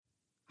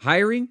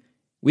Hiring?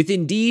 With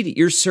Indeed,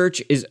 your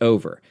search is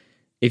over.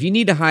 If you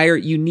need to hire,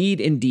 you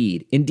need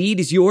Indeed. Indeed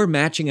is your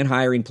matching and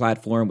hiring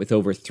platform with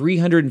over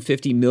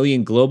 350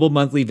 million global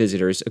monthly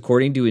visitors,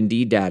 according to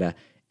Indeed data,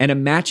 and a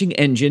matching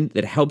engine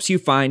that helps you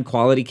find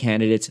quality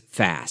candidates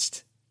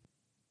fast.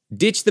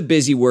 Ditch the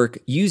busy work.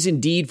 Use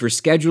Indeed for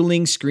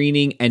scheduling,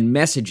 screening, and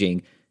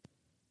messaging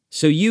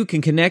so you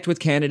can connect with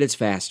candidates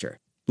faster.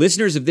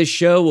 Listeners of this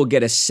show will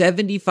get a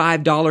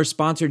 $75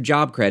 sponsored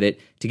job credit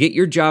to get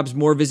your jobs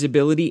more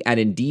visibility at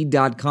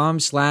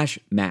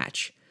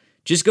Indeed.com/match.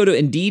 Just go to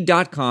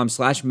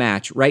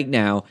Indeed.com/match right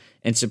now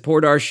and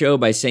support our show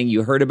by saying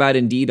you heard about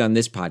Indeed on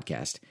this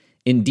podcast.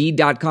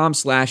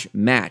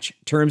 Indeed.com/match.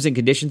 Terms and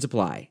conditions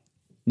apply.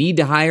 Need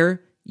to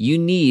hire? You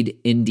need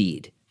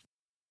Indeed.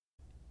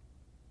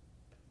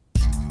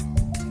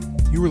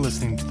 You are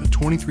listening to the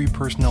 23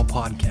 Personnel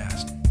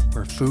Podcast,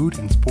 where food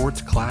and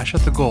sports clash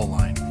at the goal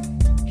line.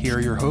 Here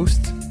are your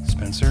hosts,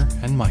 Spencer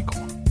and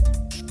Michael.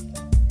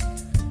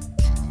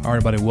 All right,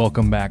 everybody,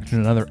 welcome back to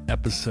another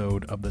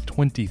episode of the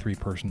 23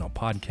 Personnel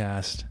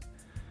Podcast.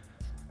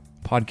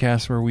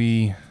 Podcast where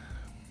we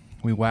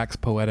wax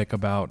poetic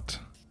about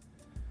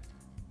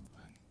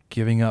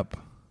giving up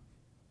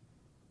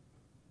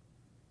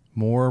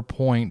more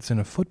points in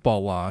a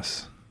football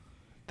loss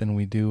than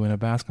we do in a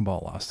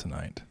basketball loss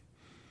tonight.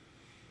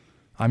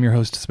 I'm your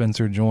host,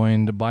 Spencer,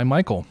 joined by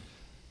Michael.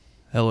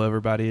 Hello,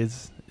 everybody.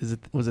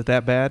 Was it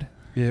that bad?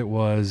 It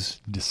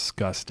was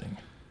disgusting.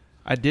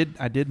 I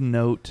did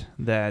note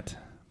that,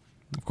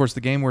 of course,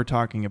 the game we're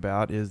talking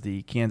about is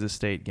the Kansas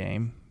State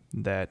game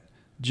that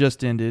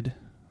just ended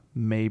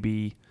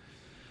maybe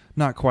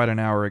not quite an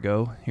hour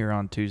ago here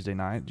on Tuesday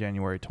night,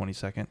 January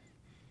 22nd,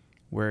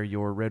 where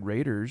your Red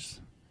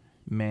Raiders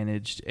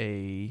managed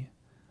a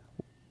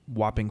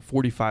whopping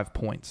 45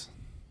 points,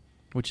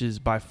 which is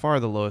by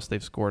far the lowest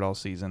they've scored all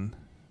season.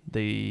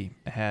 They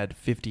had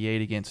 58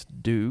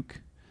 against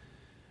Duke,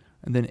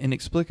 and then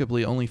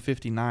inexplicably only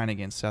 59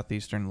 against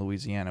Southeastern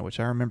Louisiana,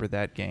 which I remember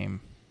that game.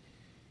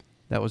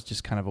 That was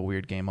just kind of a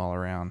weird game all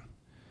around.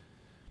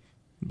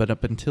 But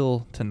up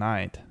until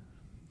tonight,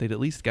 they'd at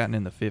least gotten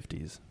in the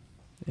 50s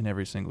in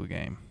every single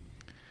game.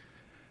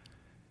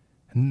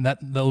 And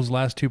those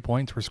last 2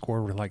 points were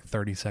scored with like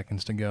 30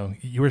 seconds to go.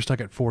 You were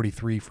stuck at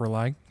 43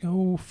 for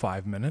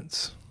 5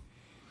 minutes.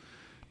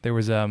 There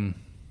was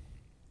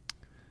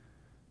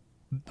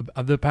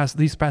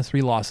these past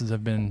three losses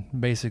have been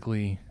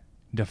basically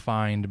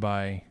defined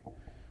by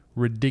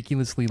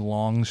ridiculously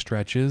long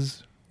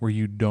stretches where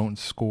you don't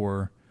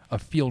score a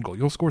field goal.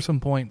 You'll score some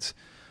points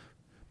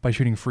by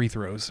shooting free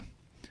throws.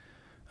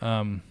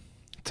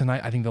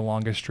 Tonight, I think the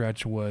longest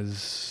stretch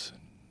was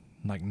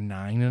like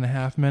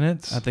 9.5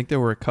 minutes. I think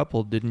there were a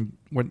couple.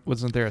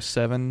 Wasn't there a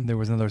 7? There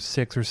was another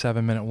 6 or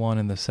 7 minute one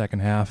in the second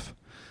half.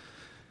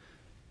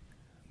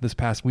 This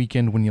past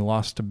weekend when you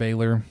lost to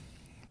Baylor,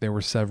 there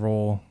were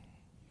several.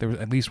 There was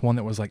at least one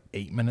that was like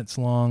 8 minutes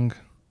long.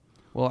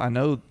 Well, I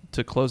know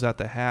to close out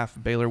the half,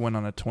 Baylor went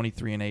on a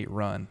 23-8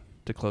 run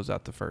to close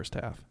out the first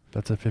half.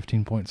 That's a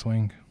 15-point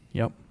swing.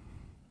 Yep.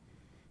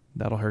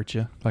 That'll hurt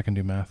you. If I can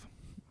do math.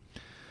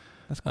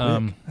 That's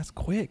quick. That's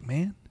quick,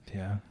 man.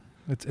 Yeah.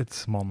 It's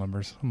small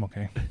numbers. I'm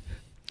okay.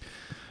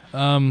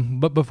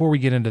 But before we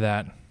get into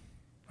that,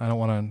 I don't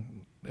want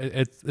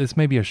to. It's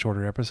maybe a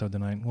shorter episode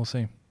tonight. We'll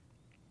see.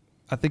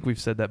 I think we've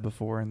said that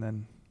before, and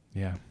then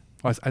yeah.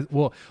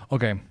 Well,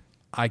 okay.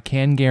 I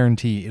can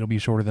guarantee it'll be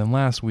shorter than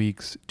last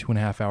week's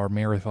 2.5-hour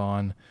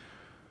marathon.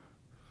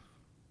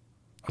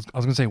 I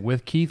was going to say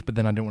with Keith, but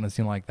then I didn't want to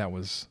seem like that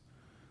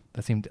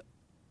seemed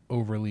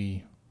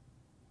overly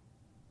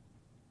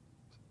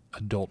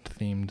adult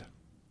themed.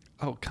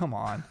 Oh, come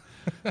on.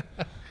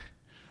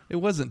 It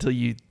wasn't till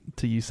you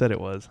said it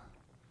was.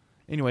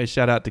 Anyway,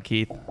 shout out to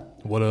Keith.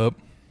 What up?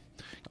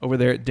 Over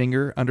there at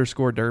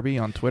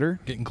Dinger_Derby on Twitter.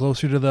 Getting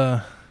closer to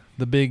the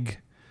big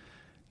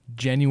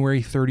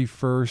January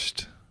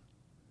 31st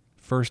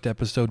first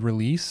episode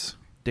release.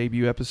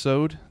 Debut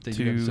episode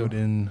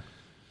in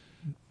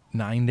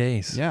 9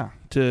 days. Yeah,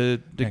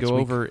 to Next go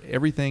week. over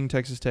everything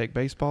Texas Tech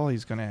baseball.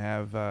 He's going to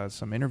have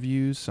some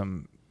interviews,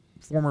 some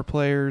former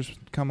players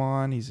come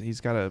on.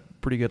 He's got a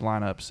pretty good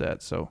lineup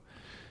set. So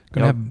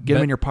get him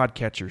in your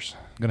podcatchers.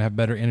 Going to have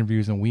better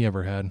interviews than we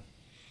ever had.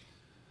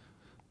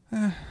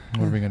 What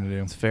are we going to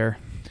do? It's fair.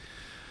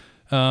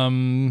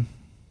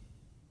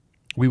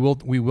 We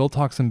will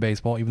talk some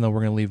baseball, even though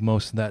we're going to leave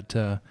most of that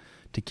to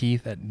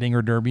Keith at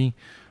Dinger Derby.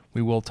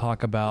 We will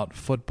talk about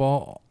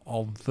football,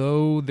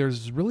 although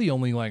there's really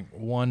only like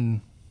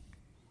one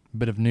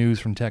bit of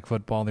news from Tech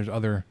football. There's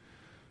other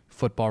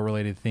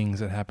football-related things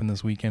that happened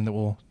this weekend that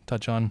we'll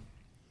touch on.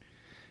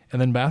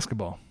 And then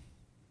basketball.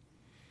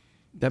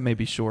 That may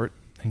be short.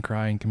 And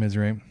cry and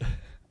commiserate.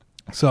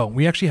 So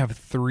we actually have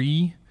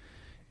 3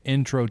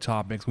 intro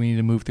topics. We need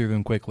to move through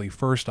them quickly.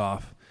 First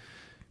off,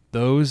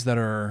 those that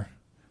are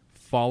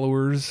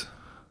followers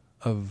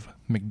of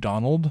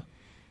McDonald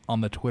on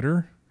the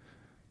Twitter,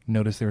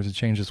 notice there was a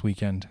change this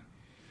weekend.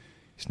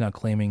 He's now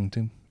claiming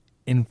to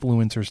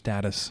influencer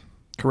status.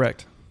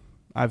 Correct.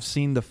 I've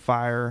seen the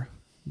Fire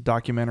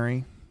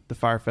documentary the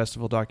Fire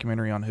Festival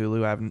documentary on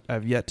Hulu.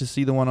 I've yet to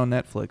see the one on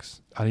Netflix.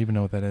 I don't even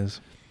know what that is.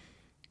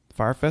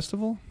 Fire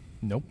Festival?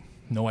 Nope.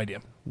 No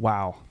idea.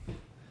 Wow.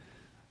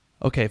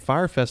 Okay,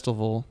 Fire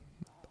Festival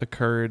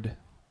occurred,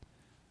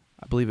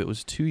 I believe it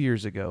was 2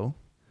 years ago,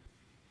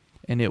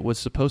 and it was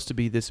supposed to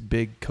be this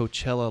big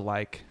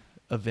Coachella-like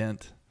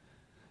event.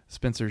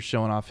 Spencer's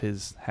showing off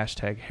his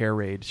hashtag Hair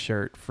Raid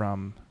shirt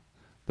from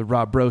the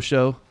Rob Bro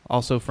Show,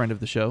 also friend of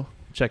the show.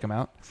 Check him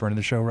out. Friend of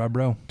the show, Rob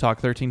Bro.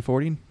 Talk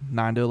 1340,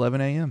 9 to 11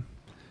 a.m.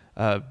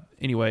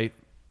 Anyway,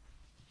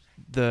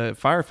 the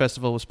Fire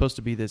Festival was supposed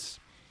to be this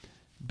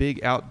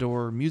big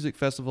outdoor music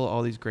festival.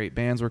 All these great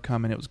bands were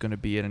coming. It was going to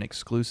be at an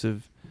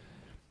exclusive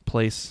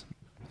place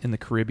in the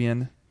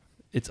Caribbean,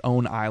 its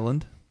own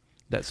island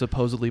that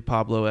supposedly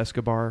Pablo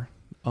Escobar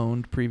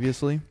owned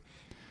previously.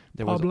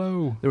 There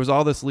was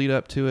all this lead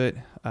up to it.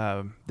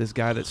 This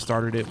guy that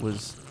started it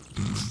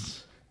was...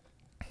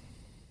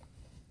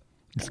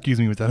 Excuse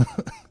me, was that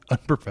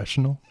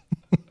unprofessional?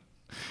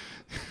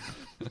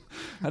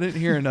 I didn't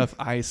hear enough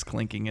ice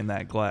clinking in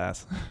that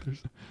glass.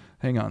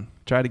 Hang on.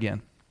 Try it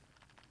again.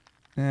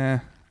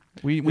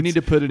 We need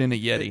to put it in a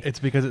Yeti. It's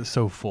because it's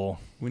so full.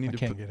 We need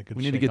get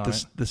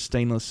the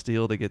stainless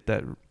steel to get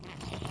that.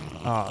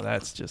 Oh,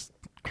 that's just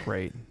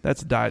great.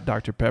 That's Diet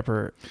Dr.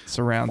 Pepper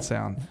surround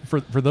sound.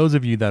 For those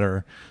of you that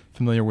are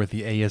familiar with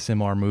the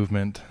ASMR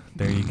movement,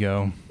 there you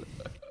go.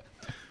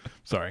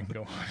 Sorry,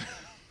 go on.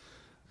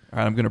 All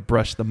right, I'm going to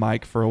brush the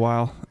mic for a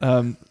while.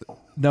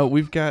 No,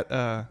 we've got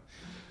the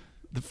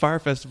Fire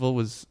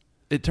Festival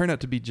it turned out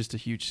to be just a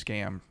huge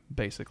scam,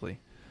 basically.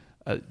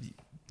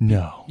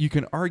 No. You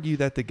can argue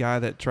that the guy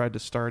that tried to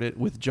start it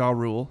with Ja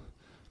Rule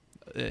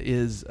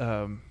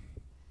had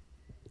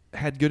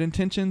good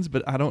intentions,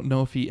 but I don't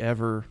know if he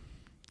ever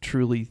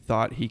truly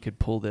thought he could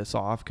pull this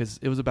off, because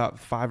it was about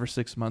 5 or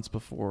 6 months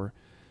before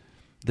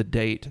the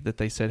date that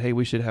they said, hey,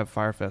 we should have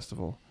Fire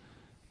Festival.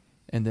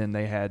 And then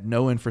they had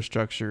no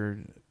infrastructure,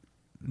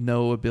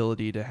 no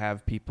ability to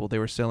have people. They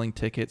were selling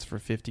tickets for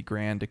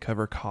 $50,000 to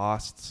cover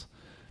costs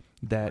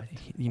that,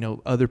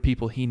 other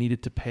people he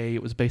needed to pay.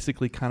 It was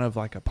basically kind of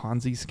like a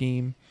Ponzi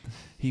scheme.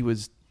 He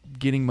was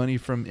getting money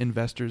from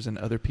investors and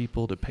other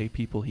people to pay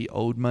people he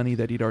owed money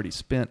that he'd already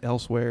spent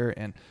elsewhere,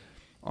 and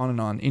on and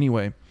on.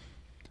 Anyway,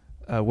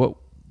 the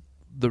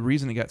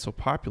reason it got so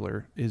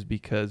popular is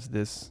because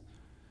this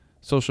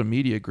social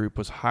media group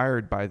was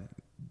hired by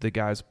the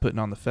guys putting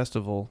on the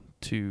festival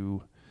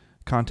to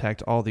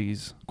contact all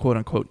these quote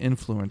unquote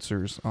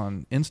influencers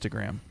on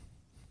Instagram.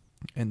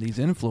 And these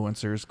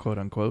influencers, quote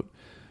unquote,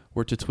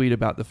 were to tweet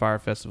about the Fire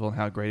Festival and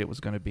how great it was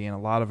going to be. And a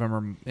lot of them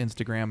are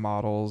Instagram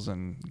models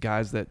and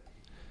guys that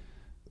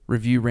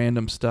review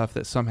random stuff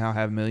that somehow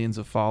have millions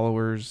of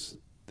followers.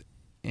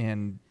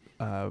 And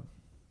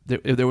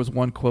there was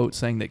one quote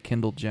saying that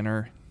Kendall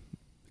Jenner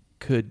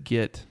could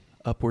get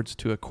upwards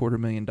to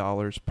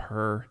 $250,000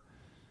 per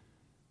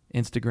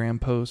Instagram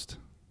post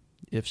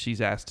if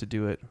she's asked to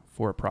do it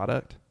for a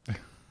product.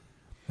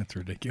 That's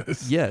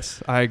ridiculous.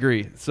 Yes, I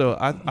agree. So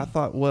I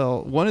thought,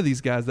 well, one of these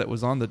guys that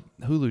was on the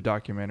Hulu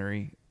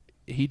documentary,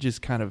 he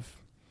just kind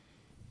of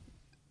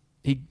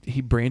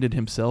he branded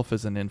himself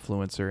as an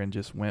influencer and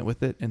just went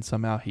with it, and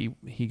somehow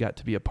he got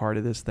to be a part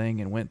of this thing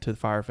and went to the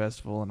Fire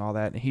Festival and all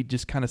that, and he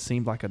just kind of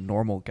seemed like a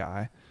normal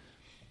guy.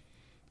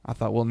 I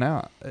thought, well,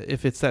 now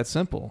if it's that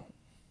simple,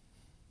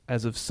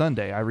 as of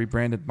Sunday, I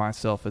rebranded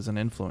myself as an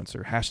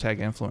influencer,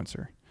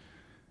 #influencer.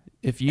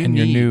 Your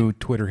new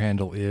Twitter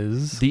handle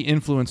is? The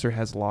influencer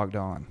has logged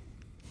on.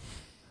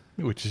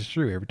 Which is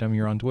true. Every time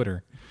you're on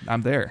Twitter,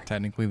 I'm there.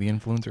 Technically, the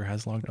influencer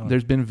has logged on.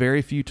 There's been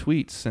very few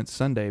tweets since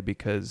Sunday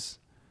because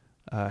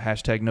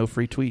 #no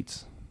free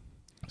tweets.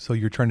 So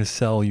you're trying to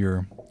sell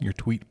your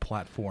tweet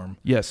platform.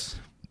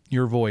 Yes.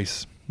 Your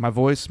voice. My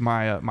voice,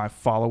 my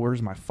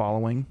followers, my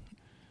following.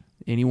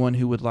 Anyone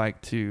who would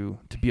like to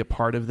be a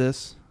part of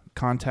this,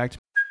 contact me.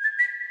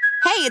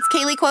 Hey, it's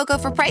Kaylee Cuoco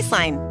for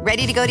Priceline.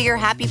 Ready to go to your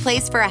happy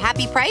place for a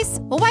happy price?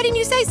 Well, why didn't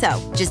you say so?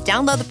 Just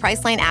download the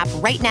Priceline app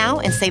right now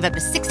and save up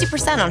to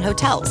 60% on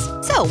hotels.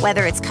 So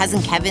whether it's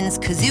Cousin Kevin's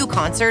Kazoo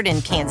Concert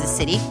in Kansas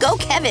City, go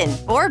Kevin,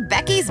 or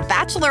Becky's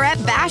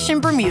Bachelorette Bash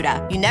in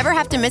Bermuda, you never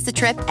have to miss a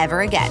trip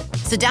ever again.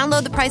 So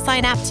download the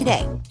Priceline app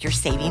today. Your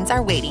savings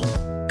are waiting.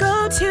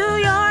 Go to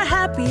your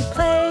happy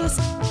place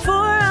for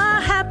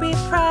a happy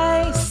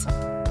price.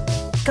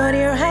 Go to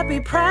your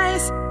happy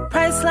price,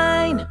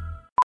 Priceline.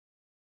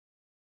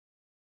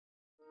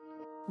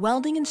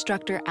 Welding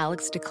instructor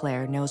Alex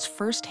DeClaire knows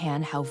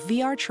firsthand how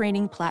VR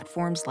training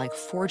platforms like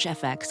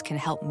ForgeFX can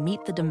help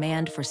meet the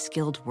demand for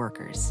skilled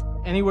workers.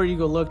 Anywhere you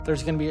go look,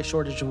 there's going to be a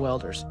shortage of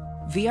welders.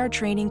 VR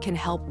training can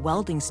help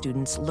welding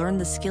students learn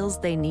the skills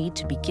they need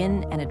to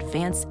begin and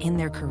advance in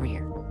their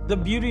career. The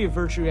beauty of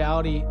virtual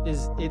reality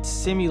is it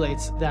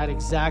simulates that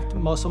exact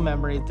muscle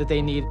memory that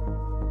they need.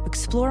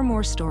 Explore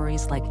more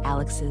stories like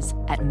Alex's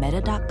at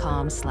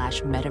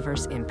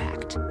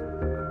meta.com/metaverseimpact.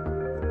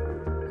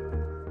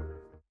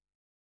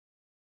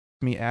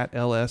 Me at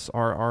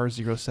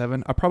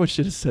LSRR07. I probably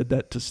should have said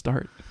that to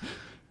start.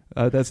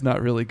 That's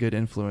not really good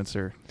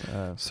influencer.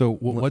 So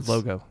what's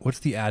logo? What's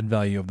the ad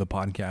value of the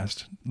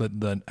podcast?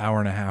 The hour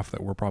and a half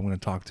that we're probably going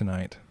to talk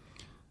tonight.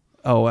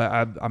 Oh,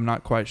 I'm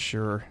not quite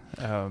sure.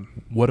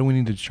 What do we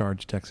need to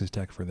charge Texas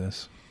Tech for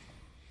this?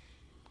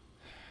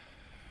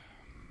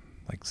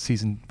 Like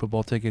season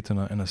football tickets in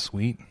a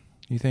suite,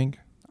 you think?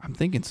 I'm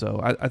thinking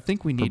so. I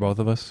think we need... For both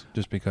of us,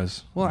 just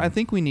because... Well, I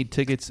think we need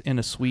tickets in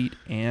a suite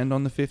and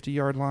on the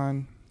 50-yard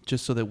line,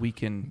 just so that we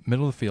can...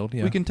 Middle of the field,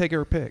 yeah. We can take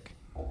our pick.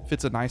 If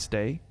it's a nice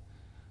day.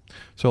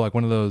 So like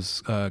one of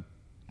those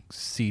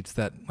seats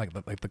that,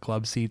 like the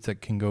club seats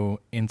that can go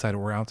inside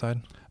or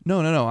outside? No.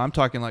 I'm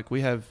talking like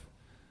we have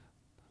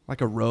like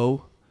a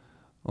row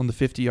on the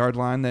 50-yard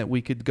line that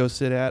we could go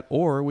sit at,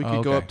 or we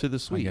could go up to the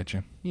suite. I get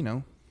you. You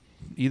know,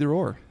 either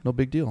or. No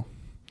big deal.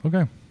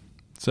 Okay.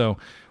 So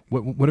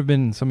what have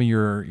been some of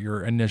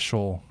your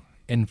initial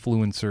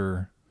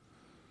influencer,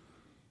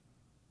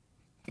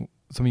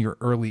 some of your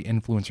early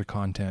influencer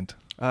content?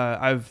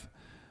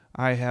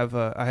 I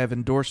have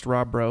endorsed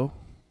Rob Bro.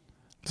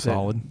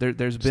 Solid.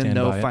 There's been Stand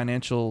no by it.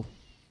 financial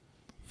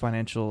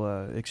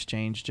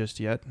exchange just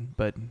yet,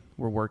 but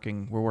we're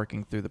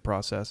working through the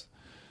process.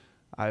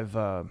 I've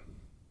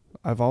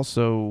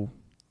also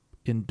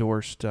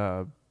endorsed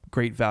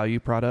Great Value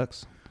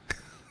products.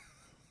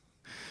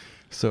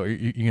 So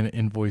you're going to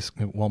invoice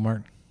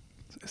Walmart?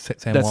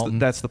 Sam That's Walton?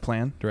 that's the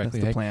plan. Directly.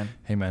 That's the plan.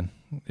 Hey man,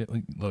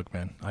 look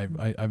man,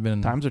 I've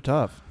been Times are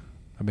tough.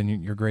 I've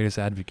been your greatest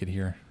advocate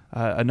here.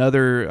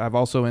 I've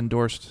also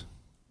endorsed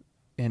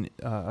in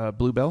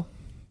Bluebell.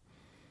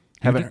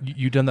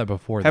 You've done that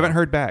before. Haven't though.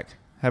 heard back.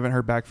 Haven't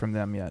heard back from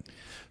them yet.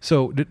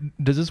 So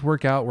does this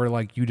work out where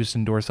like you just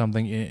endorse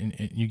something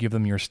and you give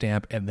them your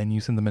stamp and then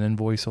you send them an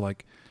invoice? So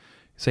like,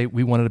 say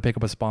we wanted to pick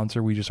up a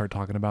sponsor, we just start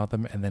talking about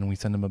them and then we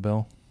send them a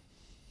bill.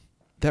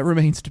 That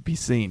remains to be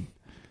seen.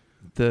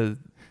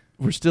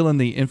 We're still in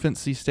the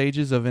infancy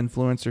stages of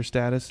influencer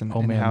status and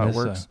how it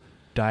works.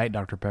 Diet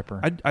Dr.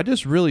 Pepper. I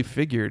just really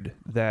figured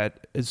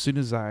that as soon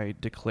as I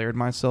declared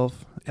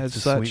myself as It's a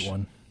such, sweet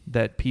one.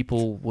 that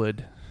people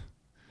would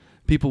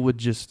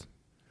just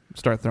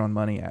start throwing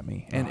money at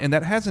me, and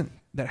that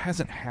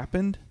hasn't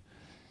happened.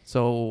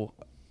 So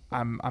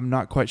I'm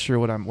not quite sure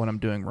what I'm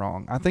doing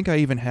wrong. I think I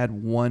even had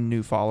one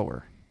new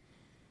follower.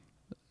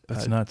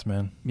 That's nuts,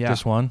 man. Yeah.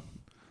 Just one?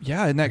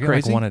 Yeah, isn't that I get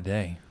crazy? like one a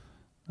day.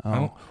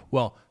 Oh.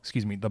 Well,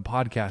 excuse me. The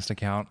podcast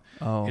account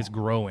is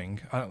growing.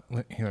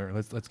 Here,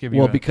 let's give you.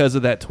 Well, because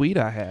of that tweet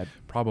I had.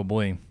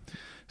 Probably.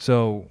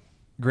 So,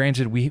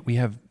 granted,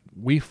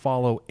 we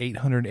follow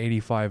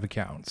 885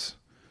 accounts.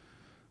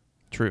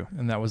 True.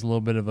 And that was a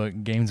little bit of a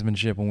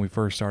gamesmanship when we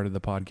first started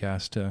the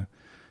podcast to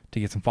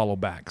get some follow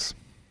backs.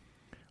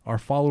 Our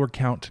follower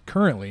count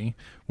currently,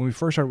 when we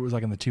first started, it was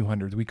like in the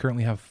 200s. We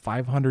currently have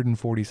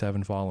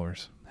 547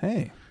 followers.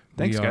 Hey,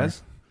 thanks,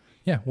 guys.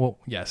 Yeah, well,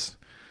 yes.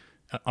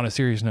 On a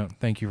serious note,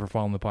 thank you for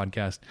following the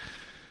podcast.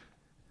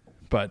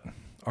 But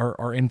our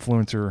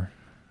influencer,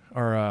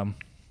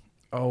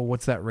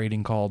 what's that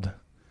rating called?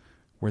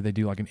 Where they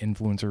do like an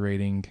influencer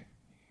rating,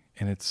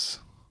 and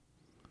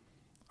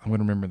I'm going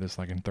to remember this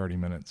like in 30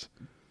 minutes.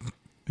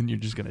 And you're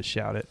just going to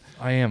shout it.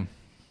 I am.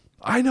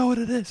 I know what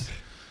it is.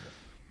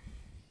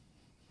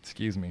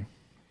 Excuse me.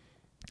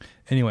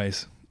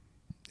 Anyways,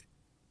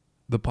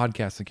 the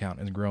podcast account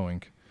is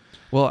growing.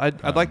 Well,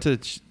 I'd like to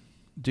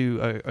do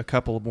a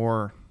couple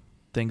more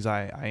things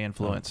I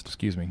influenced.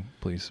 Excuse me,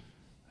 please.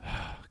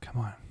 Come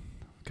on.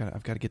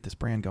 I've got to get this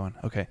brand going.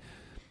 Okay.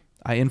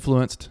 I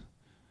influenced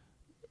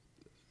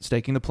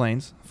Staking the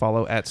Plains.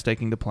 Follow at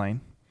Staking the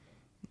Plane.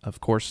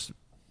 Of course,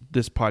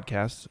 this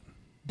podcast.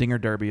 Dinger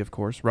Derby, of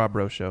course. Rob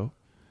Rowe Show.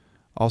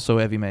 Also,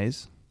 Evie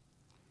Mays,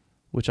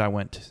 which I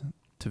went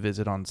to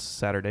visit on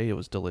Saturday. It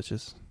was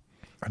delicious.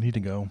 I need to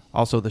go.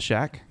 Also, The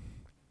Shack.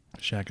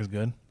 Shack is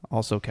good.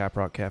 Also, Cap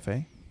Rock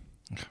Cafe.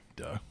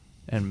 Duh.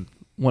 And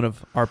one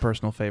of our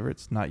personal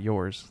favorites, not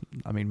yours,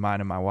 I mean mine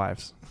and my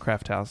wife's,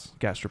 Craft House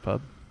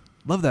Gastropub.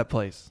 Love that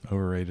place.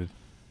 Overrated.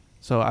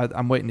 So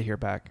I'm waiting to hear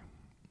back,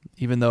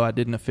 even though I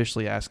didn't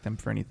officially ask them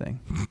for anything.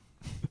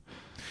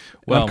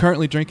 Well, I'm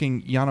currently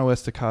drinking Llano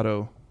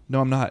Estacado.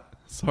 No, I'm not.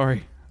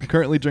 Sorry. I'm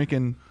currently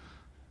drinking...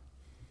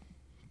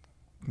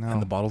 No.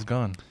 And the bottle's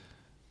gone.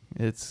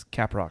 It's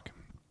Cap Rock.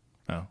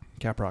 Oh.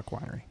 Cap Rock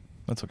Winery.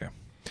 That's okay.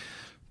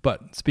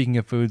 But speaking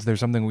of foods, there's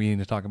something we need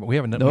to talk about.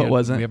 No, it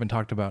wasn't. We haven't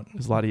talked about. It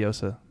was La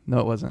Diosa. No,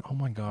 it wasn't. Oh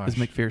my gosh. It's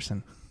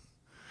McPherson.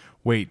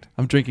 Wait.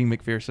 I'm drinking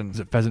McPherson. Is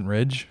it Pheasant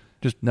Ridge?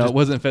 It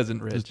wasn't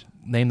Pheasant Ridge. Just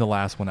name the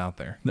last one out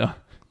there. No.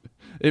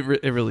 It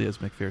really is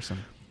McPherson.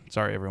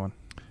 Sorry, everyone.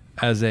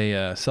 As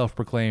a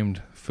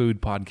self-proclaimed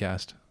food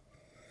podcast.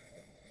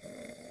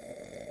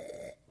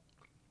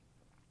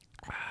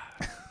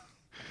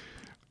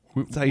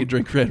 That's how you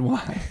drink red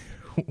wine.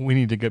 We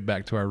need to get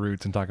back to our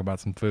roots and talk about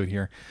some food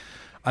here.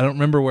 I don't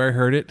remember where I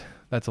heard it.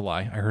 That's a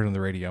lie. I heard it on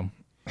the radio.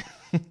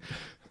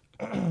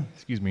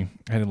 Excuse me.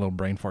 I had a little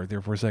brain fart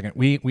there for a second.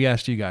 We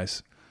asked you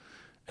guys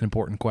an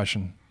important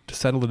question to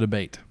settle a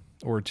debate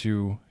or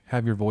to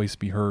have your voice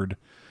be heard.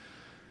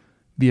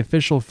 The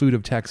official food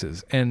of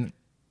Texas. And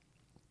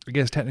I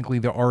guess technically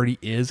there already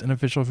is an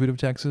official food of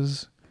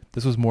Texas.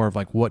 This was more of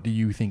like, what do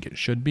you think it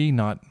should be,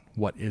 not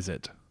what is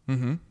it?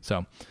 Mm-hmm.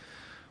 So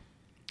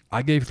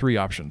I gave 3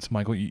 options.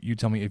 Michael, you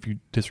tell me if you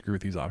disagree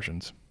with these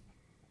options.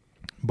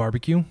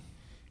 Barbecue,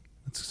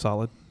 That's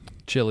solid.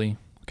 chili,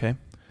 Okay.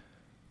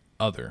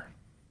 other.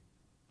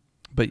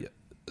 But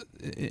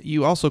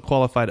you also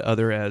qualified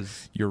other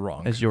as You're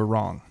wrong. you're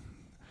wrong.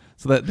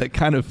 So that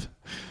kind of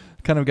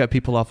got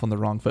people off on the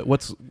wrong foot.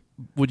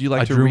 Would you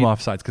like I to drew read? them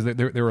off sides because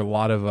there were a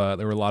lot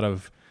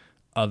of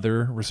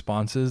other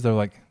responses. They're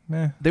like,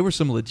 meh. There were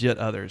some legit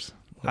others.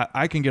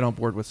 I can get on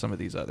board with some of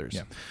these others.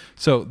 Yeah.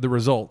 So the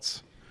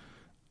results,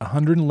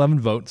 111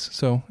 votes.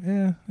 So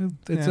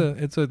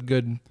it's a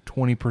good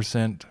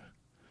 20%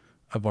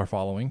 of our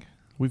following.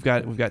 We've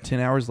got 10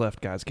 hours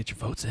left, guys. Get your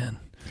votes in.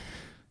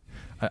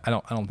 I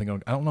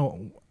don't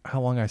know how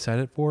long I set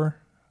it for.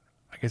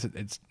 I guess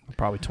it's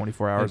Probably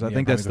 24 hours. I yeah,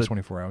 think probably that's the the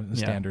 24 hours yeah.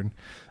 standard.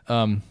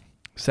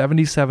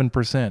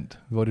 77%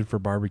 voted for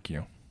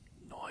barbecue.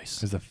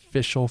 Nice. Is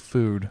official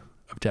food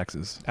of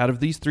Texas. Out of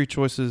these 3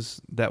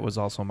 choices, that was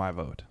also my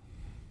vote.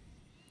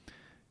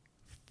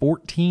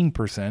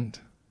 14%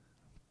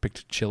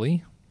 picked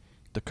chili.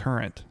 The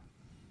current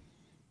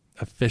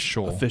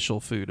Official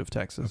food of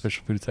Texas.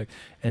 official food tech,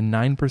 and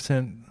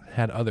 9%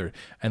 had other.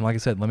 And like I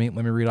said, let me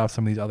read off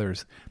some of these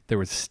others. There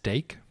was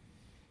steak,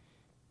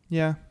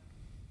 Yeah.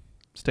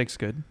 Steak's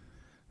good.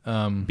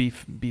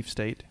 Beef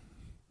steak.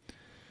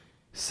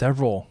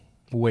 several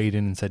weighed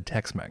in and said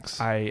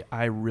Tex-Mex.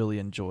 I really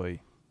enjoy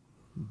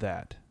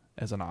that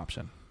as an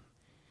option.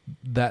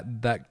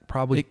 That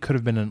probably could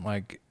have been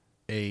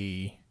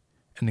an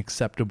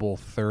acceptable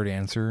third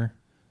answer.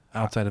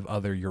 Outside of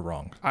other, you're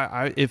wrong.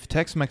 If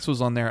Tex-Mex was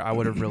on there, I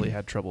would have really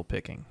had trouble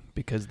picking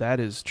because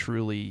that is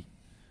truly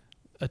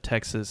a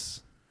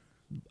Texas,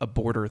 a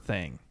border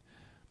thing.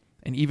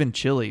 And even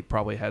chili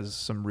probably has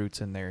some roots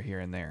in there here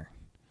and there.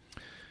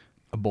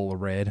 A bowl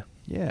of red.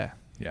 Yeah.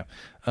 Yeah.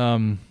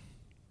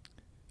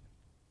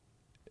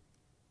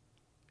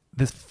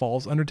 This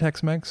falls under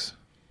Tex-Mex,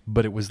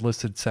 but it was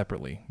listed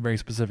separately, very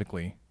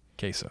specifically,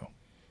 queso.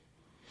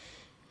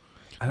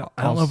 I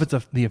don't know if it's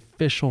the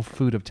official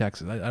food of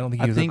Texas. I don't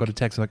think you would go to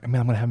Texas like,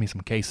 man, I'm going to have me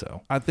some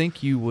queso. I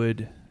think you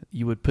would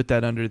put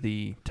that under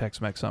the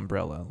Tex-Mex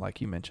umbrella,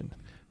 like you mentioned.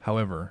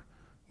 However,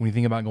 when you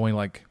think about going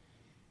like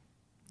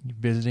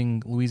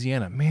visiting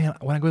Louisiana, man,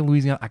 when I go to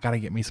Louisiana, I got to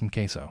get me some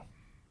queso.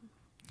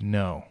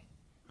 No.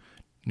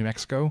 New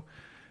Mexico?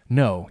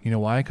 No. You know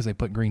why? Because they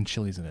put green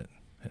chilies in it.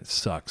 It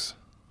sucks.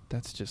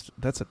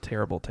 That's a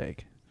terrible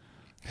take.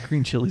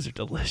 Green chilies are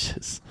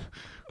delicious.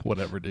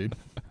 Whatever, dude.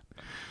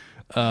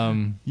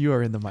 You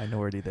are in the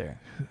minority there.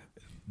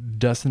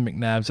 Dustin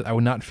McNabb said, I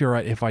would not feel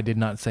right if I did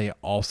not say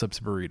Allsup's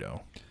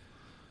burrito,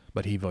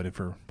 but he voted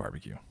for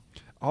barbecue.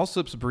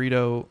 Allsup's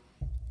burrito,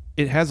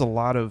 it has a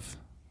lot of,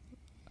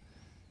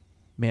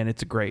 man,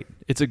 it's a great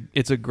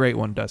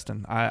one,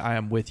 Dustin. I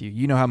am with you.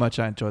 You know how much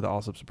I enjoy the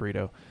Allsup's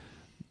burrito,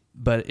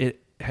 but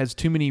it has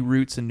too many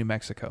roots in New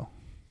Mexico.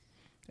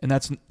 And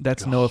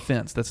that's no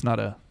offense. That's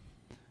not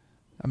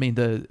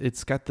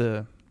it's got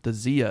the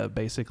Zia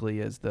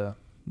basically as the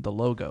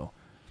logo.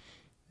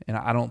 And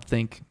I don't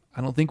think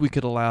we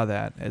could allow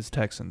that as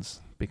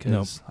Texans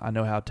because I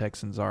know how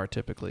Texans are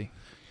typically.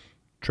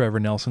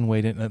 Trevor Nelson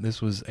weighed in.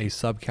 This was a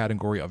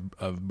subcategory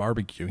of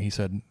barbecue. He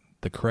said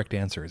the correct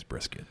answer is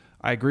brisket.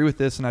 I agree with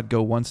this, and I'd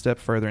go one step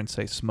further and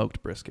say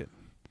smoked brisket.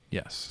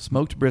 Yes.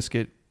 Smoked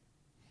brisket,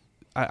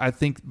 I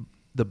think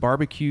the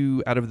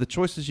barbecue, out of the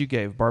choices you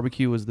gave,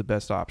 barbecue was the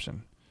best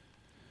option.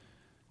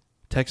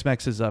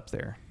 Tex-Mex is up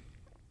there.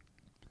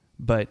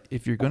 But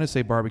if you're going to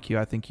say barbecue,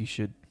 I think you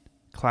should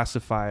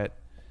classify it,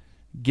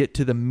 get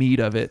to the meat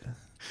of it,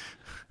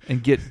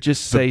 and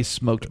say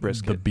smoked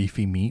brisket. The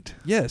beefy meat.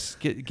 Yes,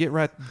 get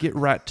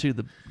right to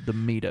the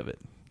meat of it.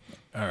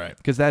 All right.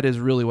 Because that is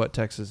really what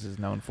Texas is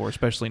known for,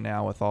 especially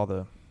now with all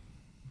the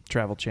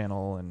Travel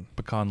Channel and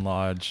Pecan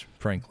Lodge,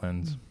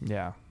 Franklin's.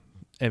 Yeah,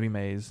 Evie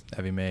Mae's,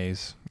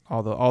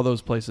 all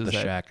those places. The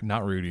Shack,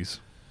 not Rudy's.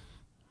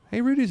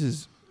 Hey, Rudy's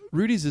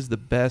is the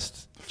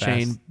best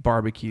chain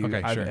barbecue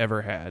I've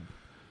ever had.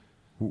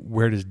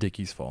 Where does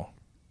Dickey's fall?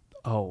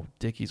 Oh,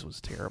 Dickey's was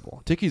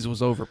terrible. Dickey's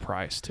was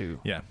overpriced too.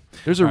 Yeah,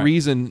 there's a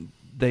reason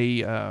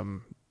they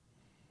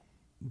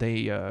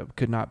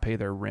could not pay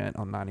their rent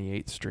on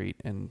 98th Street,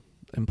 and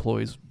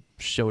employees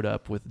showed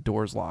up with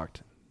doors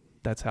locked.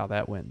 That's how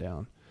that went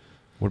down.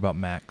 What about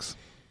Max?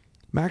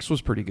 Max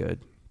was pretty good.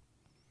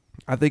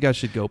 I think I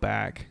should go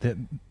back.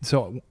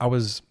 So I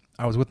was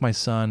with my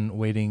son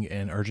waiting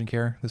in urgent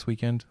care this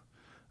weekend,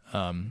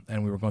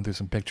 and we were going through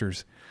some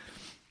pictures.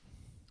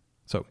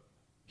 So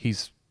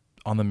he's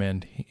on the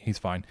mend. He's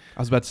fine.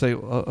 I was about to say,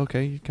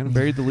 okay, you kind of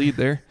buried the lead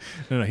there.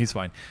 No, he's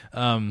fine.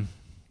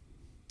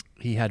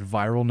 He had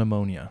viral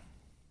pneumonia.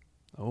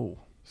 Oh.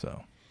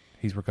 So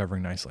he's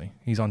recovering nicely.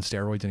 He's on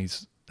steroids, and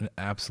he's an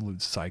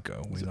absolute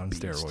psycho when he's on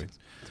steroids.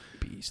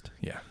 Beast.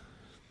 Yeah.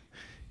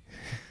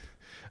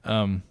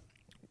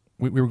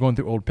 We were going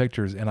through old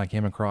pictures, and I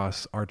came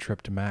across our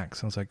trip to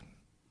Max. I was like,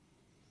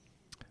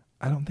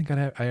 I don't think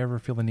I ever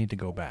feel the need to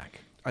go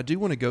back. I do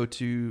want to go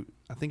to,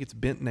 I think it's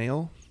Bent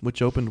Nail,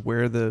 which opened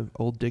where the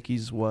old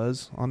Dickies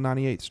was on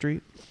 98th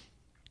Street.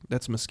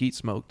 That's mesquite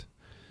smoked,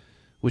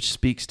 which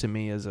speaks to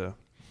me as a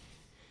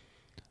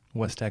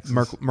West Texas.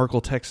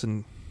 Merkel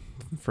Texan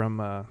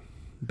from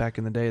back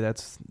in the day.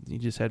 You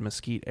just had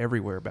mesquite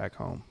everywhere back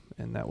home,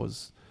 and that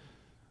was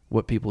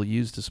what people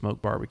used to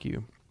smoke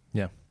barbecue.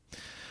 Yeah.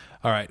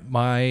 All right.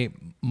 My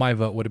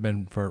vote would have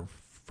been for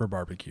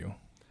barbecue.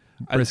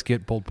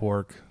 Brisket, pulled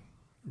pork,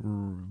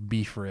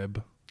 beef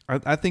rib.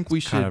 I think we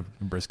should kind of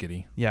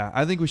briskety. Yeah,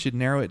 I think we should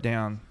narrow it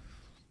down.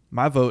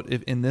 My vote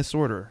in this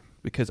order,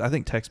 because I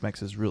think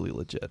Tex-Mex is really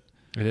legit.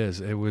 It is.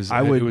 It was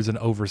an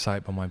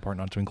oversight on my part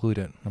not to include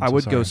it. I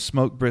would go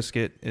smoked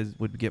brisket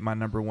would get my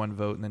number 1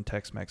 vote, and then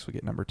Tex-Mex would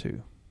get number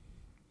 2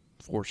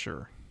 for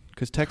sure.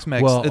 Because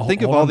Tex-Mex,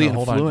 think of all the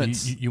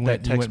influence you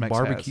went Tex-Mex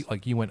barbecue, has.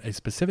 like you went a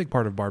specific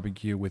part of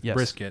barbecue with Yes.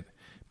 brisket,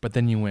 but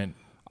then you went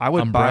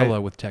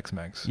with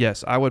Tex-Mex.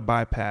 Yes, I would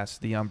bypass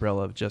the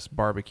umbrella of just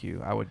barbecue.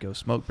 I would go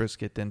smoked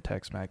brisket, then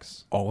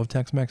Tex-Mex. All of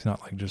Tex-Mex,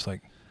 not like just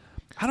like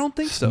I don't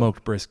think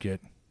smoked brisket,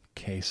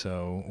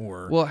 queso,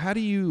 or well, how do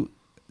you?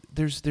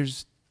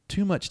 There's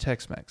too much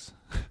Tex-Mex,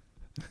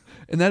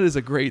 and that is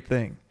a great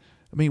thing.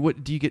 I mean,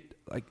 what do you get?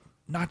 Like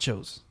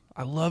nachos.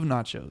 I love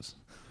nachos.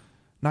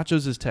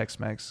 Nachos is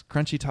Tex-Mex.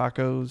 Crunchy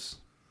tacos,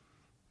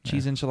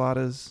 cheese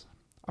enchiladas.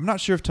 I'm not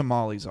sure if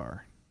tamales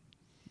are.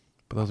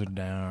 But those are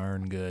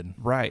darn good.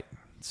 Right.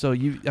 So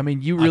you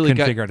really I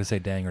couldn't figure out to say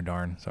dang or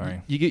darn.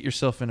 Sorry. You get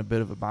yourself in a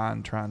bit of a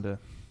bind trying to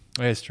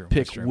It's true.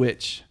 pick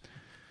which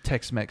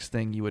Tex-Mex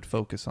thing you would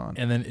focus on.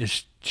 And then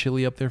is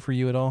chili up there for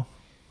you at all?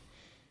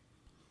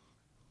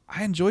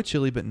 I enjoy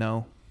chili, but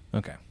no.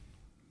 Okay.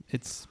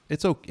 It's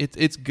okay.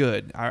 It's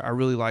good. I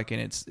really like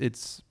it.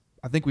 It's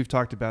I think we've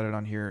talked about it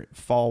on here.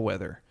 Fall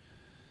weather.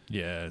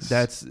 Yes.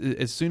 That's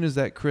as soon as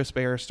that crisp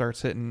air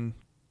starts hitting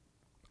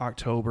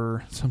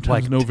October,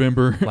 sometimes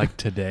November. Like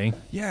today.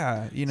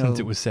 Yeah, Since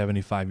it was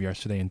 75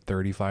 yesterday and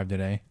 35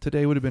 today.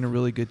 Today would have been a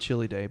really good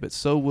chili day, but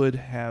so would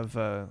have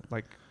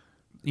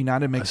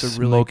United makes a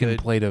really good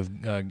plate of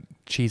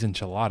cheese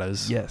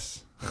enchiladas.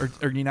 Yes.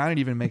 Or United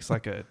even makes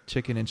like a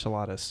chicken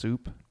enchilada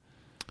soup.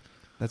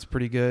 That's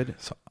pretty good.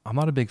 So I'm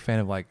not a big fan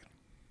of like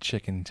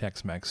chicken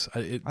Tex-Mex.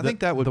 I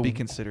think that would be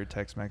considered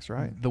Tex-Mex,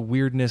 right? The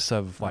weirdness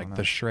of like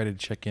the shredded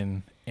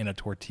chicken in a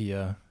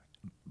tortilla.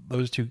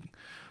 Those two.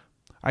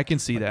 I can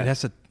see that. It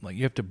has to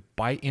you have to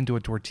bite into a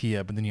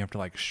tortilla, but then you have to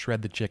like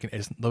shred the chicken.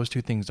 Those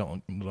two things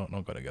don't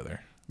go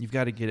together. You've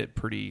got to get it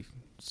pretty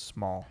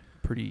small,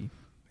 and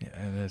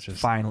it's just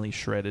finely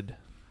shredded.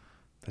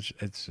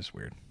 It's just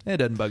weird. It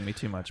doesn't bug me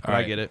too much, but All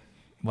right. I get it.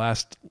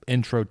 Last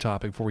intro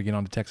topic before we get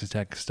on to Texas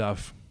Tech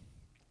stuff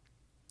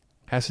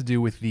has to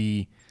do with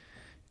the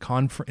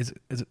conference.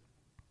 Is it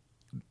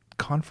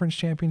conference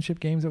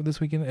championship games over this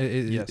weekend?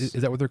 Yes.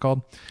 Is that what they're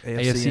called?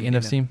 AFC,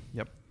 NFC.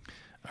 Yep.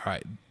 All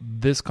right.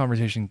 This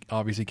conversation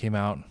obviously came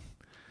out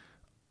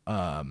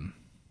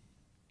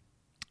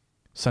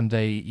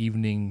Sunday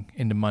evening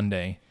into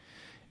Monday.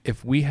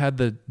 If we had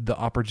the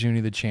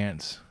opportunity, the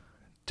chance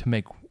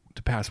to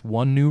pass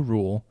one new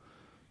rule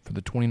for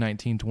the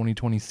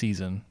 2019-2020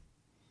 season,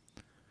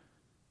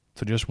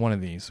 so just one of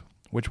these,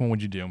 which one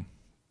would you do?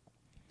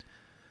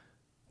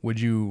 Would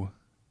you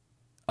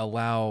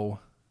allow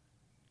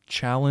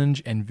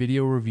challenge and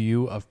video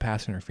review of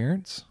pass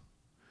interference?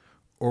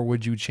 Or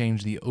would you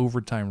change the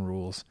overtime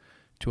rules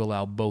to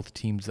allow both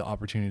teams the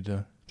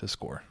opportunity to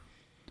score?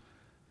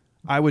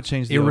 I would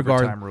change the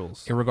overtime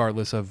rules,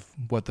 irregardless of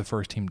what the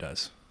first team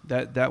does.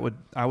 I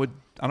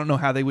don't know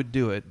how they would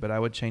do it, but I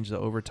would change the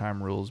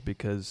overtime rules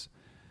because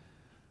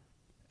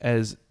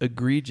as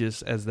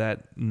egregious as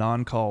that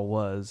non-call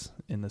was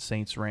in the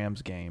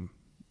Saints-Rams game,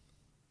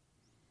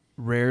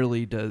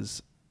 rarely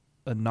does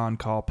a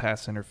non-call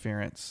pass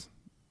interference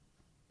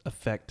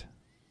affect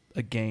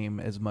a game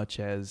as much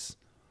as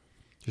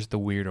just the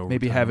weird overtime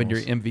maybe having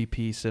rules. your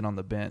MVP sit on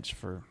the bench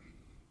for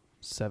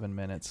 7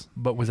 minutes.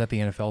 But was that the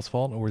NFL's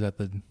fault, or was that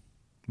the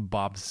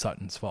Bob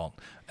Sutton's fault?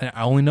 And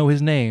I only know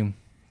his name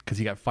because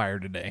he got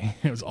fired today.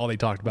 It was all they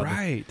talked about.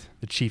 Right.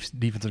 The Chiefs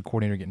defensive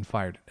coordinator getting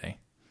fired today.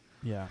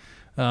 Yeah.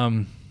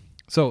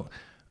 So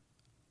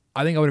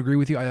I think I would agree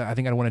with you. I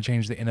think I'd want to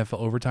change the NFL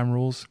overtime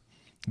rules.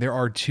 There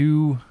are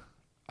two,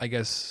 I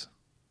guess,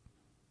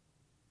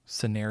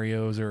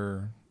 scenarios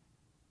or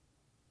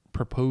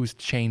proposed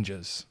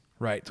changes,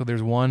 right? So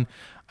there's one,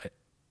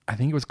 I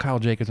think it was Kyle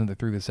Jacobson that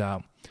threw this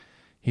out.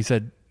 He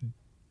said,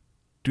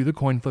 do the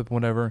coin flip,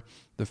 whatever.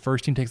 The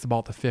first team takes the ball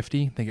at the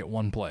 50, they get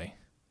one play.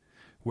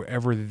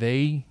 Wherever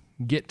they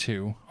get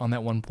to on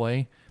that one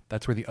play,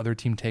 that's where the other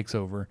team takes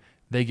over.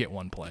 They get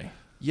one play.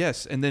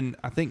 Yes, and then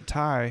I think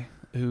Ty,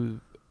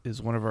 who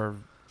is one of our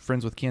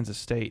friends with Kansas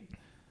State,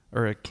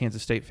 or a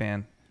Kansas State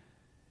fan,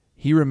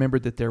 he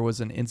remembered that there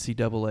was an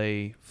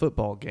NCAA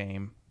football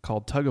game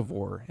called Tug of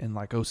War in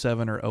like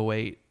 07 or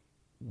 08.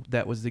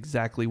 That was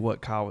exactly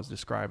what Kyle was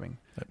describing.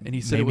 And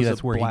he said Maybe it was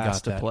that's a where he blast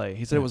got to that. play.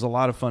 He said it was a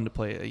lot of fun to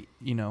play,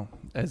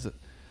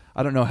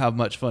 I don't know how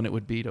much fun it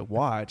would be to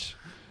watch,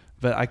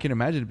 But I can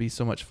imagine it'd be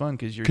so much fun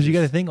because you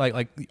got to think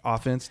like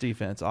offense,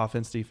 defense.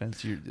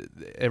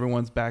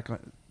 Everyone's back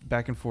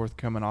and forth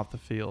coming off the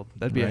field.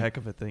 That'd be a heck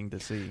of a thing to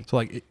see. So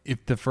like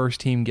if the first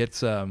team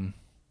gets down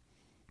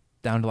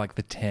to like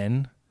the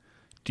 10,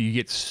 do you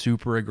get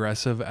super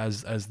aggressive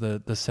as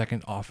the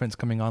second offense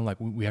coming on? Like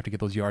we have to get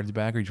those yards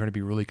back, or you try to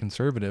be really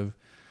conservative?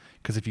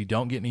 Because if you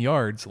don't get any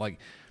yards, like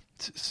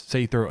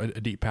say you throw a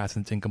deep pass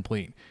and it's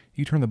incomplete,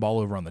 you turn the ball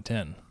over on the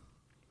 10.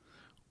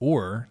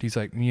 Or he's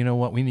like, you know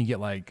what, we need to get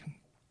like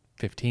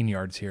 15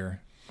 yards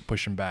here,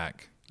 push them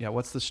back. Yeah,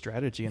 what's the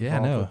strategy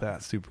involved with that?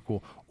 That's super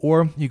cool.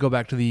 Or you go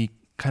back to the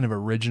kind of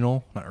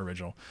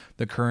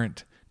the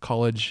current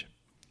college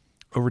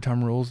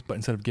overtime rules, but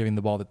instead of giving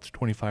the ball that's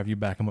 25, you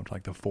back them up to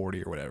like the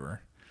 40 or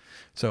whatever.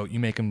 So you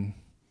make them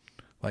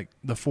like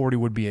the 40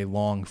 would be a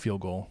long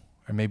field goal,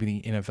 or maybe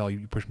the NFL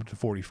you push them to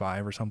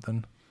 45 or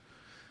something,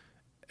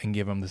 and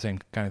give them the same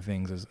kind of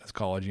things as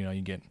college. You know,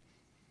 you get,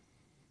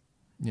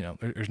 you know,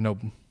 there's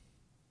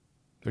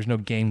no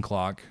game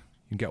clock.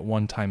 You get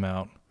one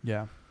timeout.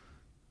 Yeah.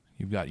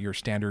 You've got your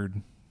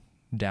standard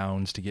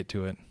downs to get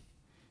to it.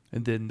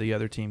 And then the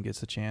other team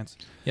gets a chance.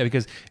 Yeah,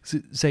 because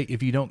say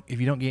if you don't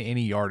get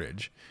any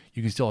yardage,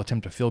 you can still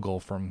attempt a field goal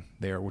from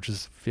there, which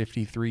is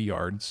 53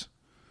 yards,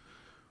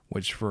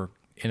 which for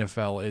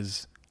NFL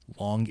is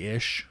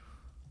long-ish,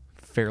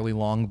 fairly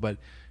long, but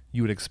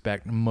you would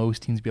expect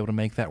most teams to be able to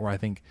make that, where I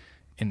think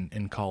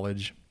in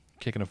college,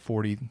 kicking a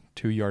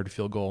 42-yard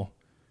field goal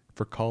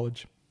for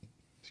college,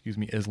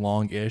 is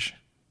long-ish.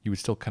 You would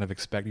still kind of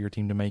expect your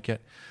team to make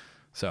it.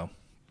 So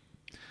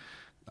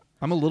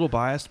I'm a little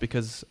biased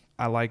because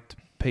I liked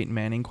Peyton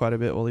Manning quite a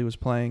bit while he was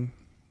playing.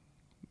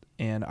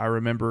 And I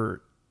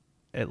remember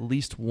at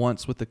least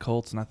once with the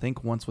Colts and I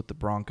think once with the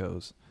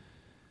Broncos,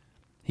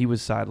 he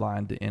was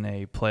sidelined in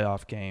a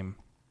playoff game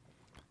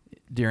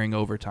during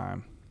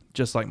overtime,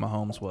 just like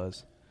Mahomes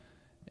was,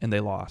 and they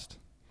lost.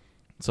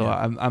 So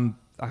yeah.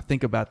 I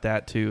think about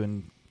that too,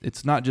 and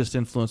it's not just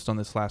influenced on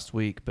this last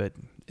week, but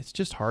it's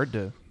just hard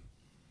to.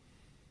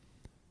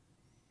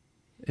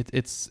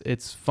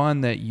 It's fun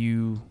that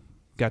you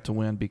got to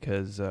win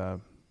because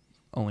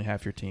only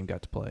half your team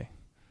got to play,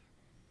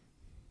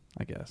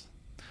 I guess,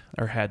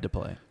 or had to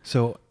play.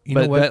 So you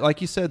know what? But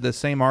like you said, the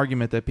same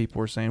argument that people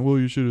were saying, well,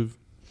 you should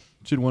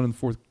have won in the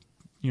fourth.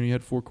 You know, you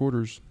had 4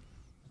 quarters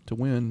to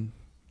win.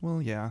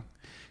 Well, yeah.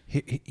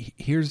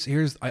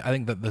 Here's I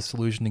think that the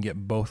solution to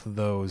get both of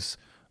those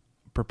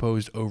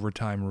proposed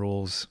overtime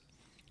rules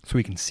so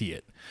we can see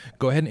it.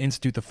 Go ahead and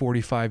institute the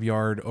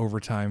 45-yard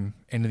overtime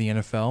into the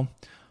NFL.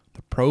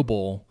 The Pro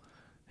Bowl,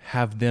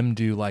 have them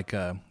do like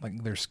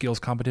their skills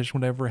competition,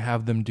 whatever.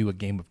 Have them do a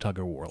game of tug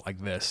of war like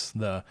this.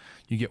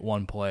 You get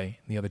one play,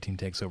 and the other team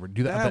takes over.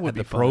 Do that at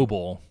the Pro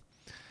Bowl,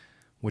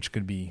 which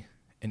could be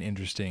an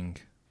interesting.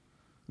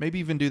 Maybe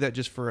even do that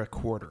just for a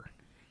quarter,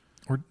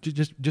 or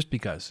just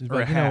because. Or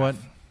like, you know what?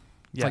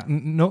 Yeah. It's like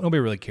nobody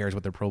really cares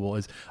what their Pro Bowl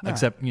is,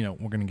 except we're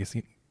going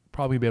to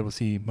probably be able to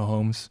see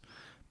Mahomes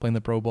playing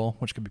the Pro Bowl,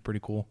 which could be pretty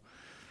cool.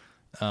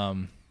 I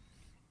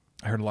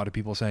heard a lot of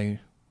people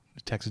say,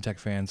 Texas Tech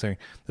fans say,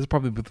 this is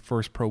probably the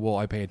first Pro Bowl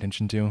I pay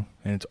attention to,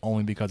 and it's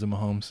only because of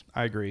Mahomes.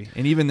 I agree.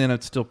 And even then,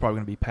 it's still probably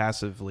going to be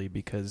passively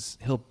because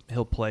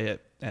he'll play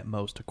it at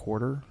most a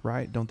quarter,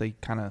 right? Don't they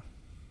kind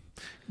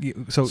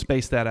of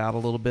space that out a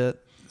little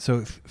bit?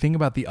 So think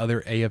about the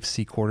other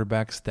AFC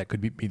quarterbacks that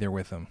could be there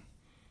with him.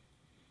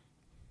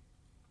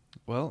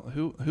 Well,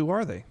 who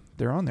are they?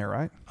 They're on there,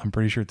 right? I'm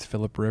pretty sure it's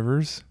Phillip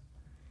Rivers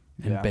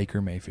and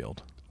Baker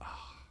Mayfield.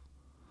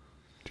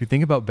 Do you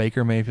think about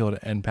Baker Mayfield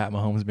and Pat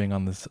Mahomes being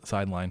on the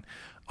sideline?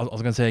 I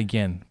was going to say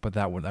again, but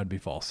that'd be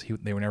false.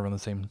 They were never on the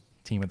same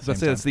team at the same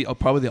time. That's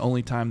probably the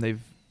only time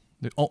they've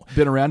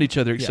been around each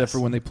other, except for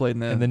when they played in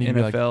the and then NFL.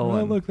 Be like,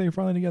 oh, look, they're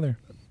finally together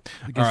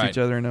against each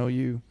other in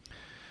OU.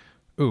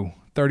 Ooh,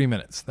 30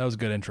 minutes. That was a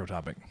good intro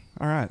topic.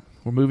 All right,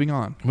 we're moving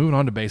on. Moving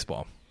on to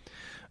baseball.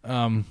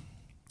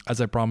 As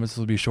I promised, this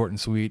will be short and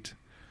sweet.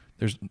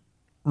 There's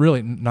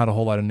really not a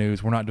whole lot of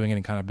news. We're not doing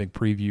any kind of big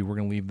preview. We're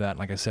going to leave that,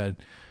 like I said,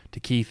 to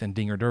Keith and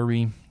Dinger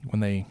Derby when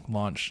they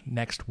launch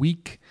next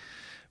week.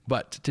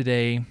 But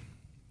today,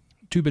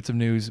 2 bits of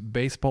news.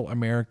 Baseball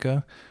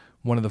America,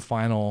 one of the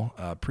final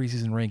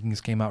preseason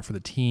rankings came out for the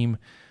team,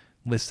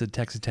 listed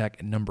Texas Tech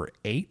at number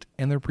 8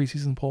 in their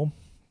preseason poll.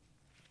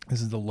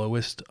 This is the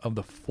lowest of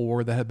the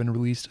 4 that have been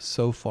released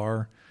so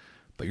far,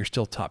 but you're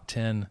still top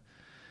 10.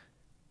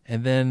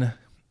 And then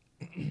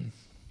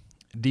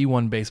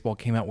D1 Baseball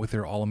came out with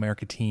their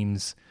All-America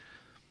teams.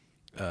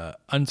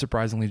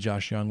 Unsurprisingly,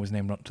 Josh Young was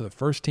named up to the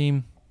first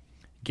team.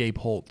 Gabe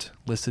Holt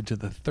listed to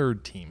the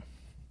 3rd team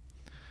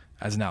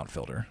as an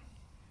outfielder,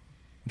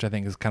 which I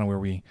think is kind of where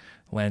we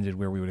landed,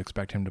 where we would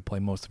expect him to play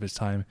most of his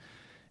time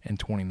in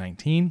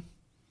 2019.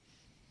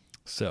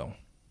 So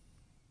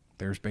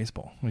there's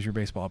baseball. What was your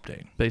baseball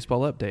update?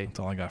 Baseball update. That's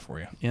all I got for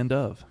you. End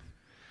of.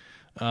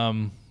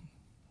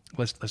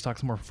 Let's talk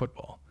some more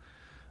football.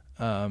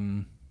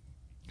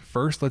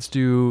 First, let's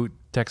do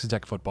Texas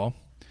Tech football.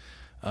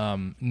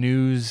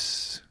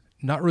 News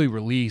not really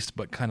released,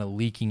 but kind of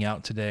leaking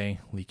out today.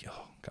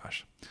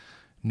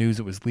 news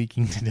that was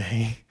leaking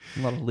today.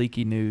 A lot of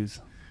leaky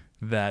news.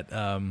 That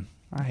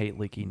I hate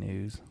leaky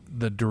news.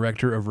 The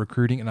director of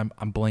recruiting, and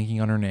I'm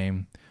blanking on her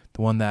name,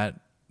 the one that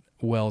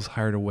Wells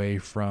hired away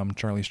from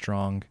Charlie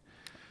Strong,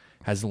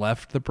 has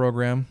left the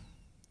program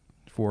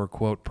for,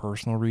 quote,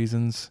 personal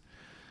reasons.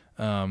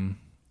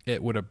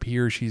 It would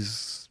appear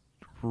she's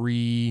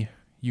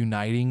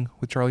reuniting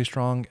with Charlie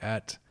Strong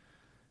at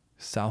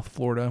South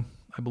Florida,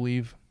 I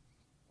believe.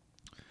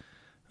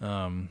 Like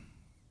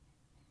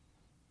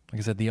I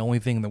said, the only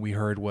thing that we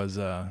heard was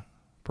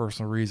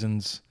personal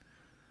reasons.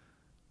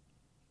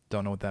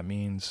 Don't know what that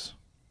means.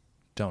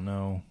 Don't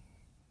know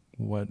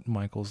what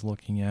Michael's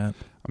looking at.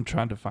 I'm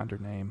trying to find her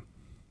name.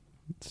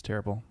 It's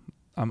terrible.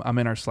 I'm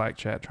in our Slack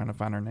chat trying to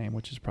find her name,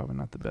 which is probably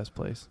not the best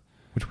place.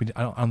 Which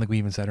I don't think we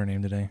even said her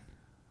name today.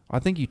 I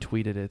think you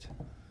tweeted it.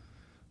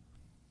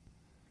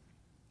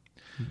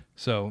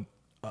 So,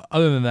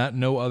 other than that,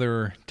 no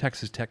other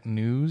Texas Tech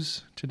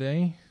news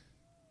today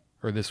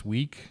or this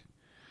week.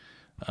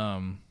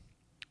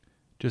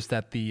 Just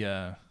that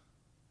the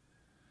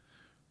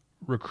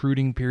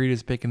recruiting period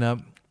is picking up.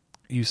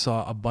 You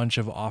saw a bunch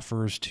of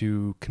offers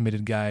to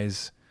committed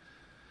guys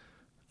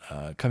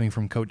coming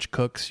from Coach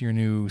Cooks, your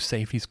new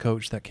safeties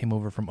coach that came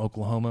over from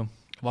Oklahoma.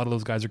 A lot of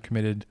those guys are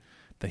committed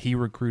that he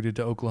recruited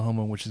to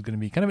Oklahoma, which is going to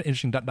be kind of an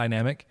interesting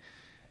dynamic.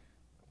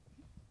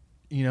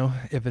 You know,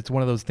 if it's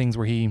one of those things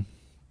where he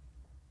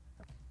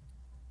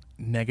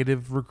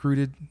negative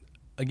recruited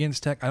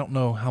against Tech, I don't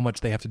know how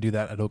much they have to do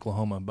that at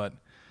Oklahoma, but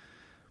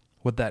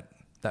what that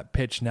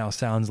pitch now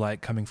sounds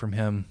like coming from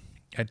him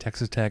at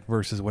Texas Tech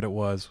versus what it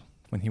was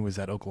when he was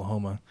at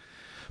Oklahoma.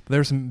 But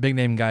there's some big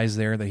name guys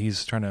there that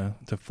he's trying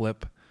to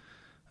flip.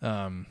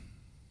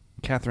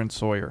 Catherine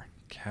Sawyer.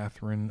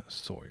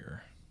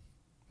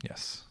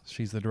 Yes,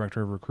 she's the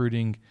director of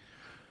recruiting,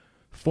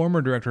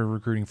 former director of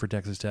recruiting for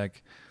Texas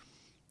Tech.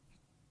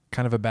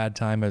 Kind of a bad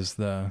time as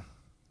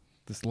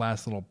this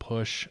last little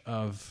push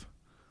of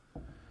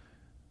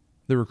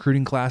the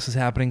recruiting class is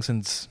happening,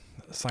 since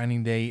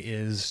signing day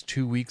is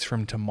 2 weeks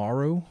from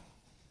tomorrow.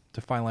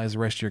 To finalize the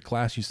rest of your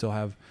class, you still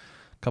have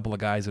a couple of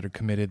guys that are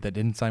committed that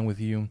didn't sign with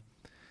you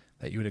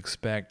that you would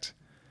expect.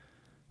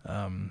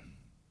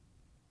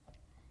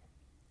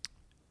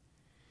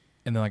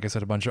 And then, like I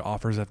said, a bunch of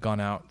offers have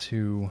gone out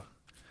to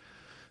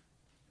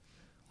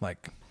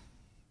like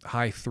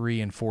high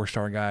 3 and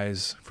 4-star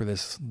guys for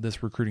this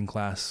recruiting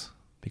class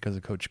because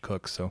of Coach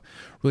Cook. So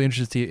really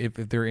interested to see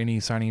if there are any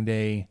signing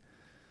day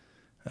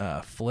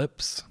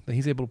flips that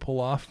he's able to pull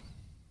off.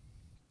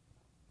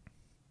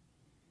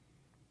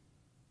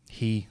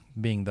 He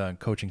being the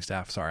coaching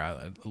staff. Sorry,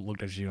 I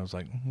looked at you and I was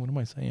like, what am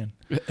I saying?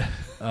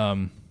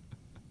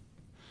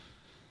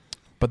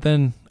 But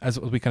then, as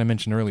we kind of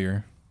mentioned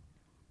earlier,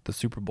 the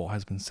Super Bowl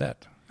has been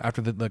set.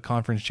 After the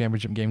conference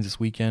championship games this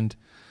weekend,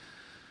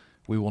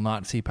 we will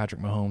not see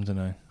Patrick Mahomes in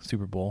a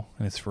Super Bowl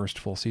in his first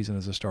full season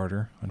as a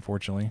starter,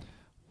 unfortunately.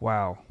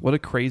 Wow. What a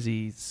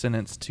crazy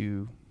sentence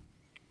to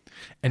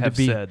and have to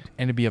be said.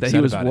 And to be upset that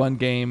he was about one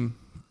game,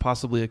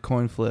 possibly a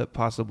coin flip,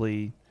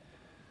 possibly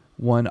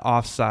one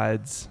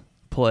offsides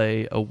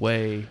play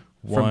away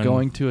from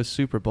going to a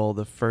Super Bowl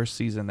the first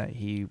season that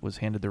he was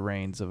handed the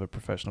reins of a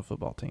professional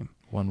football team.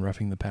 One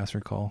roughing the passer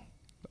call.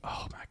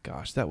 Oh, my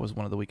gosh. That was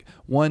one of the weak.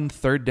 One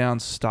third down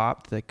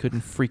stopped they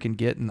couldn't freaking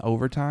get in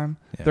overtime.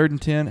 Yeah. 3rd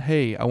and 10.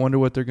 Hey, I wonder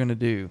what they're going to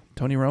do.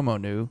 Tony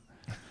Romo knew.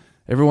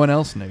 Everyone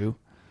else knew.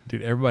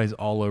 Dude, everybody's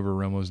all over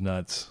Romo's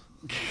nuts.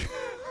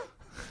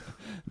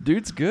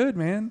 Dude's good,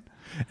 man.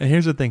 And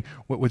here's the thing.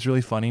 What's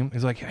really funny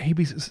is like he'd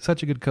be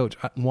such a good coach.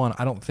 One,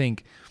 I don't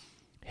think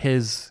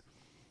his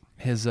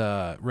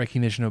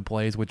recognition of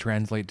plays would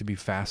translate to be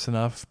fast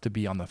enough to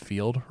be on the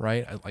field,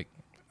 right?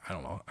 I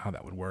don't know how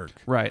that would work.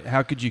 Right.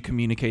 How could you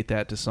communicate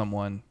that to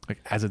someone? Like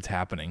as it's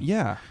happening.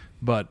 Yeah.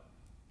 But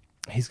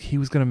he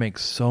was going to make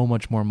so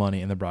much more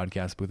money in the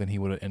broadcast booth than he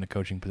would in a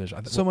coaching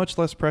position. So much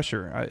less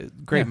pressure.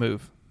 Great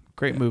move.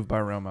 Great move by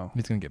Romo.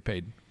 He's going to get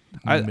paid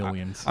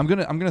millions. I'm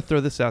gonna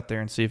throw this out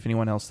there and see if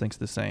anyone else thinks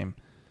the same.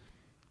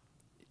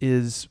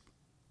 Is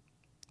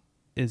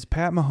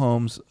Pat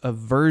Mahomes a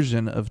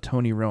version of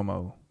Tony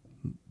Romo,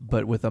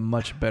 but with a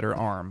much better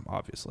arm?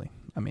 Obviously,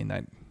 I mean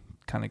that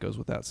kind of goes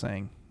without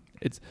saying.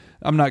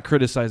 I'm not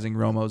criticizing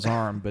Romo's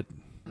arm, but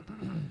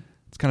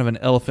it's kind of an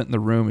elephant in the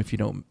room if you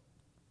don't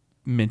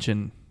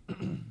mention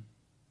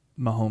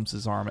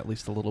Mahomes' arm at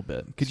least a little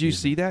bit. Could you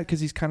see that? Because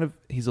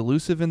he's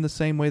elusive in the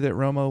same way that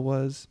Romo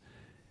was.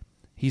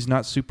 He's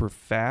not super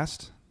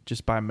fast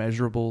just by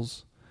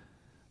measurables,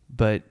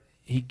 but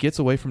he gets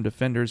away from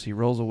defenders. He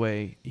rolls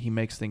away. He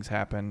makes things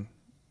happen.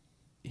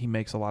 He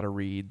makes a lot of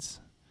reads.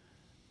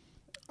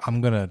 I'm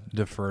going to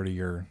defer to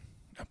your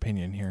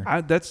opinion here.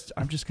 I'm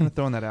just going to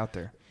throw that out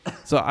there.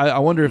 So I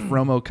wonder if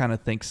Romo kind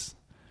of thinks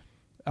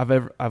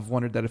I've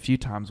wondered that a few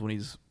times when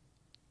he's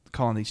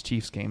calling these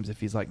Chiefs games,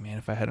 if he's like, man,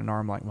 if I had an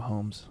arm like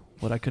Mahomes,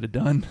 what I could have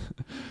done,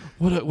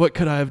 what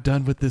could I have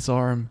done with this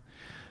arm?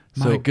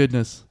 My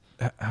goodness.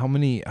 How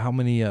many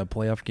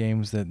playoff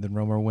games did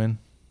Romo win?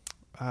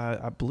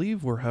 I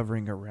believe we're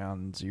hovering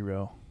around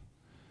 0.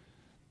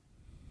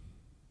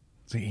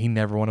 So he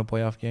never won a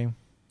playoff game?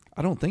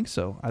 I don't think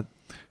so.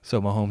 So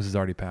Mahomes has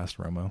already passed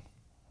Romo.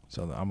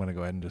 So I'm going to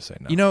go ahead and just say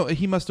no. You know,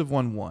 he must have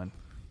won one.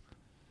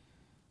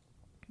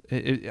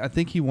 I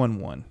think he won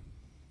one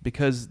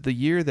because the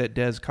year that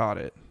Dez caught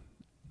it,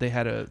 they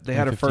had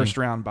a first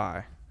round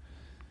bye,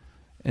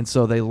 and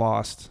so they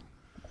lost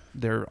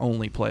their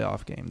only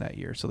playoff game that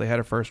year. So they had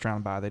a first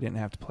round bye. They didn't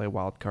have to play a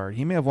wild card.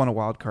 He may have won a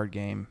wild card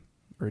game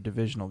or a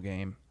divisional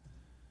game.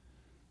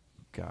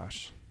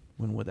 Gosh,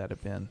 when would that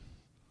have been?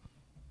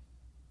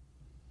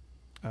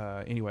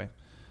 Anyway,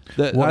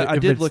 I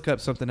did look up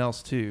something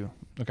else too.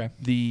 Okay.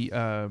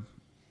 The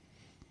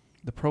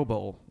Pro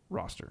Bowl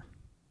roster.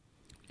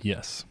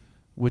 Yes.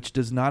 Which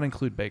does not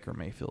include Baker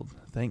Mayfield.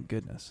 Thank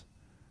goodness.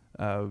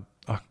 But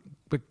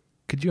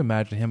could you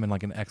imagine him in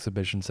like an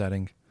exhibition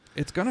setting?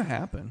 It's going to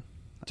happen.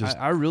 Just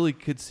I really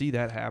could see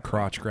that happen.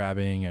 Crotch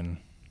grabbing and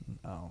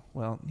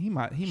he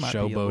might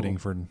showboating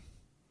for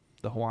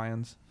the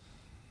Hawaiians.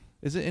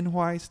 Is it in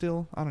Hawaii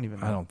still? I don't even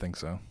know. I don't think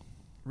so.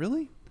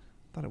 Really?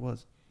 Thought it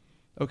was.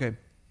 Okay.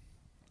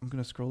 I'm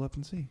going to scroll up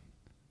and see.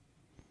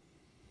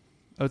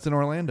 Oh, it's in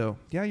Orlando.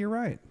 Yeah, you're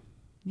right.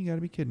 You got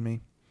to be kidding me.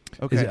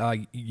 Okay. Is it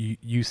like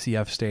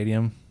UCF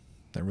Stadium?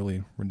 That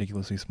really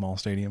ridiculously small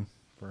stadium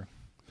for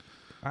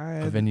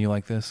a venue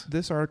like this?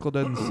 This article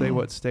doesn't say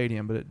what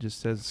stadium, but it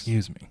just says...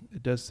 Excuse me.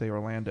 It does say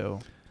Orlando.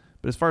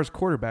 But as far as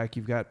quarterback,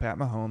 you've got Pat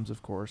Mahomes,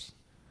 of course.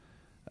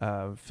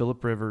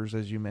 Phillip Rivers,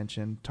 as you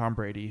mentioned. Tom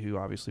Brady, who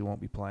obviously won't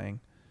be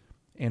playing.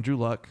 Andrew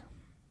Luck.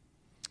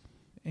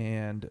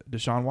 And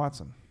Deshaun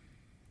Watson.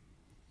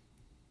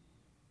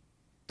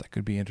 That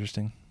could be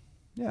interesting.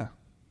 Yeah.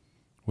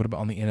 What about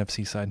on the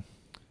NFC side?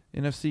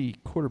 NFC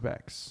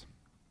quarterbacks.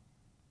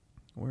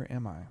 Where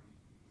am I?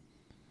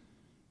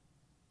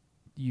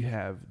 You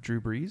have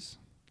Drew Brees,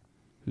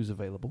 who's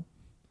available.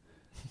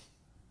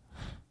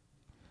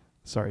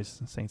 Sorry,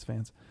 Saints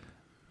fans.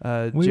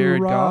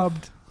 Jared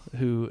Goff,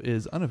 who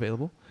is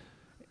unavailable.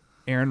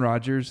 Aaron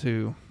Rodgers,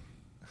 who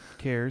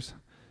cares.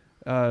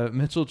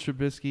 Mitchell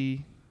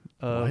Trubisky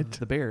of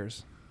the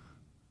Bears.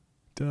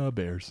 The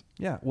Bears.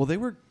 Yeah, well, they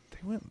went.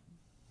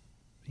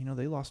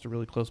 They lost a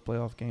really close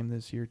playoff game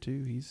this year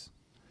too. He's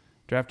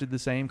drafted the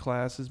same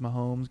class as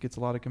Mahomes, gets a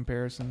lot of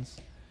comparisons.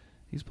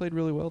 He's played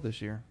really well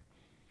this year.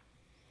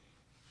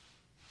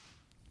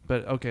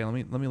 But okay,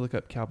 let me look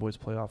up Cowboys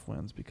playoff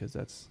wins because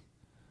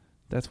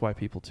that's why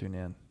people tune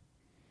in.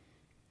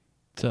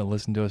 To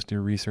listen to us do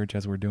research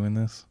as we're doing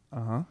this.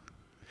 Uh-huh.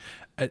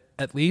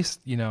 At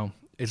least,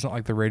 it's not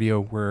like the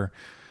radio where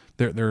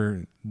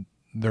they're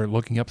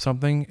looking up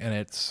something and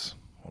it's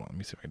hold on, let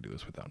me see if I can do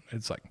this without.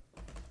 It's like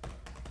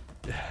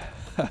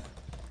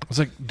it's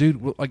like,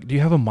 dude, like, do you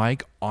have a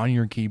mic on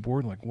your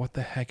keyboard? Like, what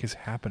the heck is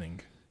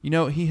happening? He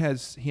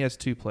has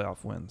 2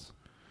 playoff wins.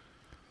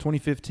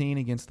 2015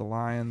 against the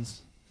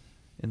Lions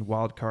in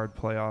wild card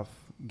playoff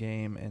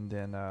game, and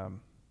then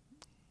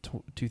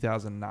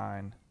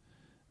 2009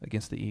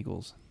 against the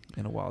Eagles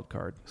in a wild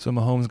card. So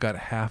Mahomes got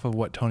half of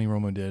what Tony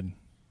Romo did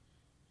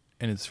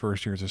in his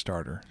first year as a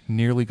starter.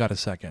 Nearly got a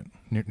second.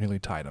 Nearly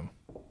tied him.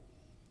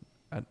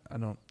 I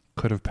don't.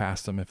 Could have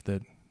passed him if they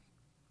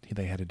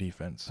had a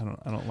defense.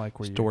 I don't like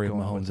where Story you're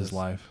of going with Mahomes' this.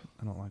 life.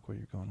 I don't like where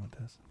you're going with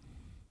this.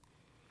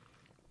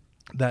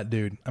 That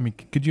dude. I mean,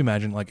 could you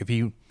imagine like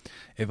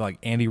if like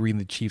Andy Reid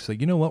and the Chiefs like,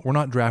 you know what? We're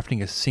not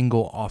drafting a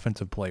single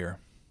offensive player.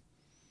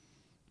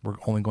 We're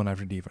only going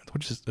after defense,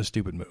 which is a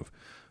stupid move.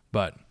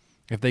 But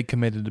if they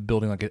committed to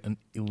building like an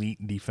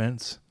elite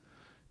defense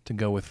to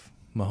go with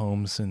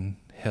Mahomes and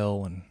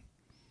Hill and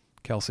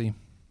Kelsey,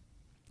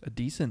 A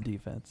decent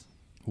defense.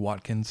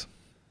 Watkins,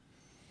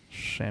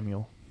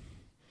 Samuel.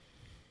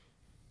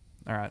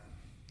 All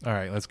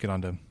right, let's get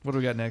on to what do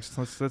we got next?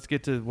 Let's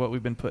get to what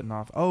we've been putting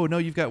off. Oh no,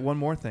 you've got one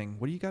more thing.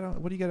 What do you got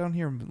on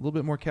here? A little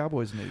bit more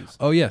Cowboys news.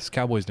 Oh yes,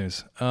 Cowboys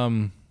news.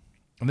 And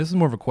this is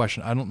more of a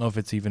question. I don't know if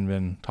it's even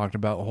been talked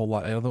about a whole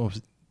lot. I don't know if it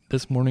was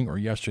this morning or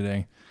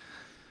yesterday.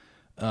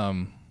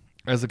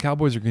 As the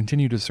Cowboys are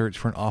continuing to search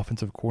for an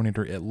offensive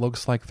coordinator, it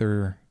looks like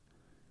they're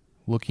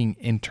looking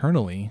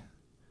internally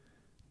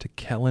to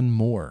Kellen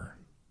Moore.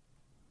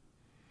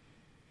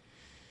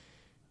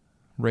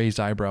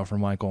 Raised eyebrow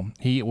from Michael.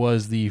 He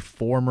was the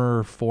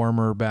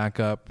former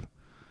backup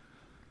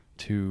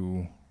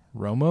to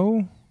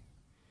Romo.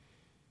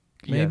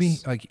 Maybe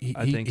Yes, like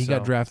I think he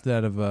got so. drafted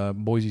out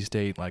of Boise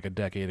State like a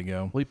decade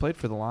ago. Well, he played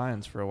for the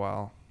Lions for a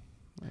while.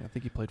 I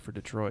think he played for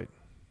Detroit.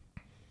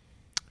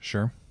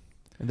 Sure.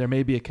 And there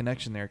may be a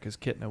connection there because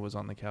Kitna was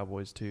on the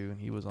Cowboys too,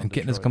 and he was on. And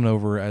Detroit. Kitna's coming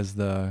over as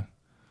the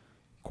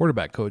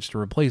quarterback coach to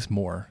replace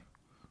Moore,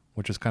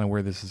 which is kind of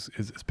where this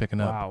is picking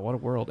up. Wow, what a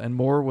world! And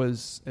Moore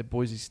was at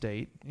Boise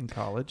State in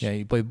college. Yeah,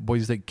 he played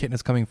Boise State.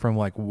 Kitna's coming from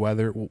like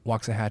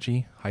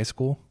Waxahachie High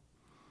School.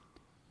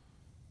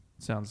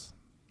 Sounds.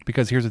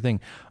 Because here's the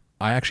thing,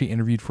 I actually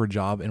interviewed for a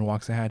job in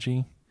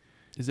Waxahachie.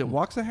 Is it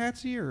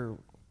Waxahachie or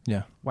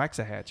Yeah,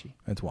 Waxahachie?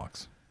 it's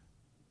Wax.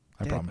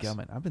 I promise.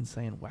 Dadgummit, I've been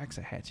saying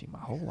Waxahachie my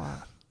whole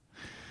life.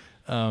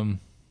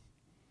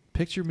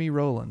 Picture me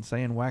rolling,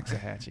 saying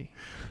Waxahachie.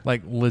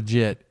 Like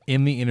legit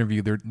in the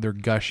interview, they're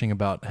gushing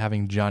about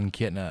having John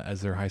Kitna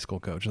as their high school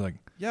coach. Like,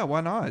 yeah,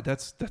 why not?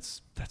 That's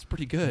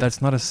pretty good.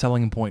 that's not a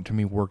selling point to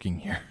me working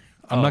here.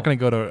 I'm not going to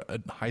go to a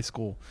high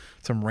school,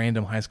 some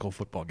random high school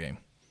football game.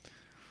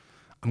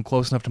 I'm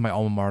close enough to my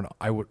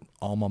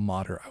alma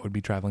mater. I would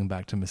be traveling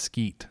back to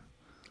Mesquite.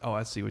 Oh,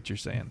 I see what you're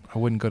saying. I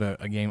wouldn't go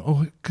to a game.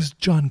 Oh, because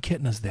John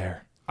Kitna's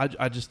there.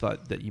 I just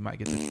thought that you might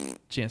get the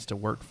chance to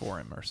work for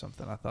him or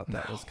something. I thought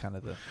that was kind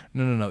of the...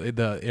 No.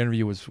 The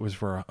interview was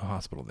for a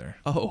hospital there.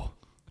 Oh.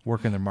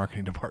 Work in their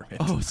marketing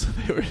department. Oh, so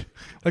they were...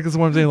 Like, that's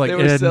what I'm saying. Like, it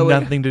had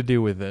nothing to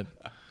do with it.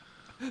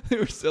 They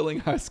were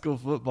selling high school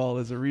football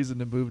as a reason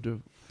to move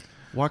to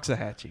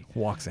Waxahachie.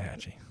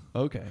 Waxahachie.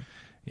 Okay.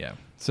 Yeah.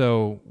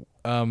 So,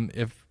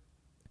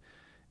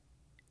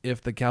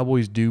 if the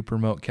Cowboys do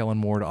promote Kellen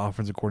Moore to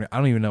offensive coordinator, I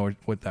don't even know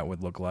what that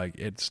would look like.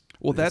 It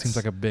seems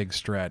like a big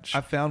stretch.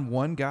 I found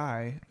one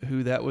guy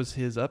who that was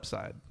his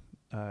upside.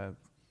 The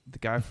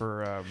guy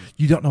for...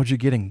 you don't know what you're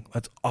getting.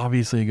 That's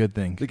obviously a good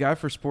thing. The guy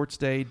for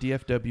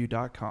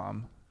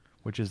SportsDayDFW.com.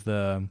 Which is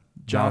the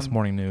Dallas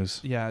Morning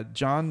News. Yeah,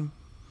 John...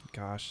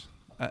 Gosh.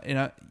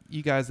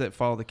 You guys that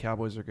follow the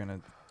Cowboys are going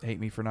to hate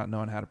me for not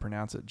knowing how to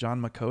pronounce it.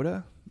 John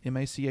Machota?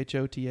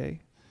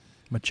 M-A-C-H-O-T-A?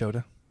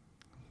 Machota?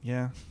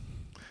 Yeah.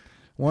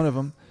 One of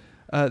them.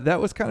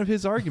 That was kind of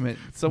his argument.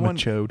 Someone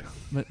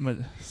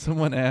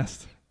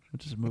asked,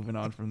 just moving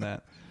on from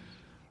that,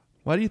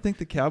 why do you think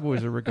the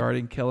Cowboys are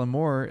regarding Kellen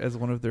Moore as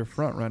one of their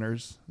front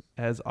runners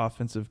as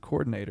offensive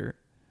coordinator?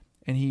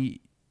 And he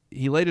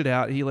laid it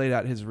out. He laid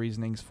out his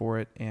reasonings for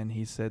it, and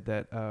he said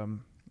that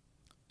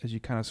as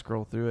you kind of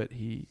scroll through it,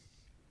 he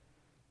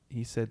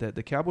said that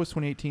the Cowboys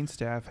 2018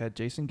 staff had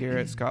Jason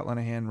Garrett, Scott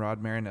Linehan,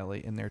 Rod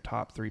Marinelli in their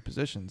top 3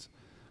 positions.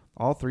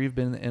 All 3 have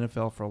been in the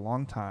NFL for a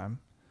long time.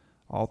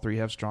 All 3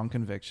 have strong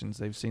convictions.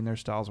 They've seen their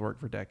styles work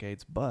for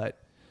decades, but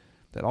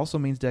that also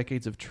means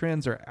decades of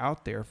trends are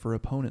out there for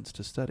opponents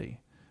to study.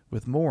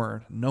 With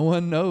Moore, no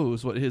one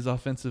knows what his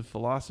offensive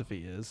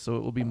philosophy is, so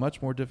it will be much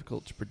more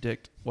difficult to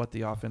predict what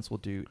the offense will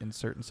do in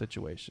certain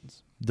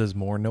situations. Does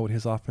Moore know what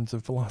his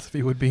offensive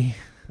philosophy would be?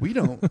 We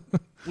don't.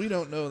 We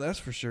don't know, that's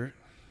for sure.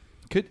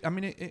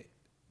 The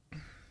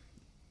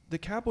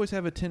Cowboys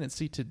have a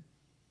tendency to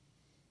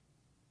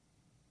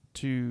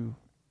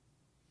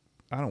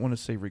I don't want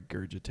to say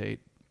regurgitate,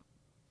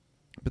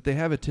 but they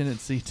have a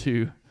tendency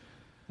to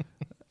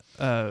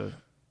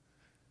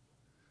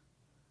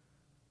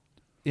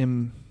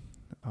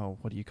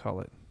what do you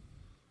call it?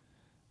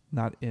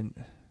 Not in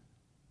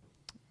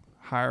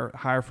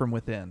hire from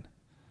within,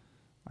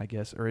 I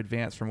guess, or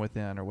advance from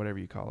within, or whatever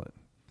you call it.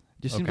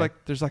 It just seems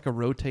like there's like a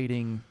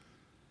rotating.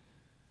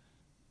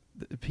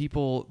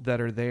 People that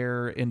are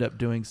there end up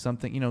doing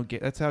something.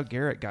 That's how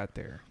Garrett got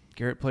there.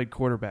 Garrett played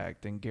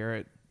quarterback, then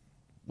Garrett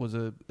was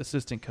a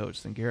assistant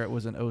coach, then Garrett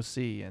was an OC,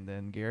 and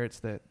then Garrett's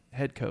the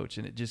head coach,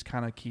 and it just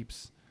kind of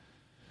keeps.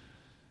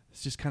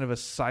 It's just kind of a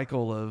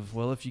cycle of,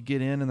 well, if you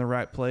get in the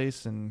right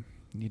place and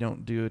you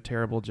don't do a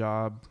terrible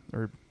job,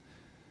 or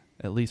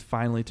at least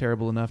finally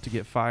terrible enough to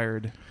get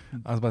fired.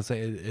 I was about to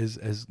say,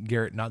 has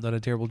Garrett not done a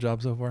terrible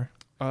job so far?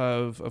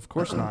 Of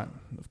course not.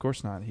 Of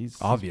course not. He's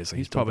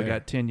obviously probably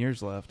got 10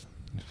 years left.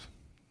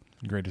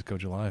 Greatest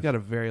coach alive. He's got a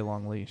very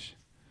long leash,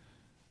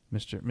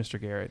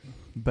 Mr. Garrett.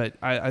 But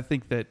I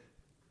think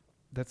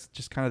that's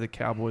just kind of the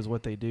Cowboys,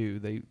 what they do.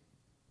 They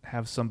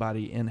have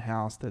somebody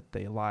in-house that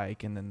they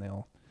like, and then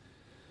they'll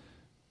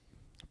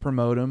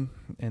promote them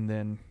and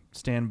then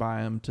stand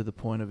by them to the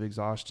point of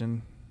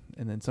exhaustion.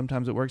 And then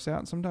sometimes it works out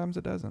and sometimes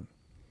it doesn't.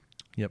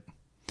 Yep.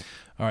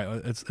 All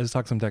right, let's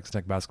talk some Texas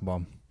Tech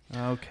basketball.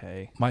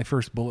 Okay. My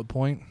first bullet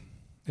point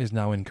is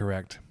now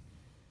incorrect.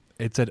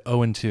 It said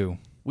 0-2.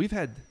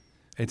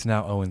 It's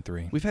now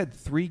 0-3. We've had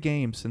 3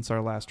 games since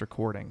our last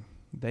recording.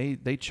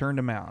 They churned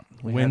them out.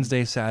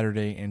 Wednesday,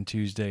 Saturday, and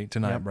Tuesday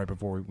tonight, right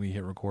before we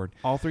hit record.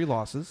 All 3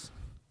 losses.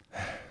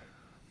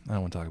 I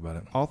don't want to talk about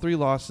it. All 3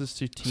 losses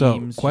to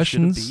teams. So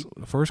questions.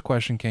 The first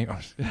question came.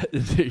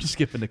 You're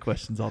skipping the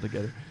questions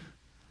altogether.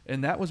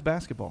 And that was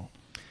basketball.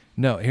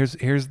 No,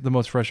 here's the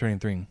most frustrating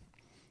thing.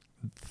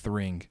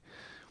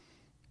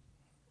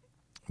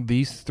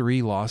 These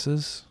 3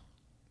 losses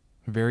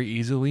very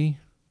easily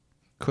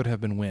could have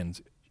been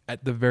wins.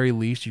 At the very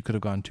least, you could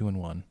have gone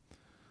 2-1.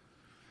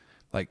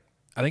 Like,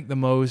 I think the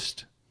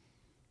most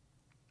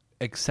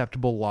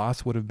acceptable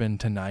loss would have been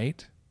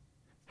tonight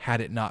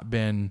had it not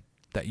been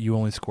that you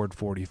only scored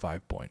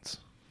 45 points.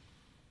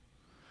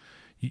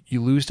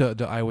 You lose to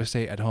Iowa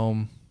State at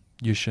home.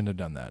 You shouldn't have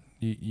done that.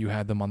 You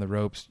had them on the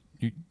ropes.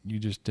 You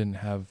just didn't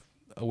have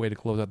a way to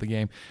close out the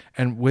game.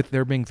 And with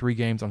there being 3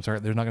 games, I'm sorry,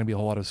 there's not going to be a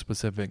whole lot of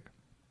specific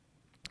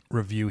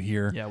review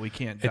here. Yeah, we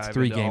can't dive it's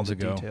 3 into games all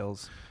the ago.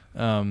 Details.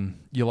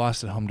 You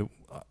lost at home to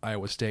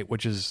Iowa State,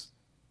 which is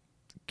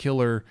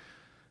killer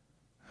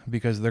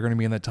because they're going to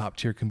be in the top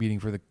tier competing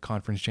for the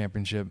conference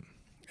championship.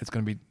 It's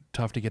going to be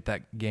tough to get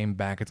that game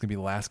back. It's going to be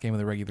the last game of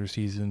the regular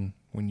season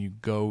when you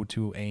go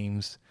to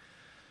Ames.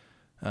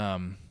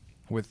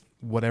 With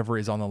whatever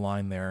is on the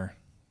line there,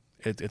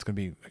 it's going to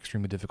be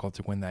extremely difficult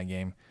to win that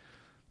game.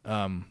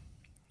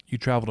 you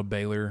travel to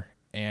Baylor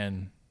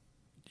and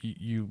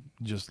you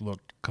just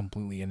looked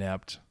completely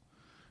inept.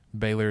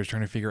 Baylor is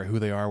trying to figure out who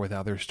they are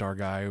without their star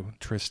guy,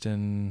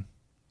 Tristan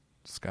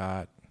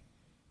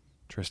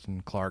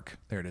Clark.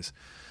 There it is.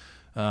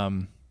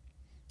 And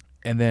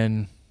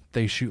then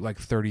they shoot like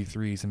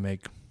 33s and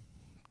make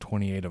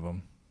 28 of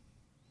them.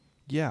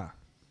 Yeah.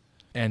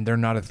 And they're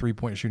not a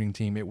 3-point shooting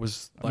team. It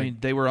was I mean,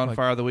 they were on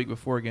fire the week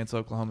before against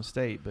Oklahoma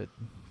State, but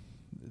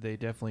they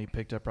definitely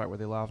picked up right where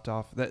they left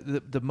off.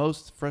 The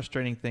most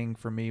frustrating thing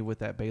for me with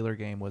that Baylor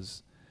game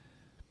was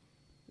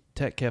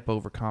Tech kept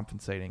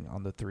overcompensating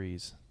on the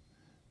threes.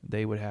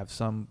 They would have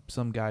some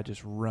guy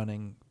just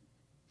running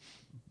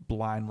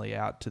blindly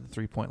out to the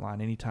 3-point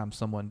line anytime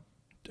someone.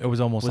 It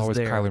was almost always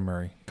there.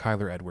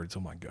 Kyler Edwards.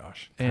 Oh my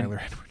gosh,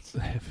 Kyler Edwards.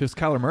 If it was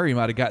Kyler Murray, he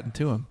might have gotten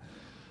to him.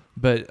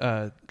 But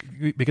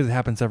because it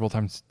happened several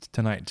times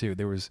tonight too.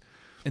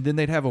 And then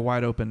they'd have a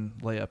wide open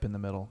layup in the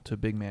middle to a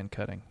big man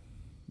cutting,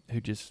 who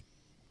just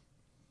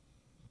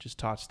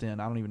tossed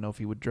in. I don't even know if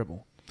he would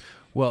dribble.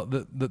 Well,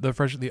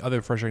 the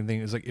other frustrating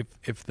thing is like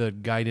if the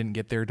guy didn't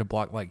get there to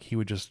block, like he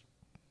would just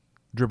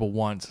dribble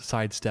once,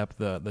 sidestep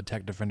the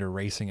Tech defender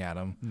racing at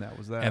him, and that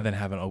was that, and then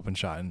have an open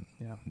shot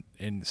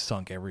and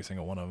sunk every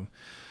single one of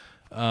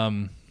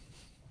them.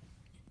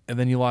 And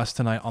then you lost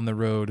tonight on the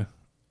road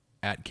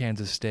at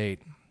Kansas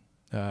State,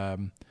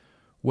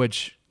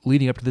 which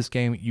leading up to this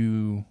game,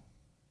 you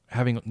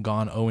having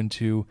gone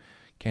 0-2,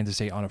 Kansas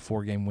State on a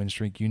 4-game win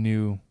streak, you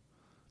knew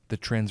the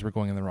trends were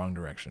going in the wrong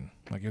direction.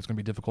 Like it was going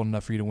to be difficult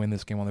enough for you to win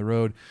this game on the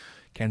road.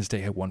 Kansas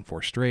State had won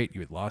 4 straight. You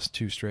had lost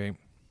 2 straight.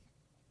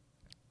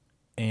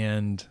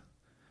 And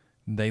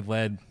they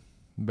led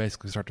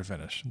basically start to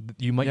finish.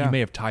 You may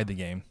have tied the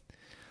game.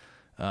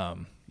 I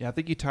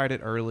think you tied it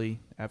early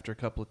after a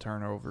couple of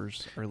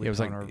turnovers.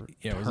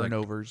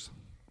 Turnovers.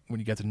 When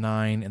you got to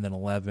 9 and then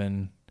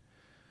 11,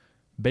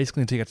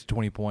 basically until you got to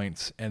 20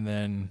 points, and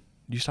then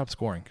you stopped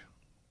scoring.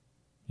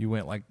 You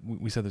went, like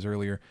we said this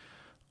earlier,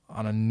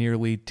 on a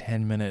nearly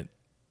 10-minute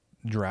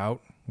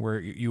drought where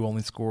you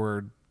only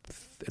scored,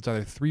 it's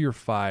either 3 or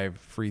 5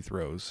 free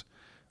throws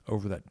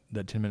over that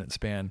 10-minute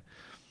span,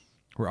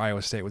 where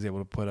Iowa State was able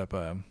to put up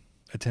a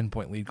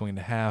 10-point lead going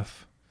into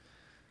half.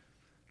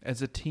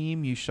 As a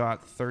team, you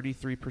shot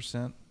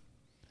 33%,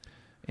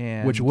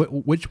 and which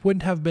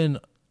wouldn't have been.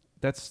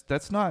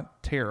 That's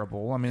not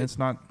terrible. I mean, it's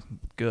not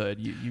good.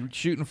 You're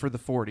shooting for the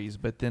 40s,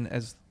 but then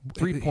as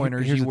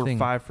 3-pointers, you were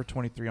 5 for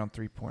 23 on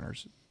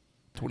 3-pointers,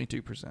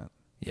 22%.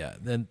 Yeah.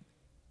 Then,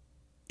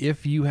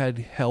 if you had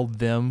held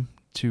them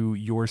to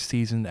your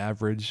season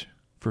average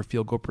for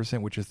field goal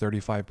percent, which is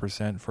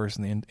 35%, first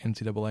in the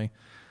NCAA,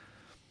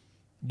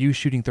 you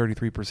shooting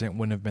 33%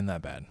 wouldn't have been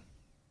that bad,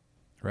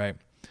 right?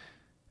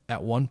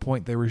 At one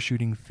point, they were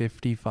shooting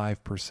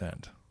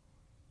 55%,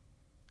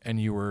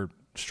 and you were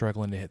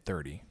struggling to hit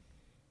 30.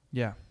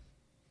 Yeah.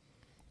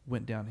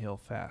 Went downhill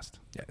fast.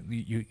 Yeah,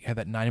 you had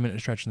that 9-minute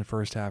stretch in the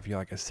first half. You had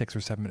like a 6 or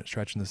 7-minute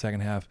stretch in the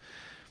second half.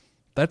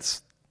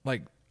 That's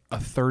like a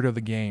third of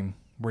the game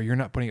where you're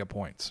not putting up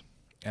points.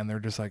 And they're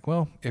just like,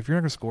 well, if you're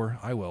not going to score,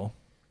 I will.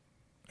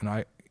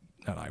 And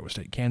not Iowa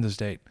State, Kansas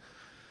State.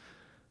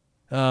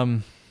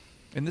 And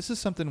this is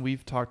something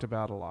we've talked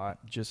about a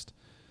lot. Just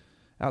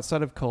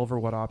outside of Culver,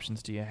 what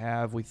options do you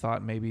have? We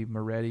thought maybe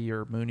Moretti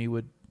or Mooney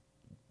would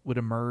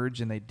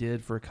emerge, and they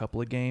did for a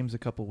couple of games a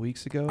couple of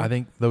weeks ago. I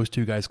think those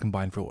two guys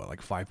combined for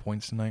like 5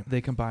 points tonight?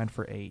 They combined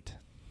for 8.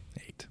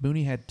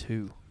 Mooney had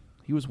 2.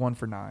 He was 1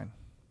 for 9.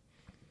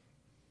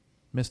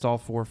 Missed all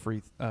 4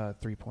 free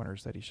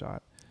 3-pointers that he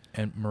shot.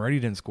 And Moretti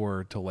didn't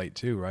score till late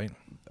too, right?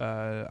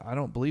 I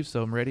don't believe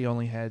so. Moretti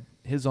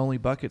his only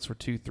buckets were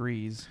 2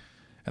 threes.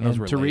 And those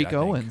were late, Tariq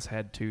Owens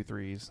had 2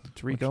 threes.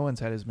 Tariq Owens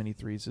had as many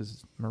threes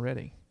as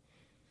Moretti.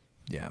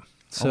 Yeah.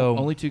 So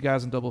only 2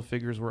 guys in double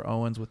figures were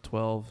Owens with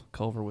 12,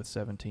 Culver with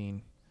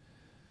 17.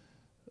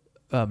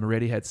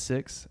 Moretti had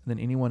 6, and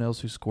then anyone else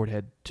who scored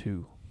had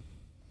 2.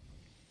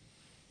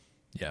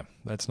 Yeah,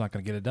 that's not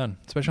going to get it done,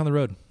 especially on the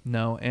road.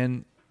 No,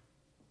 and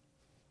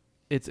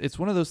it's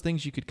one of those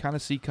things you could kind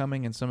of see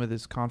coming in some of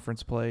this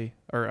conference play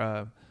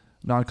or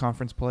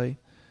non-conference play.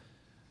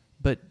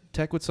 But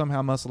Tech would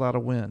somehow muscle out a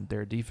win.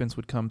 Their defense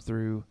would come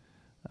through.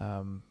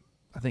 I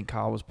think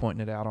Kyle was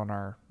pointing it out on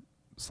our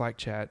Slack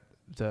chat.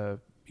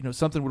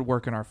 Something would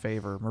work in our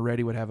favor.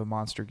 Moretti would have a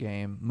monster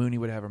game. Mooney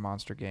would have a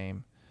monster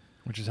game.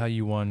 Which is how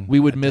you won. We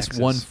would miss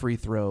Texas. One free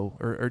throw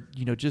or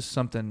just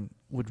something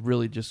would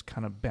really just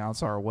kind of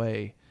bounce our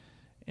way.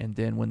 And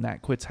then when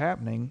that quits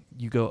happening,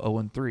 you go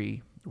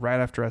 0-3 right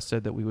after I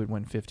said that we would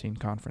win 15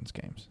 conference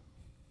games.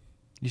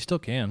 You still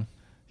can.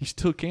 You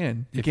still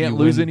can. You can't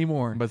lose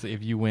anymore. But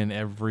if you win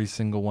every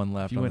single one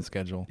left on the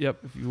schedule. Yep,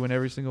 if you win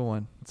every single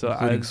one. So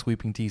including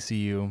sweeping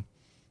TCU,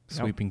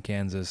 sweeping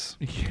Kansas.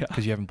 Yeah.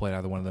 Because you haven't played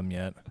either one of them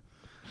yet.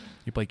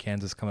 You play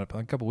Kansas coming up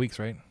in a couple weeks,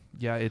 right?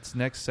 Yeah, it's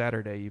next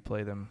Saturday you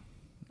play them,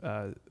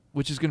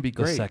 which is going to be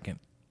great. The second.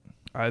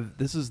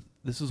 This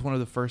is one of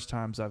the first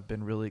times I've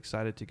been really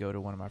excited to go to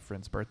one of my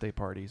friend's birthday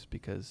parties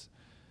because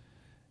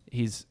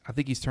I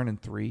think he's turning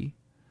 3.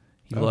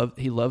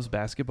 He loves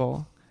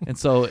basketball. And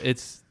so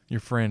Your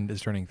friend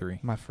is turning 3.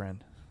 My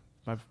friend.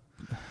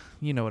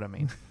 You know what I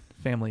mean.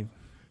 Family.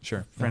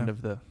 Sure. Friend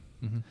of the.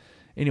 Mm-hmm.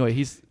 Anyway,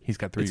 he's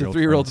got 3-year-old. It's a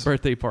 3-year-old's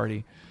birthday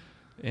party,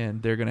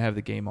 and they're going to have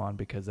the game on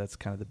because that's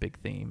kind of the big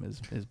theme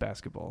is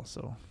basketball.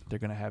 So they're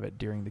going to have it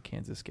during the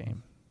Kansas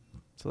game.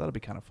 So that'll be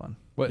kind of fun.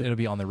 Well, it'll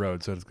be on the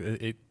road, so I don't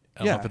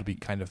know if it'll be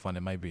kind of fun.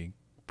 It might be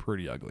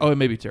pretty ugly. Oh, it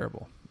may be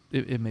terrible.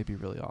 It may be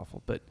really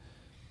awful, but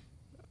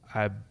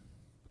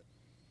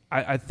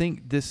I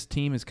think this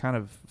team is kind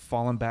of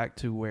fallen back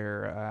to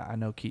where I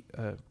know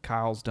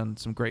Kyle's done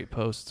some great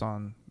posts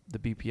on the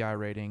BPI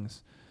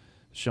ratings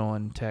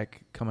showing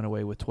Tech coming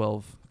away with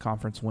 12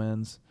 conference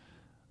wins.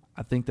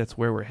 I think that's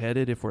where we're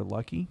headed if we're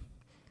lucky.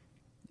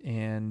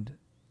 And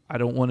I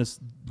don't want to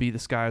be the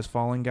sky is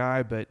falling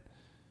guy, but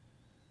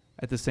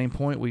at the same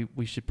point,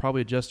 we should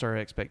probably adjust our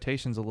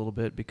expectations a little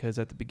bit because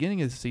at the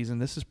beginning of the season,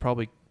 this is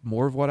probably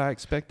more of what I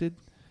expected.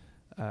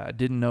 I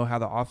didn't know how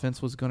the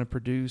offense was going to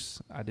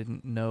produce. I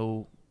didn't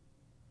know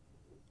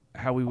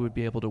how we would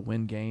be able to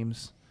win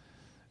games.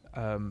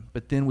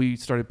 But then we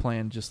started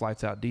playing just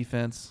lights out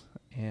defense,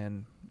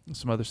 and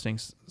some other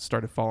things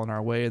started falling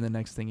our way. And the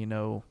next thing you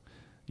know,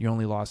 your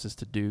only loss is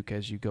to Duke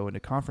as you go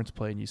into conference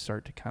play, and you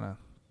start to kind of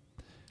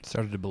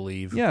started to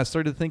believe. Yeah,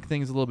 started to think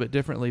things a little bit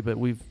differently. But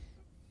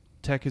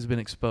Tech has been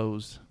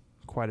exposed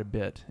quite a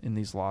bit in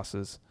these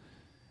losses.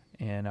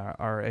 And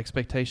our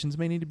expectations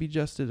may need to be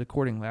adjusted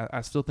accordingly.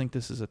 I still think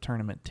this is a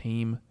tournament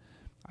team.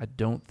 I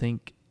don't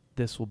think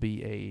this will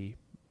be a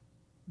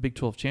Big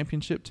 12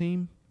 championship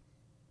team.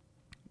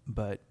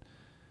 But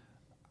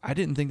I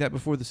didn't think that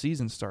before the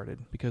season started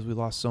because we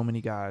lost so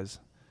many guys.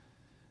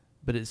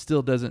 But it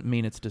still doesn't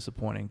mean it's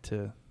disappointing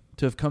to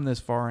have come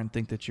this far and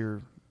think that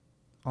you're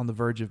on the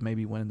verge of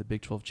maybe winning the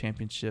Big 12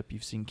 championship.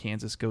 You've seen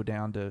Kansas go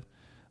down to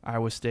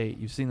Iowa State.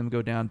 You've seen them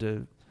go down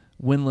to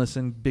winless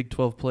in Big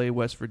 12 play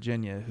West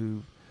Virginia,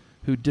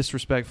 who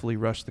disrespectfully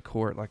rushed the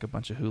court like a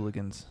bunch of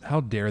hooligans.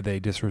 How dare they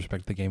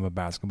disrespect the game of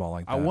basketball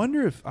like that? I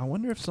wonder if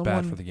someone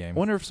bad for the game. I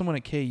wonder if someone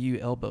at KU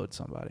elbowed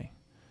somebody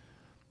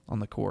on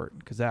the court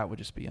because that would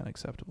just be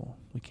unacceptable.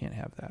 We can't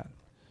have that.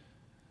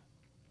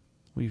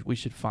 We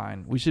should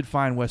fine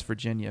West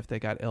Virginia if they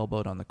got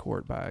elbowed on the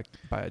court by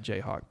a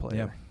Jayhawk player.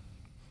 Yep.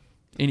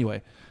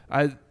 Anyway,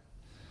 I'm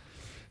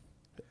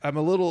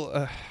a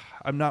little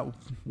I'm not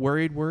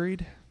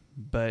worried.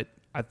 But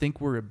I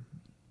think we're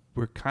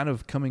kind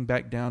of coming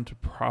back down to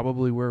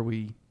probably where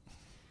we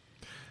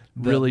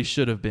really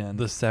should have been.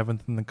 The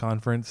 7th in the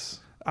conference.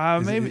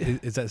 Maybe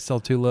is that still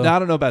too low? No, I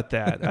don't know about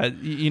that. That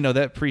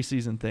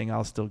preseason thing,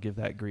 I'll still give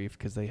that grief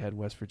because they had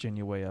West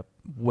Virginia way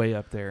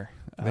up there.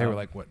 They were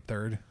like what,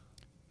 3rd?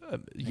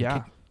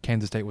 Yeah.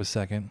 Kansas State was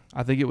 2nd.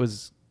 I think it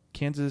was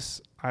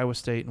Kansas, Iowa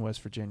State, and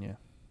West Virginia,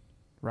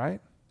 right?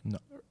 No,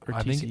 or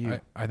TCU.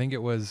 I think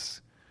it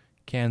was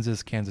Kansas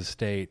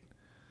State.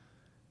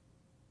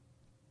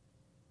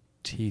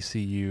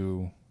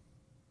 TCU,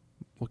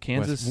 well,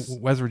 Kansas,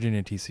 West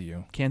Virginia,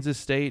 TCU. Kansas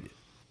State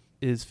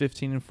is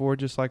 15-4,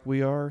 just like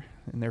we are,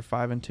 and they're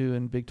 5-2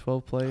 in Big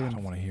 12 play. I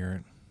don't want to hear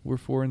it. We're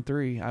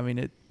 4-3. I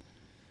mean,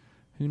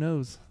 who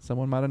knows?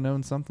 Someone might have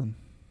known something.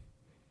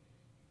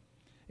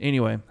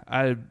 Anyway,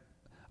 I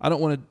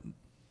don't want to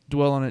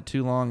dwell on it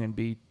too long and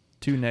be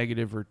too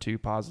negative or too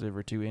positive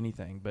or too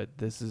anything, but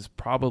this is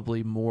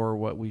probably more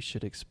what we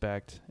should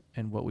expect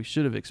and what we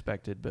should have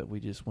expected, but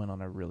we just went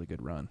on a really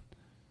good run.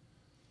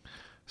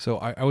 So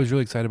I was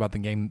really excited about the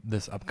game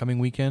this upcoming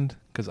weekend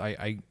because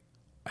I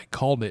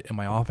called it in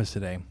my office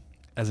today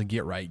as a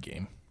get-right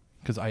game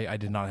because I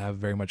did not have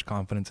very much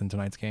confidence in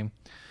tonight's game.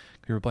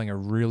 We were playing a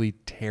really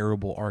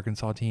terrible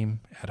Arkansas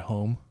team at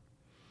home.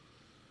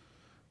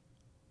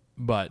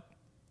 But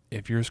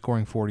if you're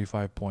scoring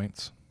 45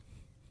 points,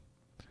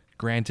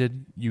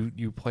 granted,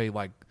 you play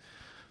like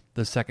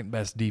the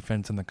second-best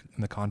defense in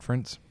the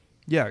conference.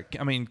 Yeah,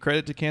 I mean,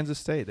 credit to Kansas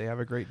State. They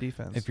have a great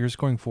defense. If you're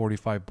scoring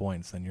 45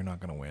 points, then you're not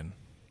going to win.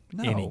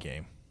 Any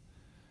game.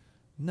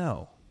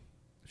 No.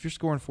 If you're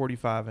scoring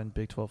 45 in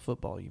Big 12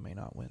 football, you may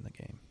not win the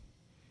game.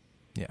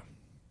 Yeah.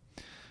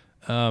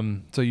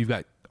 So you've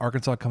got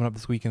Arkansas coming up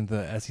this weekend,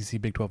 the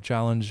SEC Big 12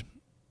 Challenge.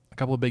 A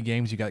couple of big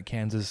games. You got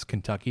Kansas,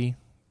 Kentucky,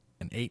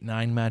 an 8-9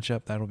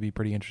 matchup. That'll be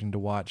pretty interesting to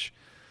watch.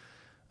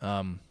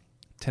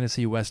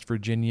 Tennessee, West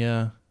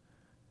Virginia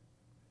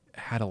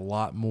had a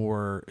lot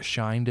more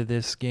shine to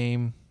this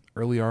game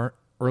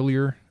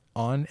earlier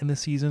on in the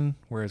season,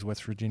 whereas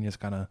West Virginia's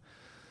kind of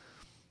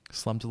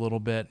slumped a little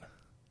bit.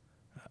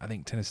 I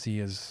think Tennessee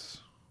is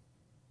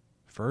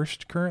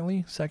first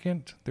currently,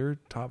 second, third,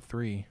 top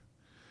 3.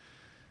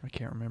 I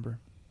can't remember.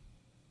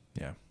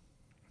 Yeah.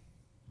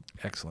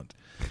 Excellent.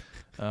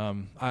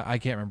 I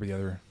can't remember the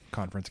other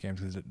conference games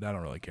because I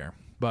don't really care.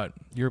 But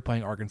you're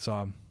playing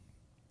Arkansas.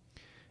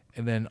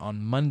 And then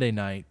on Monday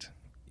night,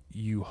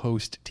 you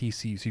host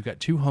TCU. So you've got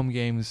 2 home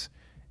games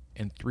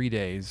in 3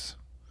 days.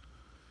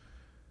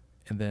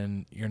 And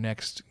then your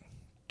next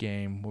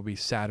game will be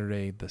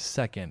Saturday the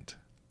 2nd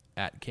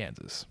at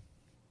Kansas.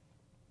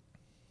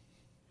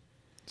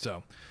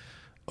 So,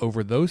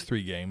 over those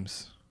 3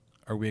 games,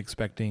 are we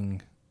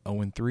expecting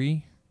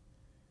 0-3,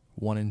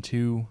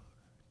 1-2,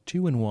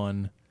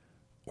 2-1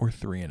 or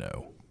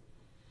 3-0?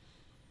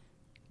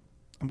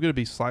 I'm going to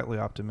be slightly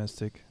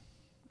optimistic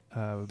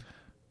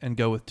and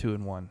go with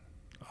 2-1.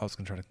 I was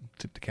going to try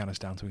to count us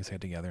down so we can say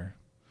it together.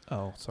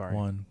 Oh, sorry.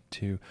 1,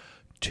 2,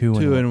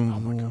 2-1. Oh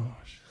my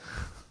gosh.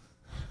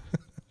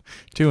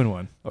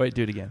 2-1. Oh, wait,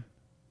 do it again.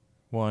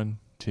 1,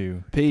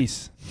 2.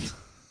 Peace.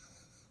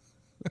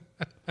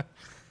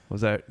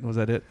 Was that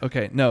it?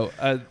 Okay, no.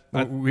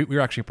 We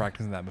were actually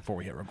practicing that before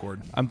we hit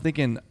record. I'm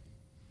thinking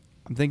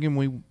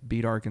we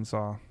beat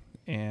Arkansas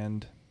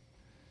and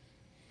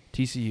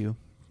TCU.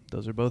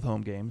 Those are both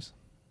home games.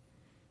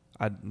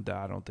 I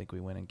don't think we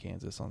win in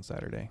Kansas on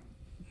Saturday.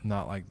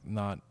 I'm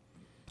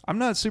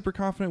not super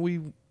confident we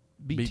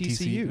beat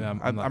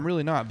TCU. I'm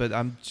really not, but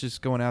I'm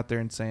just going out there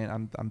and saying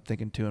I'm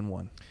thinking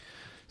 2-1.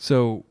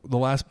 So the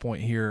last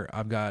point here,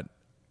 I've got,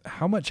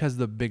 how much has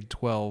the Big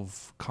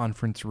 12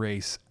 conference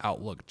race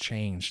outlook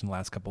changed in the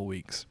last couple of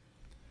weeks?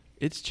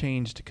 It's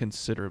changed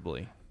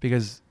considerably.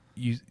 Because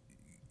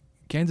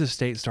Kansas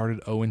State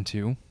started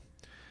 0-2.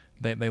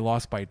 They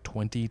lost by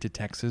 20 to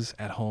Texas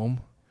at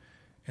home,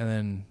 and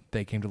then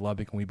they came to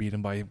Lubbock and we beat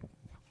them by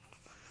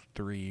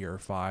 3 or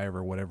 5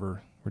 or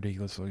whatever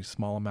ridiculously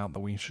small amount that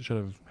we should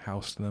have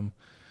housed them.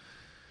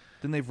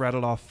 Then they've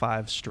rattled off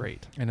 5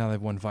 straight. And now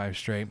they've won 5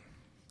 straight.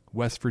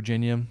 West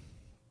Virginia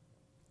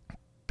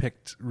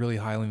picked really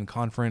highly in the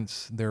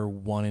conference. They're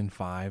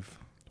 1-5.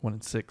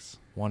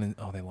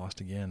 1-6. They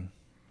lost again.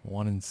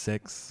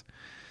 1-6.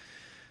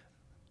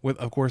 With,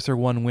 of course, their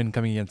one win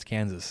coming against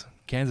Kansas.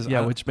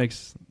 Yeah, which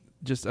makes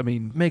no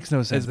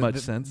sense. As much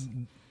sense.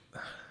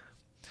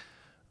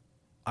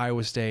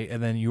 Iowa State,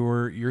 and then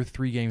your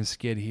 3-game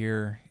skid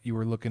here. You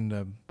were looking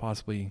to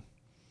possibly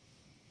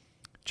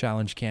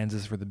challenge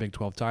Kansas for the Big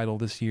 12 title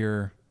this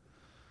year.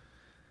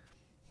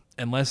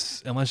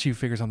 Unless you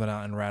figure something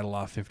out and rattle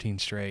off 15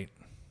 straight,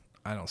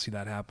 I don't see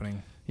that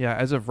happening. Yeah,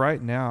 as of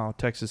right now,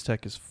 Texas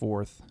Tech is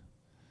 4th,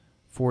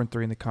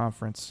 4-3 in the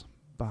conference,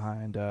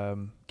 behind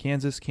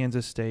Kansas,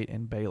 Kansas State,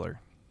 and Baylor.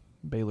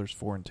 Baylor's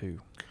 4-2,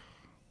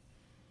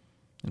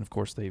 and of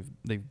course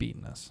they've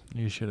beaten us.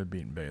 You should have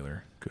beaten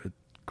Baylor. Good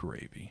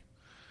gravy.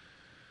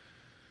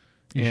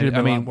 You should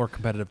have been a lot more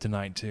competitive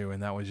tonight too,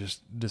 and that was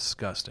just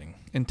disgusting.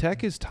 And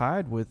Tech is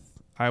tied with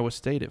Iowa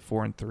State at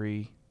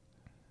 4-3,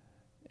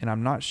 and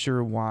I'm not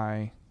sure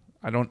why.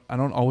 I don't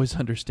always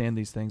understand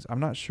these things. I'm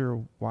not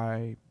sure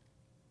why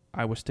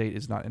Iowa State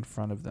is not in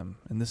front of them,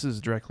 and this is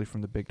directly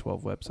from the Big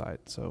 12 website.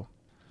 So,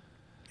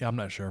 yeah, I'm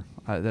not sure.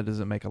 That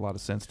doesn't make a lot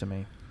of sense to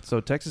me. So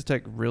Texas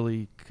Tech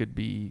really could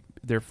be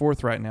 – they're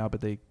 4th right now,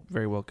 but they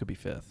very well could be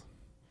 5th.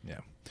 Yeah.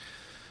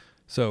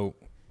 So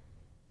 –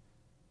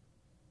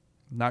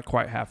 not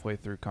quite halfway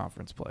through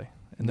conference play.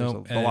 And there's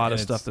a lot of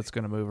stuff that's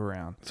going to move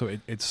around. So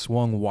it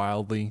swung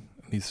wildly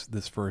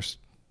this first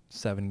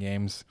 7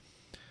 games.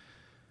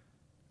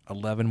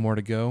 11 more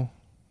to go.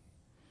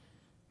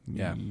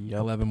 Yeah, Yep.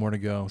 11 more to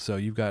go. So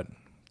you've got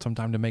some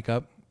time to make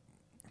up,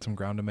 some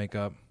ground to make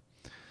up.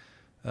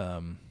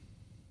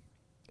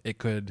 It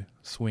could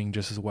swing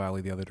just as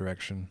wildly the other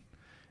direction.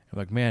 You're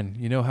like, man,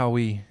 you know how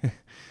we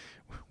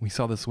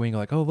saw the swing,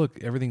 like, oh,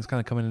 look, everything's kind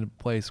of coming into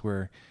place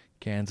where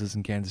Kansas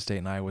and Kansas State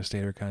and Iowa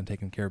State are kind of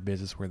taking care of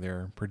business where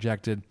they're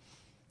projected.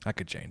 That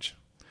could change.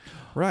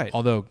 Right.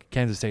 Although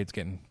Kansas State's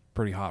getting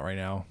pretty hot right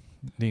now.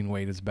 Dean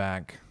Wade is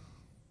back,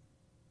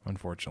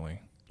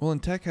 unfortunately. Well,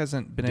 and Tech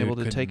hasn't been able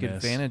to take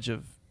advantage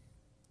of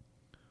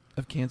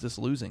Kansas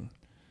losing.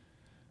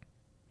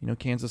 You know,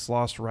 Kansas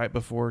lost right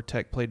before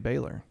Tech played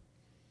Baylor.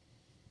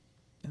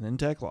 And then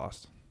Tech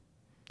lost.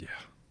 Yeah.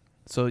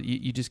 So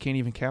you just can't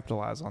even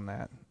capitalize on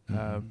that.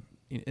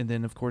 Mm-hmm. And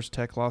then, of course,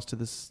 Tech lost to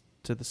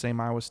the same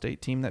Iowa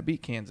State team that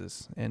beat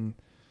Kansas. And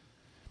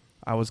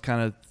I was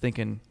kind of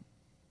thinking,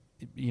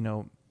 you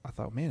know, I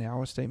thought, man,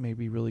 Iowa State may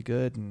be really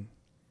good.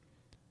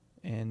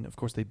 And of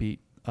course, they beat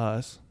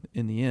us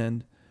in the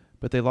end.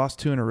 But they lost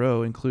 2 in a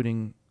row,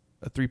 including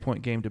a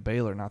 3-point game to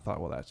Baylor. And I thought,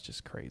 well, that's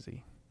just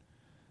crazy.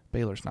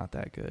 Baylor's not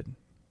that good.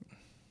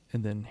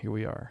 And then here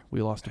we are.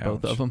 We lost to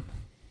both of them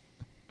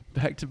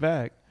back to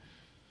back.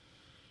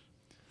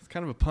 It's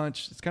kind of a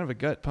punch. It's kind of a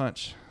gut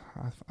punch.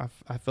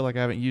 I feel like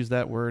I haven't used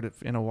that word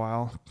in a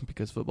while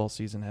because football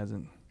season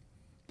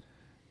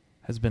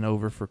has been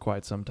over for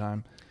quite some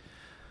time.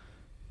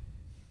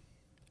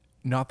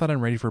 Not that I'm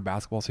ready for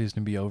basketball season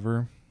to be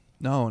over.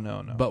 No.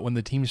 But when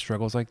the team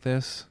struggles like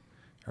this,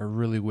 I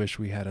really wish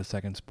we had a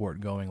second sport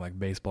going like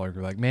baseball.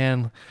 You're like,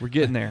 man, we're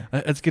getting there.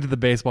 Let's get to the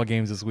baseball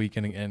games this week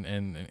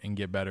and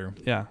get better.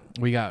 Yeah.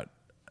 We got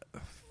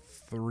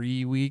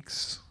 3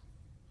 weeks.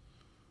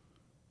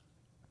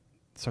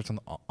 Starts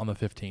on the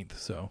 15th,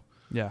 so.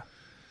 Yeah,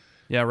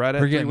 right at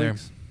 3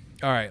 weeks.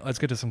 There. All right, let's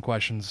get to some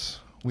questions.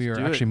 We are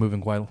actually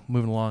moving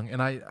along,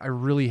 and I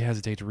really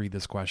hesitate to read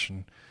this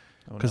question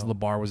because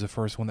LeBar was the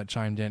first one that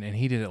chimed in, and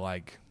he did it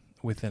like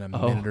within a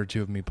minute or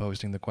two of me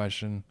posting the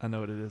question. I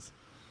know what it is.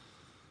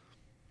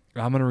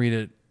 I'm going to read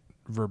it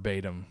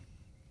verbatim.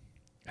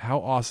 How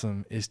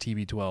awesome is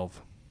TB12?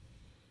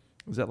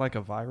 Is that like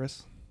a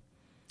virus?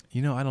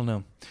 You know, I don't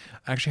know.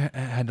 Actually, I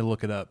had to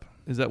look it up.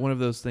 Is that one of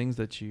those things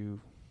that you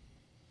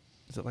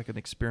Is it like an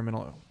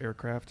experimental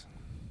aircraft?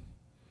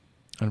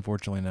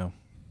 Unfortunately, no.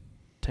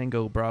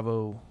 Tango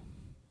Bravo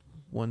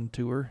 1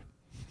 tour.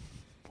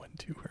 1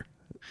 tour.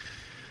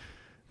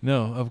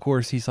 No, of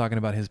course he's talking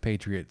about his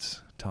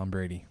Patriots, Tom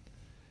Brady.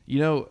 You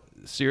know,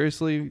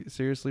 seriously,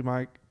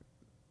 Mike,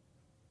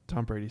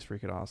 Tom Brady's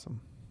freaking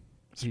awesome.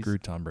 Screw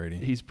Tom Brady.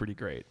 He's pretty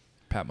great.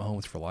 Pat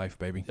Mahomes for life,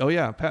 baby. Oh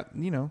yeah, Pat.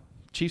 You know,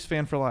 Chiefs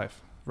fan for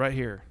life, right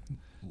here.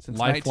 Since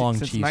Lifelong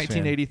since Chiefs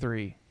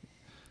 1983.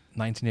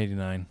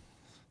 1989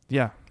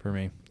 Yeah, for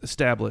me.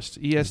 established.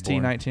 EST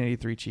born.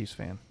 1983 Chiefs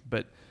fan.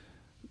 But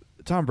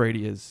Tom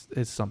Brady is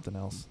something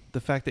else. The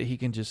fact that he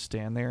can just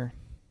stand there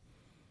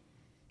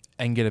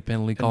And get a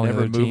penalty and call on the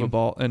never other move team. a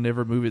ball and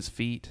never move his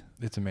feet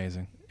It's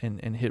amazing.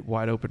 and hit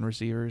wide open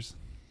receivers,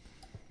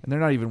 and they're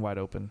not even wide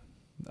open.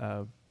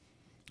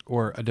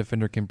 Or a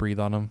defender can breathe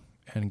on him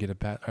and get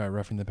a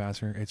roughing the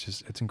passer.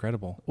 It's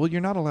incredible. Well,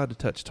 you're not allowed to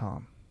touch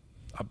Tom.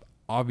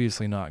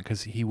 Obviously not,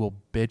 because he will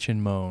bitch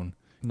and moan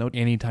No,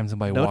 anytime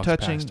somebody no walks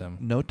touching. past him.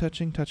 No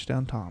touching.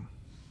 Touchdown, Tom.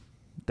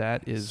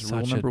 That is Such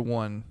rule a- number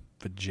 1.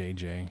 The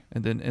JJ.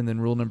 And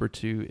then rule number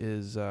 2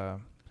 is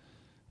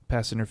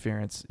pass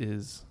interference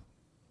is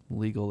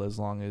legal as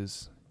long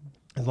as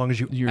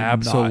you You're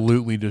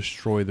absolutely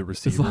destroy the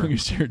receiver. as long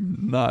as you're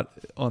not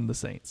on the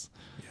Saints.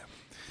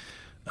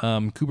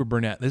 Cooper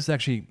Burnett. This is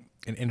actually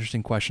an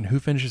interesting question. Who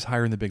finishes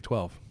higher in the Big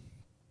 12?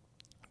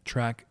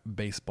 Track,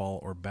 baseball,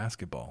 or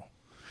basketball?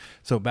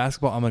 So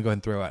basketball, I'm going to go ahead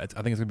and throw out. I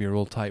think it's going to be a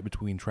real tight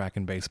between track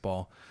and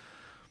baseball.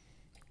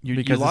 You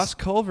Because lost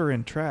Culver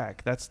in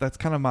track. That's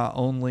kind of my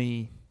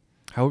only.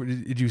 How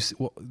did you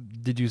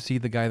see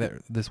the guy that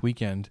this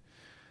weekend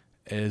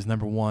is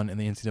number 1 in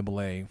the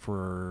NCAA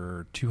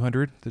for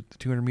 200, the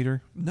 200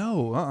 meter?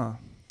 No,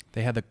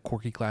 They had the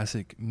Corky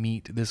Classic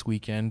meet this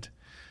weekend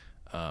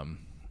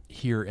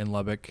here in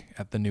Lubbock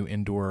at the new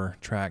indoor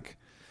track.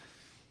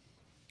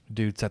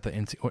 Dude set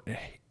the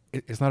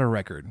it's not a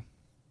record,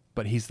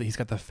 but he's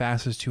got the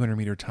fastest 200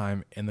 meter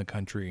time in the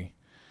country.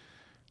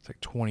 It's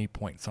like 20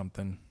 point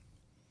something.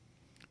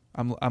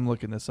 I'm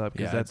looking this up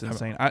because Yeah, that's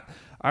insane.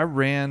 I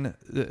ran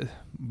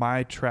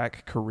my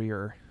track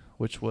career,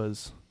 which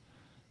was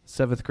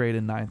 7th grade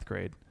and 9th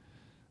grade,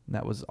 and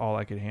that was all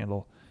I could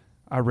handle.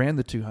 I ran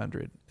the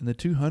 200, and the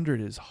 200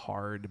 is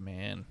hard,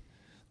 man.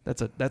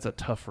 That's a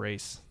tough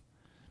race.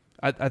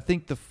 I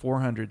think the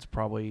 400's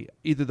probably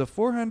either the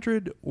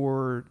 400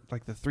 or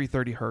like the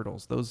 330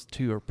 hurdles. Those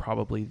two are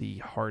probably the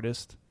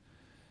hardest.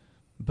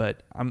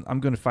 But I'm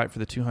going to fight for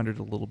the 200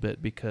 a little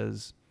bit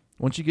because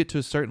once you get to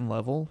a certain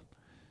level,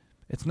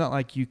 it's not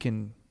like you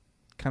can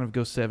kind of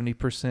go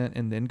 70%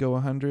 and then go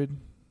 100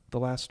 the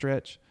last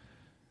stretch.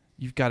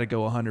 You've got to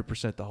go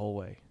 100% the whole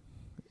way.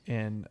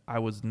 And I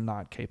was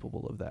not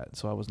capable of that,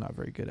 so I was not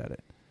very good at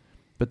it.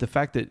 But the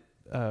fact that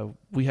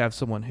we have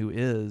someone who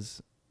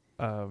is,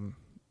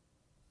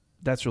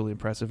 that's really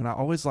impressive. And I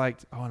always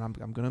liked, and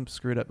I'm going to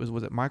screw it up,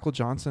 was it Michael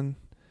Johnson,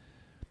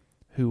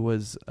 who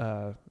was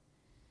kind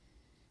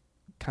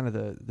of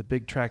the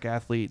big track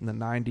athlete in the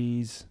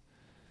 90s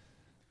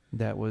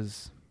that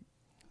was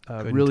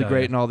really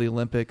great in all the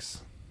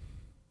Olympics.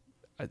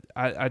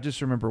 I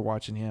just remember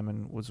watching him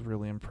and was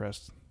really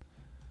impressed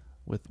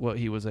with what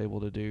he was able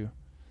to do.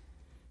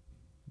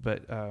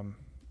 But I'm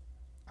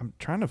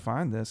trying to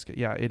find this.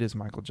 Yeah, it is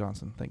Michael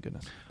Johnson. Thank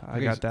goodness.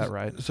 I got that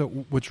right. So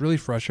what's really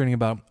frustrating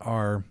about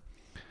our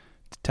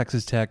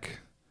Texas Tech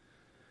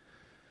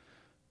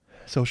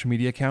social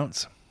media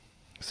accounts,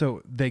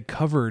 so they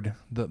covered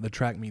the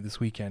track meet this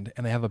weekend,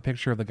 and they have a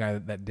picture of the guy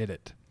that did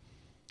it.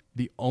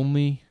 The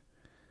only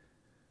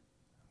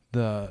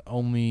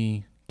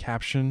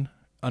caption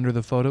under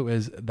the photo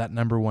is that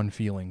number 1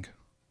 feeling.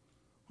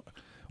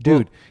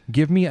 Dude,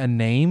 give me a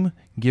name,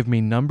 give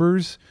me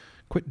numbers,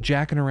 quit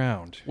jacking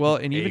around. Well,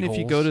 and even if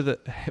you go to the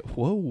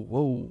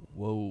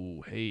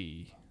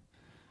hey.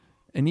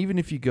 And even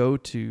if you go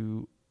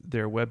to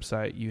their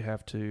website, you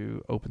have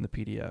to open the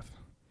PDF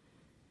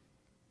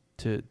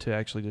to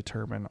actually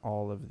determine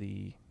all of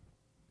the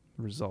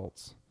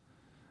results.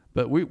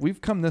 But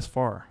we've come this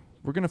far.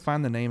 We're going to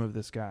find the name of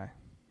this guy.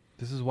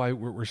 This is why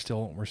we're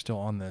still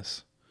on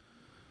this.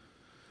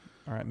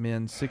 All right,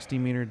 men,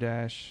 60-meter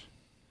dash,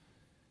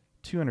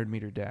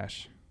 200-meter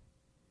dash.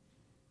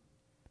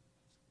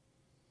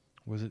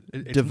 Was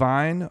it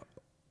Divine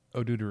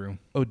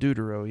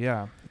Oduduru,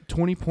 yeah.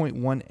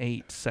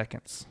 20.18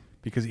 seconds.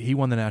 because he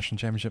won the national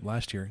championship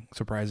last year,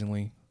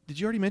 surprisingly. Did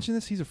you already mention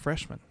this? He's a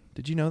freshman.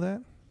 Did you know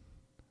that?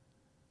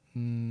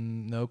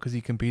 No, because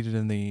he competed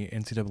in the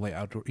NCAA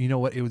outdoor. You know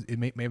what? It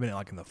may have been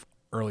like in the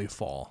early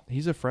fall.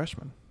 He's a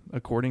freshman,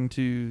 according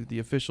to the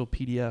official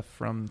PDF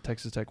from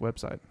Texas Tech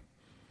website.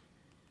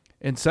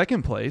 In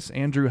second place,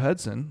 Andrew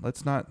Hudson.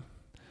 Let's not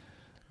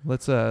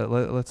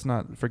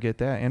forget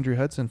that. Andrew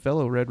Hudson,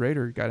 fellow Red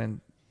Raider, got in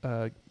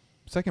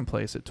second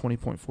place at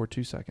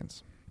 20.42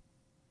 seconds.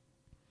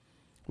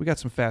 We got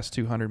some fast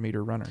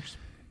 200-meter runners.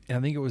 And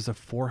I think it was a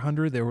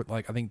 400. They were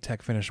I think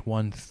Tech finished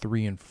 1,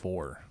 3, and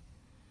 4.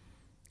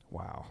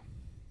 Wow.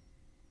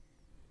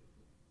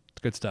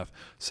 It's good stuff.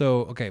 So,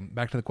 okay,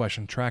 back to the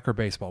question. Track or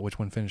baseball? Which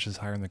one finishes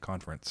higher in the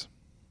conference?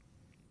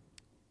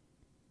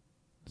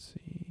 Let's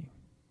see.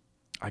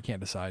 I can't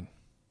decide.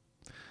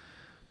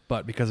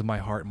 But because of my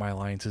heart, my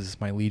alliances,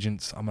 my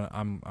allegiance,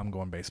 I'm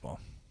going baseball.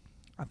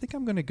 I think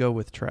I'm going to go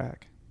with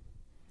track.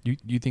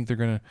 You think they're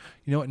going to...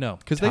 You know what? No.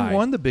 Because they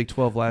won the Big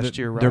 12 last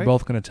year, right? They're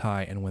both going to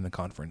tie and win the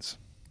conference.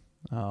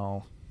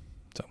 Oh.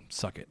 So,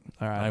 suck it.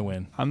 All right. I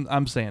win.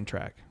 I'm saying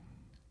track.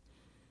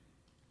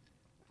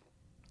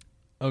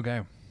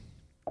 Okay.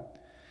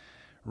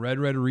 Red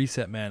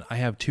Reset, man. I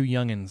have 2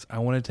 youngins. I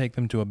want to take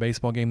them to a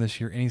baseball game this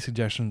year. Any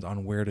suggestions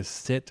on where to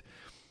sit?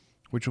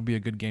 Which will be a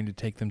good game to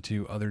take them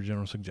to? Other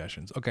general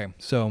suggestions. Okay,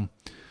 so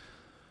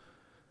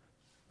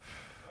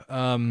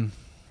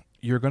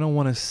you're going to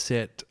want to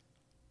sit.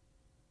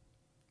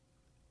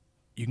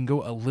 You can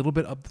go a little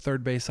bit up the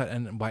third base side,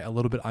 and by a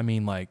little bit, I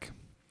mean like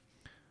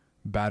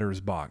batter's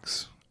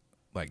box.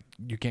 Like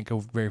you can't go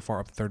very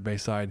far up the third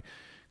base side.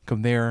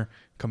 Come there,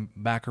 come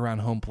back around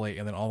home plate,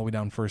 and then all the way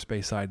down first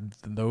base side.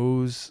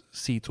 Those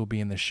seats will be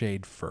in the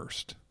shade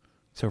first.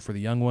 So for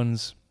the young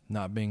ones,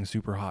 not being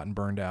super hot and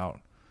burned out,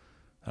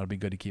 that'll be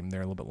good to keep them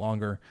there a little bit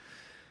longer.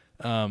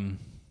 The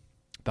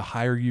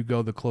higher you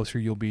go, the closer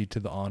you'll be to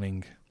the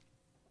awning.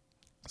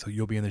 So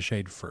you'll be in the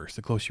shade first.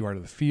 The closer you are to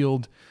the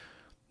field,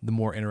 the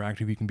more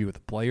interactive you can be with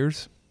the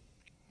players,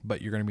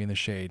 but you're going to be in the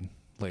shade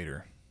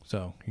later.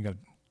 So you got to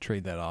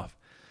trade that off.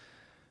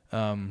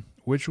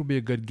 Which will be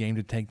a good game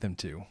to take them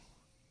to?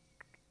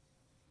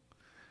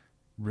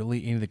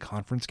 Really, any of the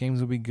conference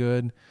games will be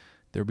good.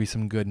 There'll be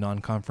some good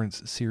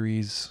non-conference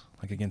series,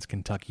 like against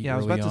Kentucky. Yeah, I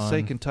was about to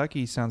say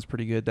Kentucky sounds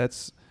pretty good.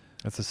 That's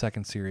the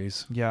second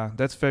series. Yeah,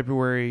 that's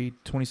February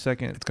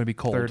 22nd. It's going to be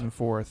cold. 3rd and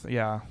 4th.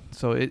 Yeah,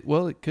 so it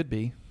could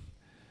be.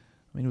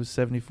 I mean, it was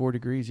 74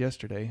 degrees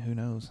yesterday. Who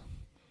knows?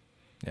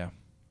 Yeah.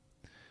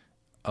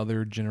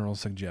 Other general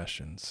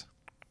suggestions.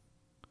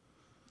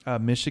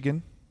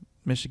 Michigan.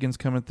 Michigan's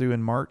coming through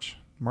in March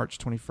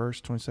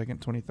 21st, 22nd,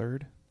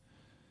 23rd.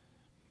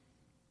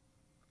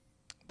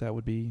 That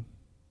would be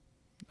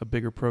a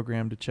bigger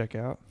program to check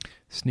out.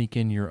 Sneak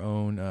in your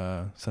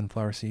own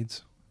sunflower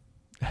seeds.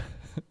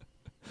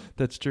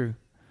 That's true.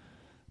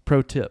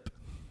 Pro tip.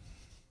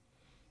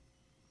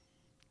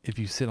 If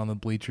you sit on the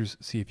bleachers,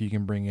 see if you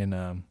can bring in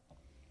a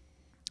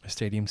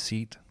stadium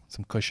seat,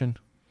 some cushion.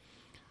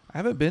 I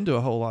haven't been to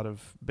a whole lot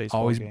of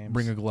baseball Always games.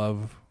 bring a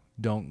glove.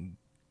 Don't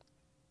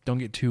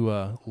get too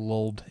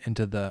lulled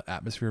into the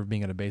atmosphere of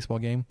being at a baseball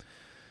game,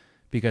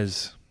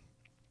 because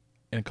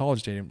in a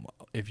college stadium,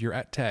 if you're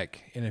at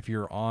Tech and if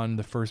you're on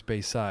the first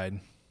base side,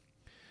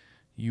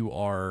 you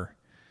are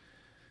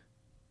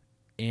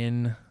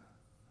in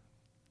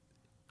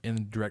the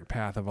direct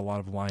path of a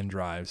lot of line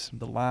drives.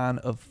 The line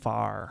of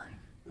fire.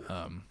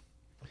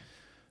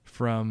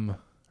 From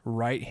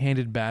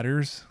right-handed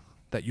batters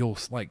that you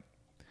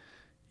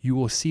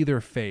will see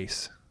their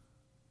face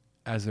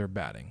as they're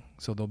batting.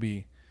 So they'll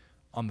be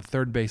on the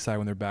third base side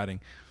when they're batting.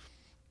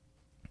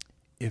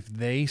 If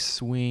they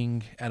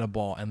swing at a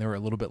ball and they're a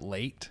little bit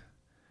late,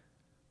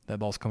 that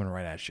ball's coming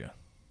right at you.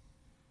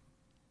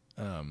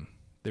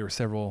 There were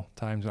several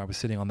times when I was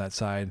sitting on that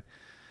side,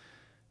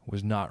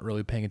 was not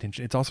really paying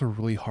attention. It's also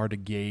really hard to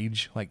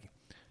gauge, like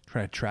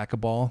trying to track a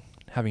ball,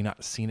 having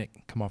not seen it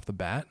come off the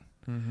bat,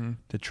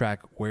 to track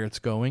where it's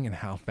going and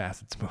how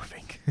fast it's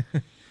moving.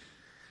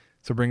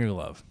 So bring a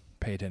glove,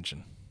 pay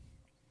attention,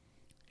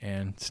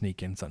 and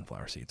sneak in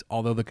sunflower seeds.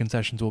 Although the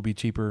concessions will be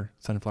cheaper,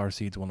 sunflower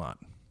seeds will not.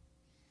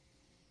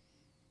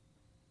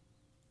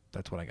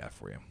 That's what I got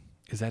for you.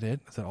 Is that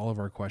it? Is that all of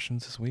our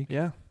questions this week?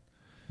 Yeah.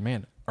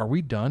 Man, are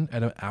we done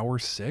at an hour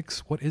 6?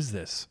 What is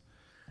this?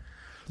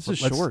 This is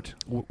short.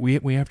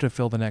 We have to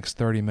fill the next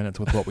 30 minutes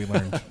with what we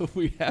learned.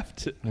 We have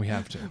to.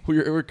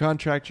 We're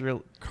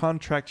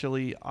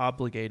contractually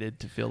obligated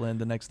to fill in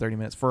the next 30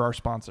 minutes for our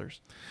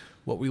sponsors.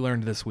 What we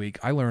learned this week,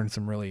 I learned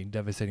some really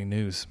devastating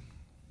news.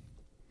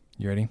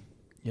 You ready?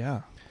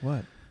 Yeah.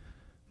 What?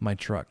 My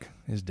truck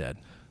is dead.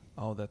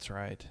 Oh, that's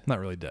right. Not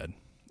really dead.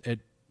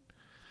 It's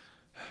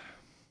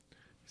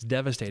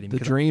devastating. The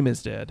dream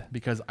is dead.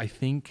 Because I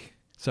think...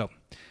 So,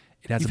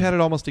 it has... You've had it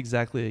almost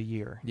exactly a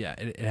year. Yeah,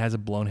 it has a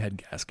blown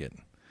head gasket.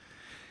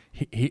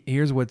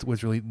 Here's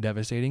what's really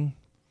devastating.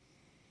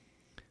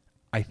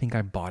 I think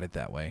I bought it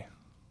that way.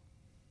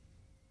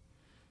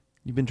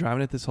 You've been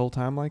driving it this whole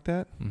time like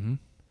that? Mm-hmm.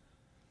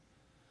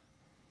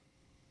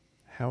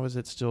 How is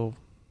it still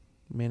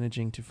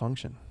managing to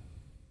function?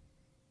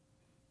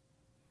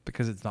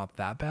 Because it's not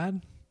that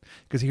bad.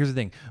 Because here's the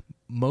thing.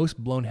 Most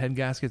blown head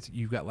gaskets,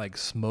 you've got like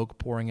smoke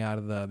pouring out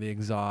of the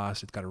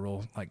exhaust. It's got a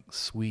real like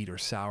sweet or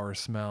sour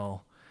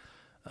smell.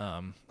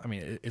 I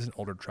mean, it's an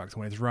older truck, so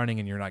when it's running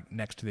and you're like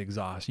next to the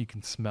exhaust, you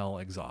can smell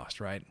exhaust,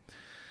 right?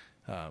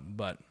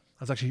 But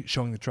I was actually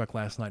showing the truck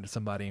last night to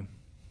somebody.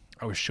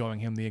 I was showing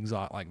him the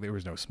exhaust. Like there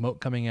was no smoke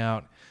coming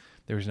out.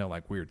 There was no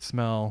like weird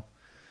smell.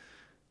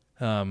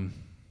 So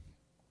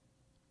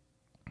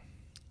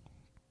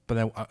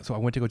I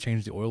went to go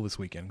change the oil this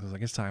weekend because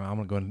like it's time. I'm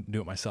gonna go and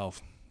do it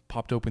myself.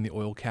 Popped open the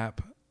oil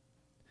cap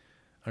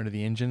under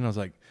the engine.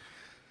 And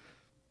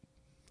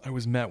I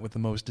was met with the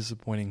most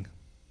disappointing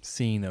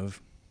scene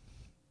of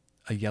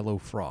a yellow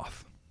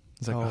froth.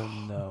 It's like,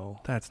 no.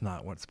 That's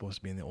not what's supposed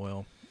to be in the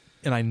oil.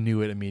 And I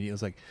knew it immediately. It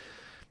was like,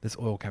 this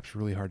oil cap's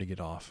really hard to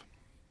get off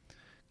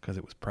because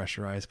it was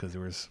pressurized, because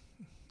there was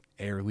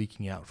air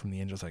leaking out from the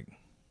engine. It's like,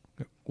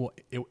 well,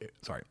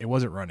 it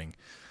wasn't running,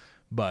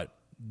 but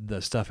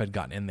the stuff had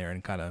gotten in there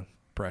and kind of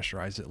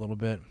pressurized it a little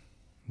bit.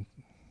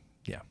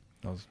 Yeah,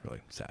 that was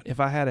really sad. If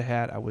I had a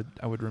hat, I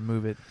would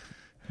remove it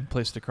and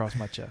place it across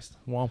my chest.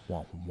 Womp,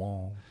 womp,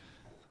 womp.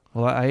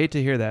 Well, I hate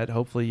to hear that.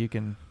 Hopefully you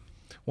can.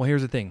 Well,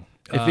 here's the thing.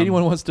 If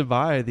anyone wants to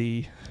buy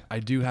the, I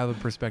do have a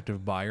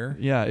prospective buyer.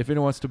 Yeah, if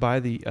anyone wants to buy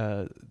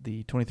the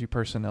 23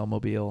 personnel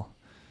mobile,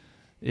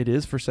 it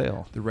is for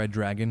sale. The Red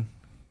Dragon,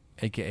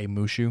 aka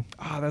Mushu.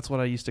 That's what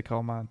I used to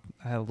call mine.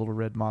 I had a little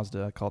red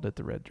Mazda. I called it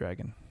the Red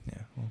Dragon.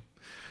 Yeah. Well,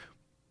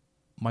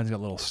 mine's got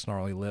a little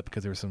snarly lip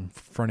because there was some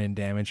front end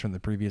damage from the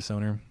previous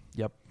owner.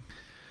 Yep.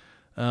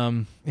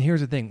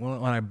 Here's the thing.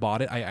 When I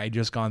bought it, I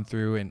just gone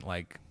through and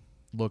like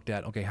looked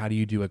at, okay, how do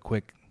you do a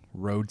quick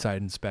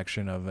roadside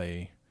inspection of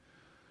a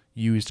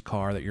used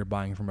car that you're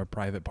buying from a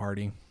private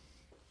party?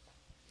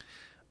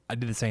 I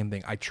did the same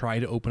thing. I tried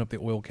to open up the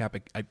oil cap.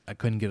 I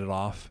couldn't get it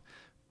off,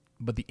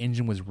 but the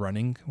engine was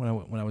running when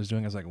I was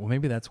doing it. I was like, well,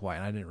 maybe that's why.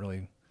 And I didn't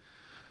really.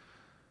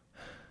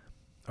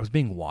 I was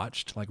being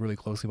watched like really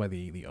closely by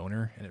the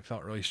owner, and it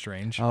felt really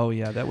strange. Oh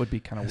yeah, that would be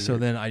kind of weird. So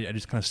then I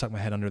just kind of stuck my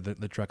head under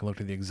the truck and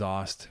looked at the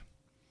exhaust,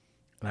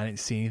 and I didn't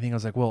see anything. I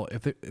was like, well,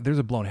 if there's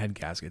a blown head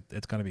gasket,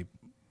 it's going to be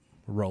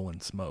rolling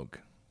smoke.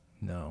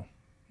 No.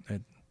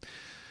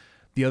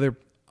 The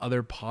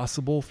other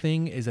possible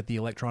thing is that the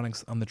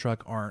electronics on the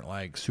truck aren't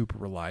like super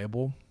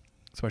reliable,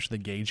 especially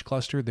the gauge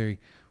cluster. They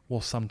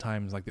will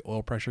sometimes, like the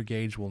oil pressure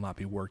gauge will not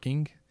be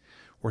working,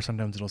 or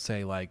sometimes it'll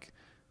say like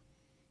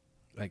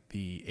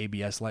the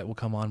ABS light will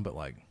come on, but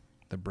like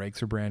the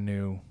brakes are brand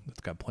new.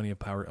 It's got plenty of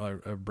power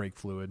of brake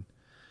fluid.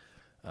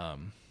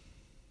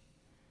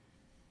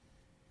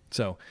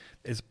 So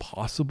it's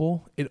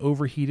possible it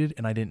overheated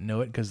and I didn't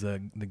know it because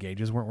the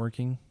gauges weren't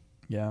working.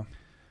 Yeah.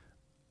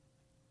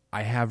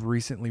 I have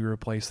recently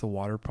replaced the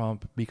water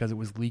pump because it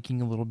was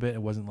leaking a little bit.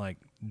 It wasn't like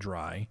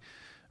dry.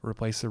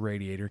 Replaced the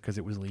radiator because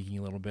it was leaking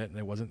a little bit and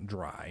it wasn't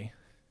dry.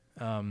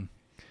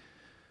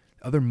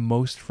 Other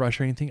most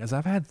frustrating thing is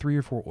I've had 3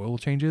 or 4 oil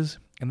changes,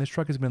 and this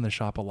truck has been in the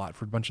shop a lot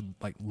for a bunch of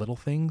like little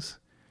things.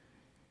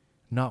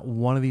 Not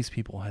one of these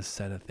people has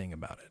said a thing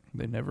about it.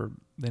 They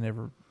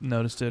never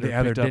noticed it or they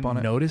either picked up didn't on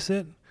it. notice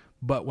it,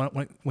 but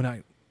when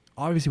I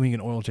obviously when you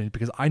get an oil change,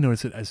 because I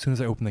noticed it as soon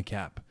as I opened the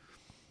cap.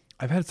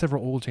 I've had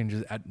several oil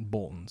changes at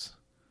Bolton's.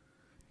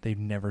 They've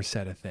never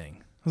said a thing.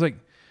 I was like,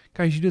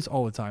 guys, you do this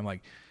all the time.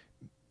 Like,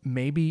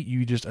 maybe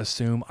you just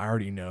assume I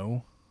already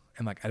know,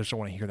 and like I just don't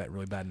want to hear that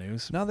really bad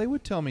news. No, they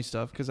would tell me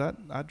stuff because I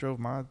drove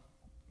I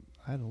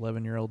had an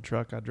 11-year-old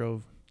truck I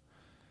drove,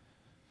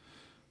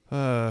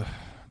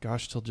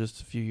 till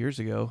just a few years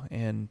ago,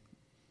 and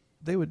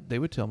they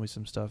would tell me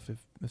some stuff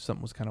if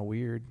something was kind of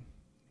weird.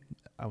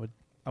 I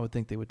would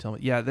think they would tell me.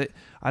 Yeah,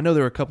 I know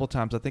there were a couple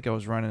times I think I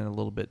was running a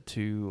little bit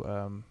too.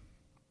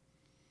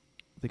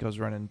 I think I was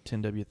running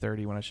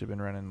 10W30 when I should have been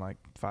running like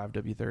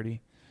 5W30.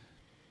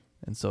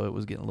 And so it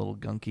was getting a little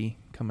gunky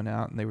coming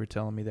out, and they were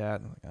telling me that.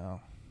 I'm like, oh,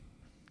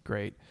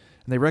 great.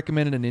 And they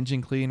recommended an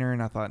engine cleaner,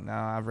 and I thought,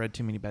 nah, I've read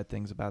too many bad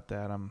things about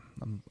that. I'm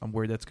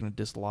worried that's going to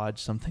dislodge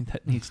something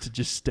that needs to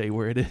just stay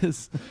where it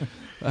is.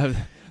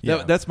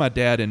 That's my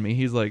dad in me.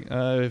 He's like,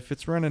 if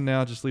it's running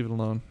now, just leave it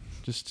alone.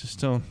 Just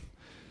don't.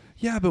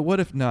 Yeah, but what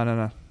if?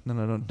 No,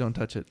 don't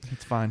touch it.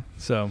 It's fine.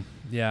 So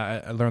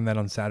yeah, I learned that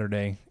on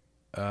Saturday.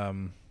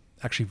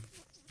 Actually,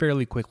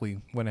 fairly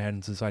quickly went ahead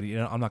and decided,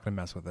 I'm not going to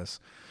mess with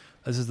this.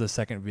 This is the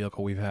second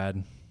vehicle we've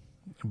had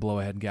blow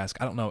a head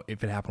gasket. I don't know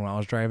if it happened when I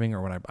was driving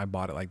or when I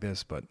bought it like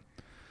this, but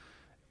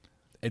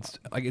it's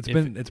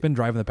been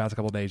driving the past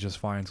couple of days just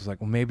fine. So it's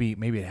like, well, maybe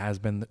it has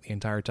been the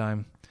entire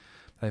time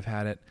that I've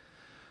had it.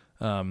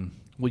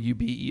 Will you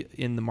be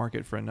in the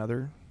market for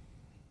another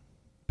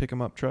pick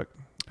 'em up truck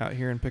out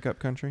here in pickup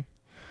country?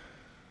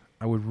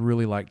 I would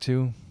really like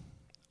to.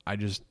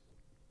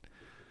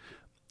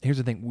 Here's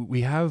the thing.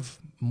 We have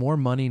more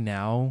money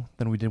now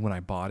than we did when I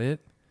bought it.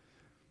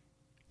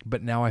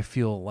 But now I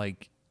feel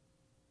like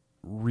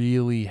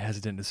really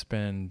hesitant to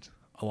spend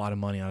a lot of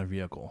money on a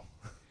vehicle.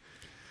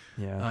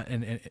 Yeah.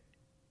 And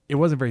it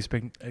wasn't very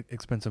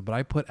expensive, but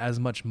I put as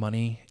much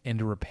money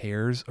into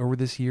repairs over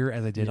this year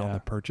as I did on the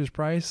purchase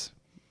price.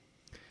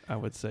 I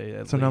would say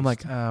at least. Now I'm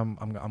like, I'm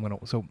going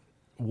to, so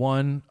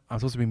one, I'm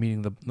supposed to be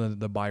meeting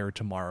the buyer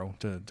tomorrow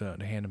to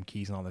hand him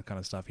keys and all that kind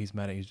of stuff. He's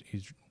met it.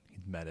 He's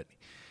met it.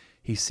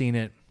 He's seen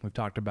it. We've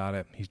talked about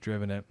it. He's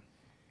driven it.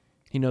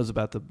 He knows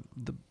about the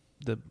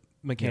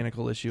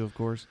mechanical issue, of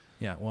course.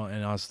 Yeah. Well,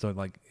 and also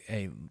like,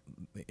 hey,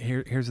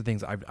 here's the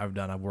things I've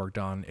done. I've worked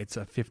on. It's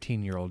a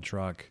 15-year-old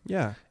truck.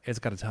 Yeah. It's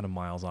got a ton of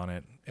miles on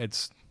it.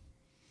 It's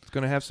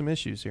going to have some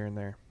issues here and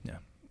there. Yeah.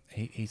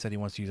 He said he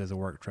wants to use it as a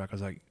work truck. I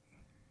was like,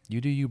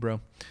 you do you, bro.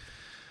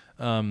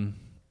 And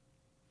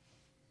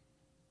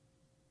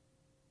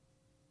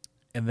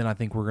then I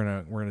think we're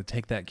gonna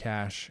take that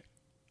cash,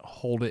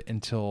 hold it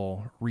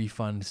until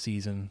refund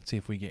season, see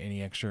if we get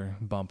any extra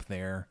bump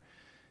there,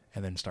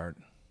 and then start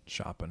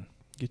shopping.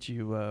 Get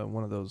you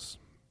one of those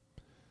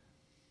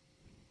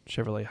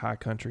Chevrolet High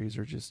Countries,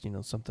 or just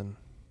something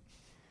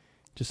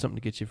to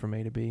get you from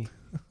A to B.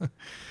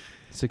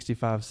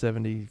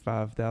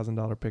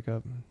 $75,000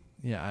 pickup.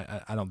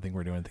 Yeah, I don't think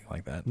we're doing anything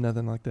like that.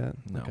 Nothing like that.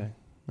 No. Okay,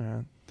 all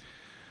right.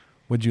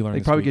 What'd you learn? They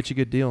this probably week? get you a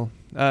good deal.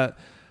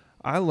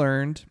 I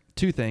learned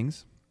 2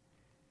 things.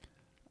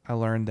 I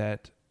learned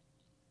that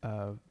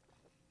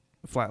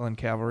Flatland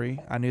Cavalry,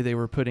 I knew they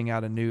were putting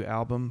out a new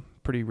album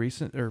pretty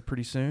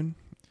soon.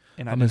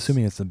 And I'm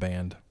assuming it's a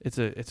band. It's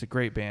a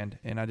great band,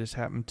 and I just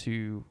happened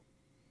to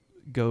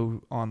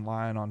go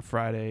online on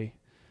Friday.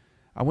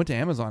 I went to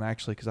Amazon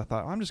actually because I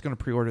thought I'm just going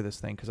to pre-order this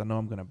thing because I know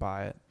I'm going to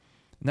buy it,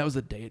 and that was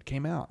the day it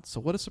came out. So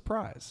what a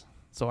surprise!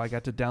 So I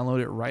got to download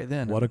it right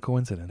then. What a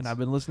coincidence! And I've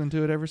been listening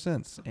to it ever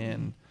since.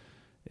 And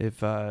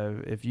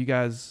if you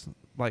guys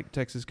like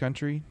Texas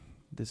country,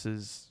 this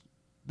is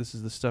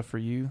the stuff for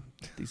you.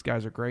 These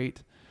guys are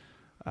great.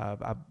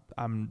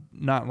 I'm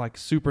not like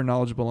super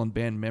knowledgeable on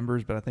band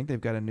members, but I think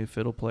they've got a new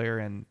fiddle player,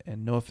 and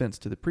no offense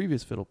to the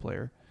previous fiddle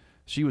player,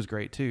 she was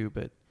great too.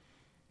 But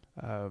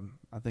I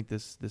think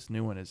this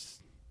new one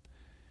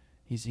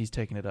he's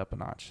taking it up a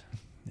notch.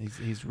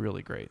 He's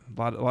really great.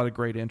 A lot of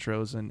great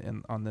intros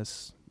and on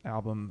this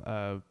album.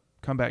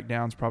 Come Back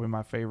Down's probably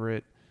my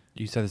favorite.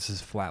 You said this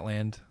is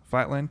Flatland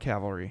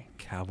Cavalry.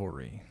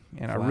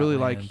 And I really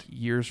like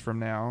Years From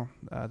Now.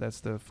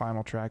 That's the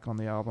final track on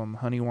the album.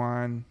 Honey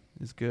Wine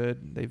is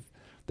good.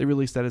 They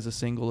released that as a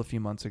single a few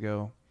months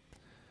ago.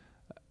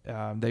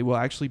 They will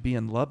actually be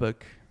in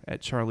Lubbock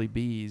at Charlie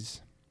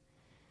B's,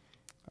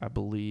 I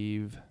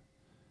believe,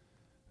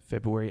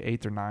 February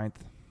 8th or 9th.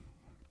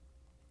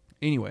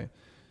 Anyway,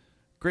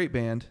 great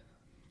band.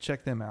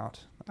 Check them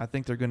out. I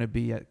think they're going to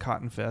be at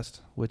Cotton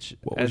Fest, which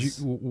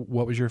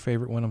what was your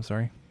favorite one? I'm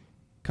sorry.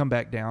 Come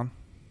Back Down.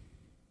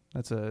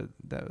 That's the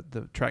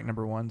track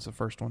number 1's the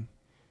first one.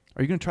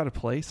 Are you going to try to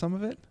play some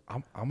of it?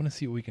 I'm going to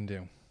see what we can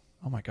do.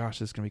 Oh my gosh,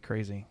 this is going to be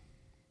crazy.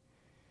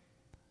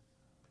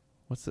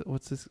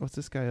 What's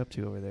this guy up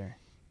to over there?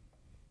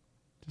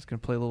 Just going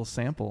to play a little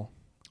sample.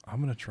 I'm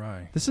going to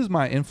try. This is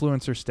my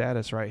influencer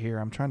status right here.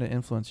 I'm trying to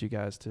influence you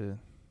guys to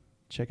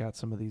check out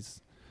some of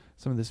this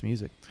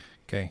music.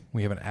 Okay,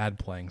 we have an ad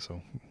playing,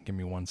 so give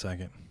me 1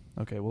 second.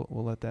 Okay, we'll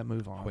let that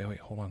move on. Wait,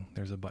 hold on.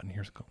 There's a button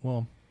here.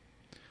 Well,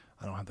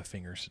 I don't have the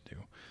fingers to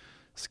do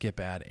skip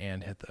ad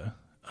and hit the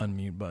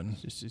unmute button.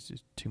 It's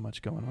just too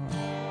much going on.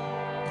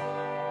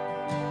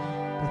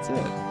 That's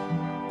it.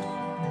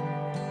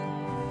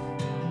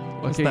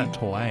 What's that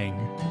twang?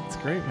 It's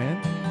great, man.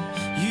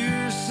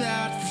 You're a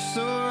sight for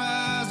sore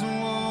eyes,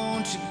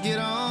 won't you get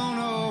on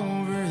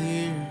over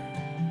here?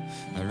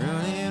 I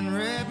run and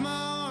wrap my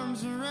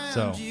arms around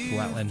So, you.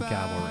 Flatland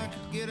Cavalry.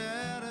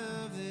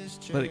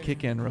 Let it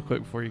kick in real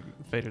quick before you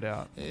fade it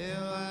out.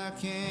 Hell, I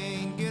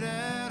can't get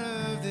out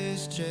of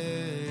this chair.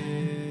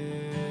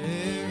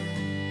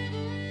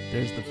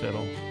 There's the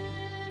fiddle.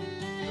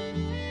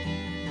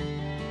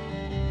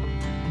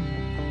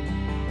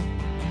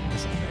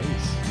 That's a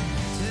bass.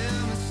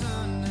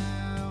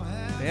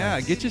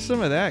 Yeah, get you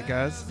some of that,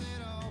 guys.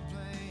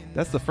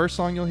 That's the first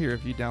song you'll hear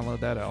if you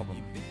download that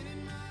album.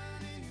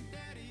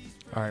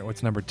 All right,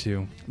 what's number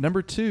 2?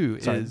 Number 2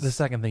 Sorry, is the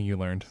second thing you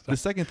learned. the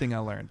second thing I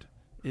learned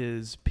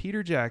is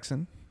Peter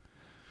Jackson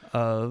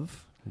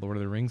of Lord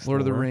of the Rings. Lord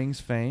of the Rings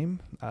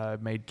fame.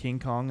 Made King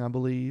Kong, I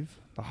believe,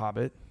 The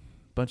Hobbit,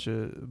 bunch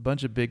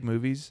of big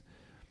movies.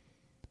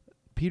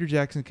 Peter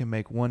Jackson can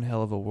make one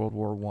hell of a World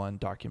War I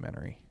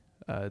documentary.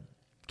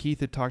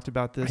 Keith had talked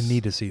about this. I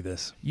need to see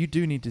this. You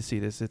do need to see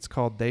this. It's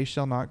called They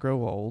Shall Not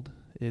Grow Old.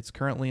 It's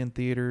currently in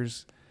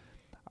theaters.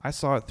 I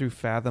saw it through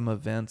Fathom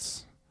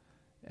Events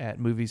at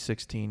Movie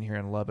 16 here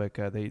in Lubbock.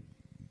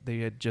 They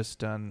had just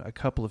done a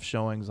couple of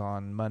showings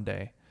on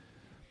Monday,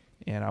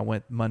 and I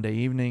went Monday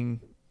evening,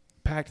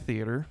 packed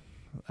theater.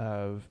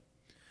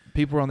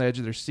 People were on the edge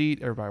of their seat.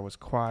 Everybody was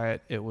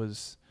quiet. It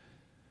was.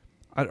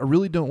 I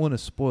really don't want to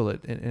spoil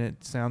it, and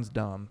it sounds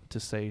dumb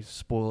to say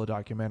spoil a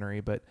documentary,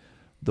 but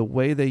the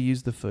way they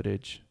use the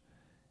footage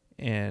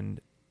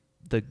and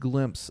the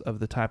glimpse of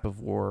the type of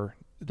war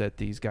that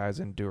these guys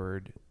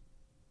endured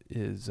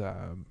is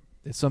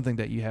it's something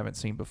that you haven't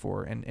seen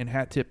before. And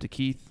hat tip to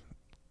Keith,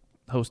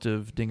 host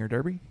of Dinger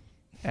Derby,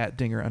 at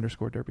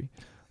Dinger_Derby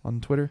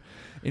on Twitter.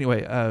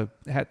 Anyway,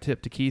 hat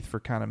tip to Keith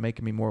for kind of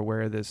making me more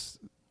aware of this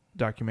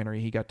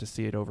documentary. He got to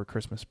see it over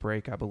Christmas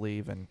break, I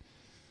believe, and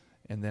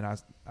then I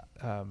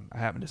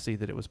happened to see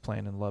that it was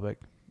playing in Lubbock,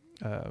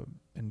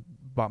 and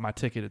bought my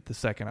ticket at the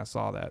second I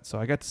saw that. So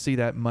I got to see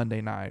that Monday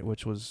night,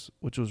 which was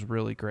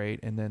really great.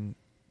 And then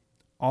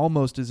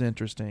almost as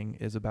interesting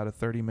is about a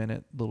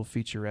 30-minute little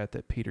featurette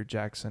that Peter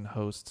Jackson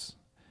hosts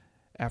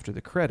after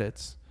the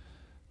credits,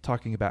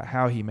 talking about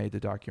how he made the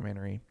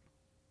documentary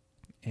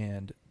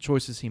and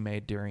choices he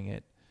made during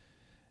it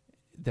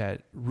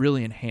that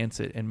really enhance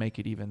it and make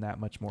it even that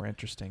much more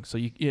interesting. So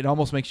it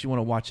almost makes you want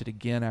to watch it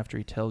again after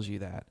he tells you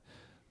that.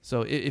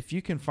 So if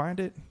you can find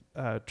it,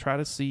 try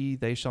to see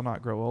They Shall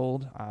Not Grow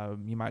Old.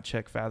 You might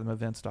check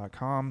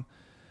fathomevents.com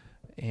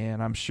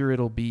and I'm sure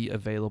it'll be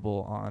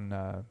available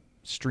on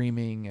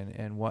streaming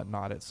and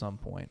whatnot at some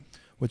point.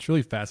 What's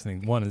really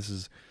fascinating, one, this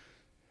is,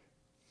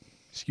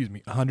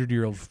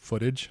 100-year-old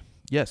footage.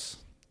 Yes.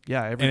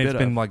 Yeah, and it's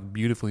been like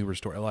beautifully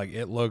restored. Like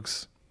it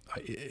looks,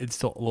 it's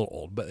still a little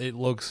old, but it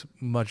looks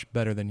much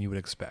better than you would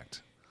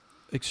expect.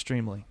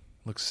 Extremely.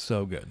 Looks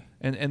so good.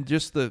 And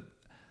just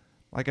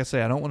like I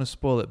say, I don't want to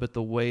spoil it, but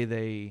the way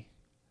they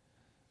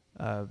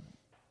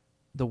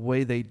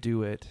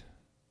do it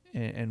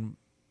and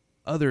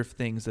other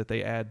things that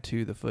they add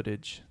to the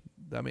footage.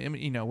 I mean,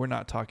 you know, we're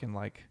not talking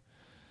like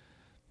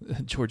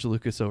George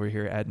Lucas over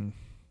here adding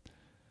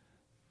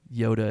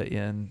Yoda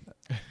in,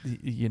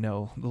 you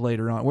know,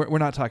 later on. We're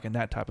not talking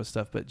that type of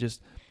stuff, but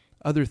just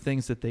other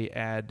things that they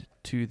add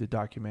to the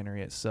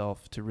documentary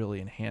itself to really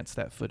enhance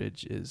that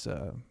footage is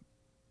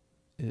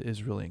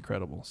really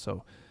incredible.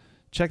 So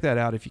check that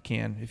out if you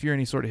can. If you're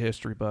any sort of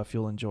history buff,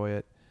 you'll enjoy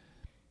it.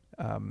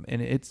 And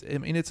it's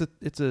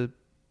a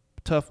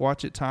tough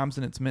watch at times,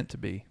 and it's meant to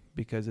be,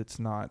 because it's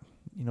not,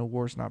 you know,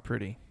 war's not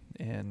pretty,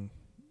 and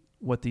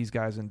what these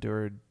guys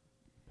endured,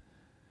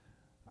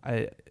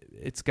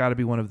 it's got to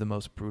be one of the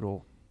most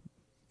brutal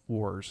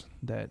wars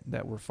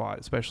that were fought,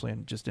 especially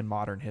in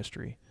modern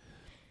history.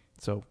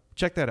 So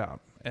check that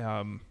out.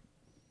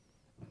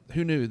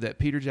 Who knew that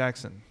Peter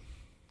Jackson,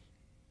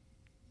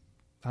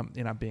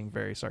 and I'm being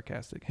very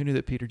sarcastic, who knew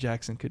that Peter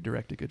Jackson could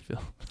direct a good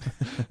film?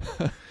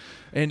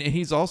 and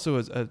he's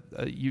also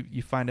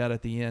you find out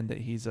at the end that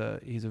he's a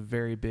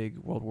very big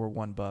World War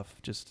I buff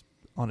just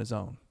on his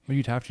own. Well,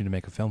 you'd have to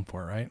make a film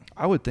for it, right?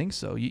 I would think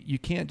so. You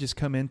can't just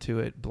come into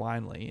it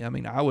blindly. I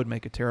mean, I would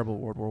make a terrible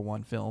World War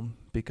I film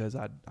because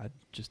I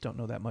just don't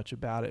know that much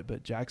about it,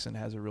 but Jackson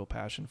has a real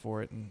passion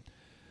for it, and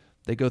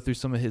they go through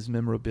some of his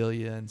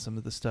memorabilia and some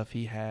of the stuff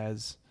he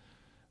has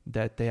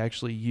that they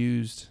actually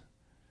used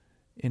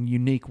in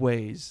unique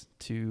ways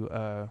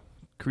to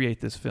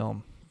create this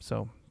film.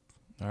 So,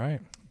 all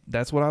right.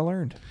 That's what I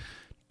learned.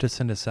 To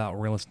send us out, we're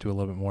going to listen to a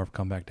little bit more of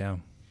Come Back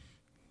Down.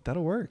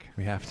 That'll work.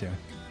 We have to.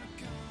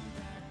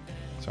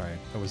 Sorry,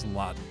 that was a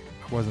lot.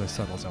 It wasn't as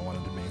subtle as I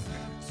wanted to be.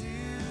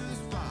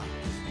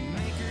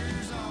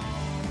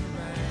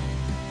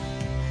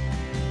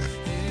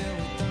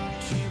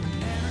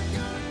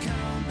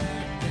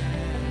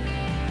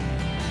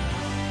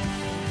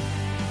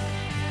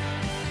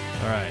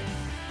 All right.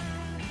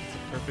 It's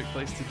a perfect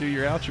place to do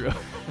your outro.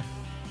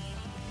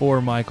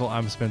 For Michael,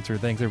 I'm Spencer.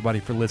 Thanks, everybody,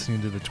 for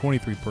listening to the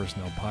 23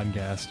 Personnel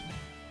Podcast.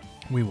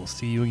 We will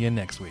see you again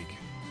next week.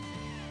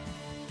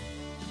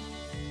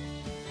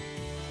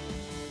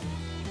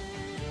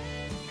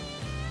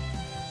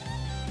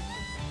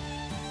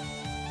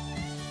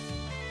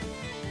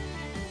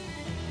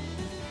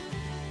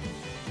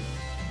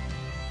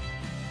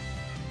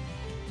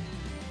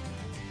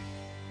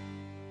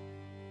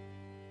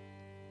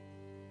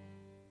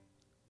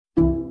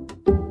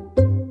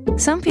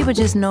 Some people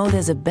just know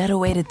there's a better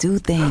way to do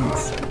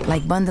things,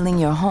 like bundling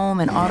your home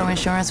and auto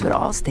insurance with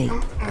Allstate,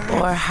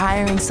 or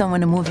hiring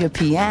someone to move your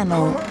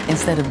piano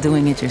instead of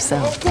doing it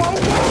yourself.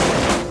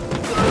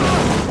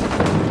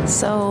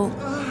 So,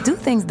 do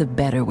things the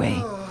better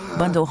way.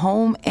 Bundle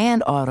home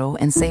and auto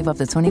and save up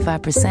to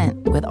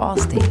 25% with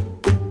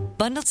Allstate.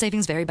 Bundled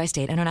savings vary by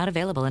state and are not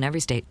available in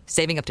every state.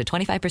 Saving up to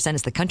 25%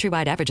 is the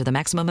countrywide average of the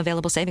maximum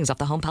available savings off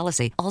the home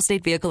policy.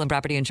 Allstate Vehicle and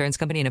Property Insurance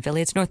Company and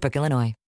Affiliates, Northbrook, Illinois.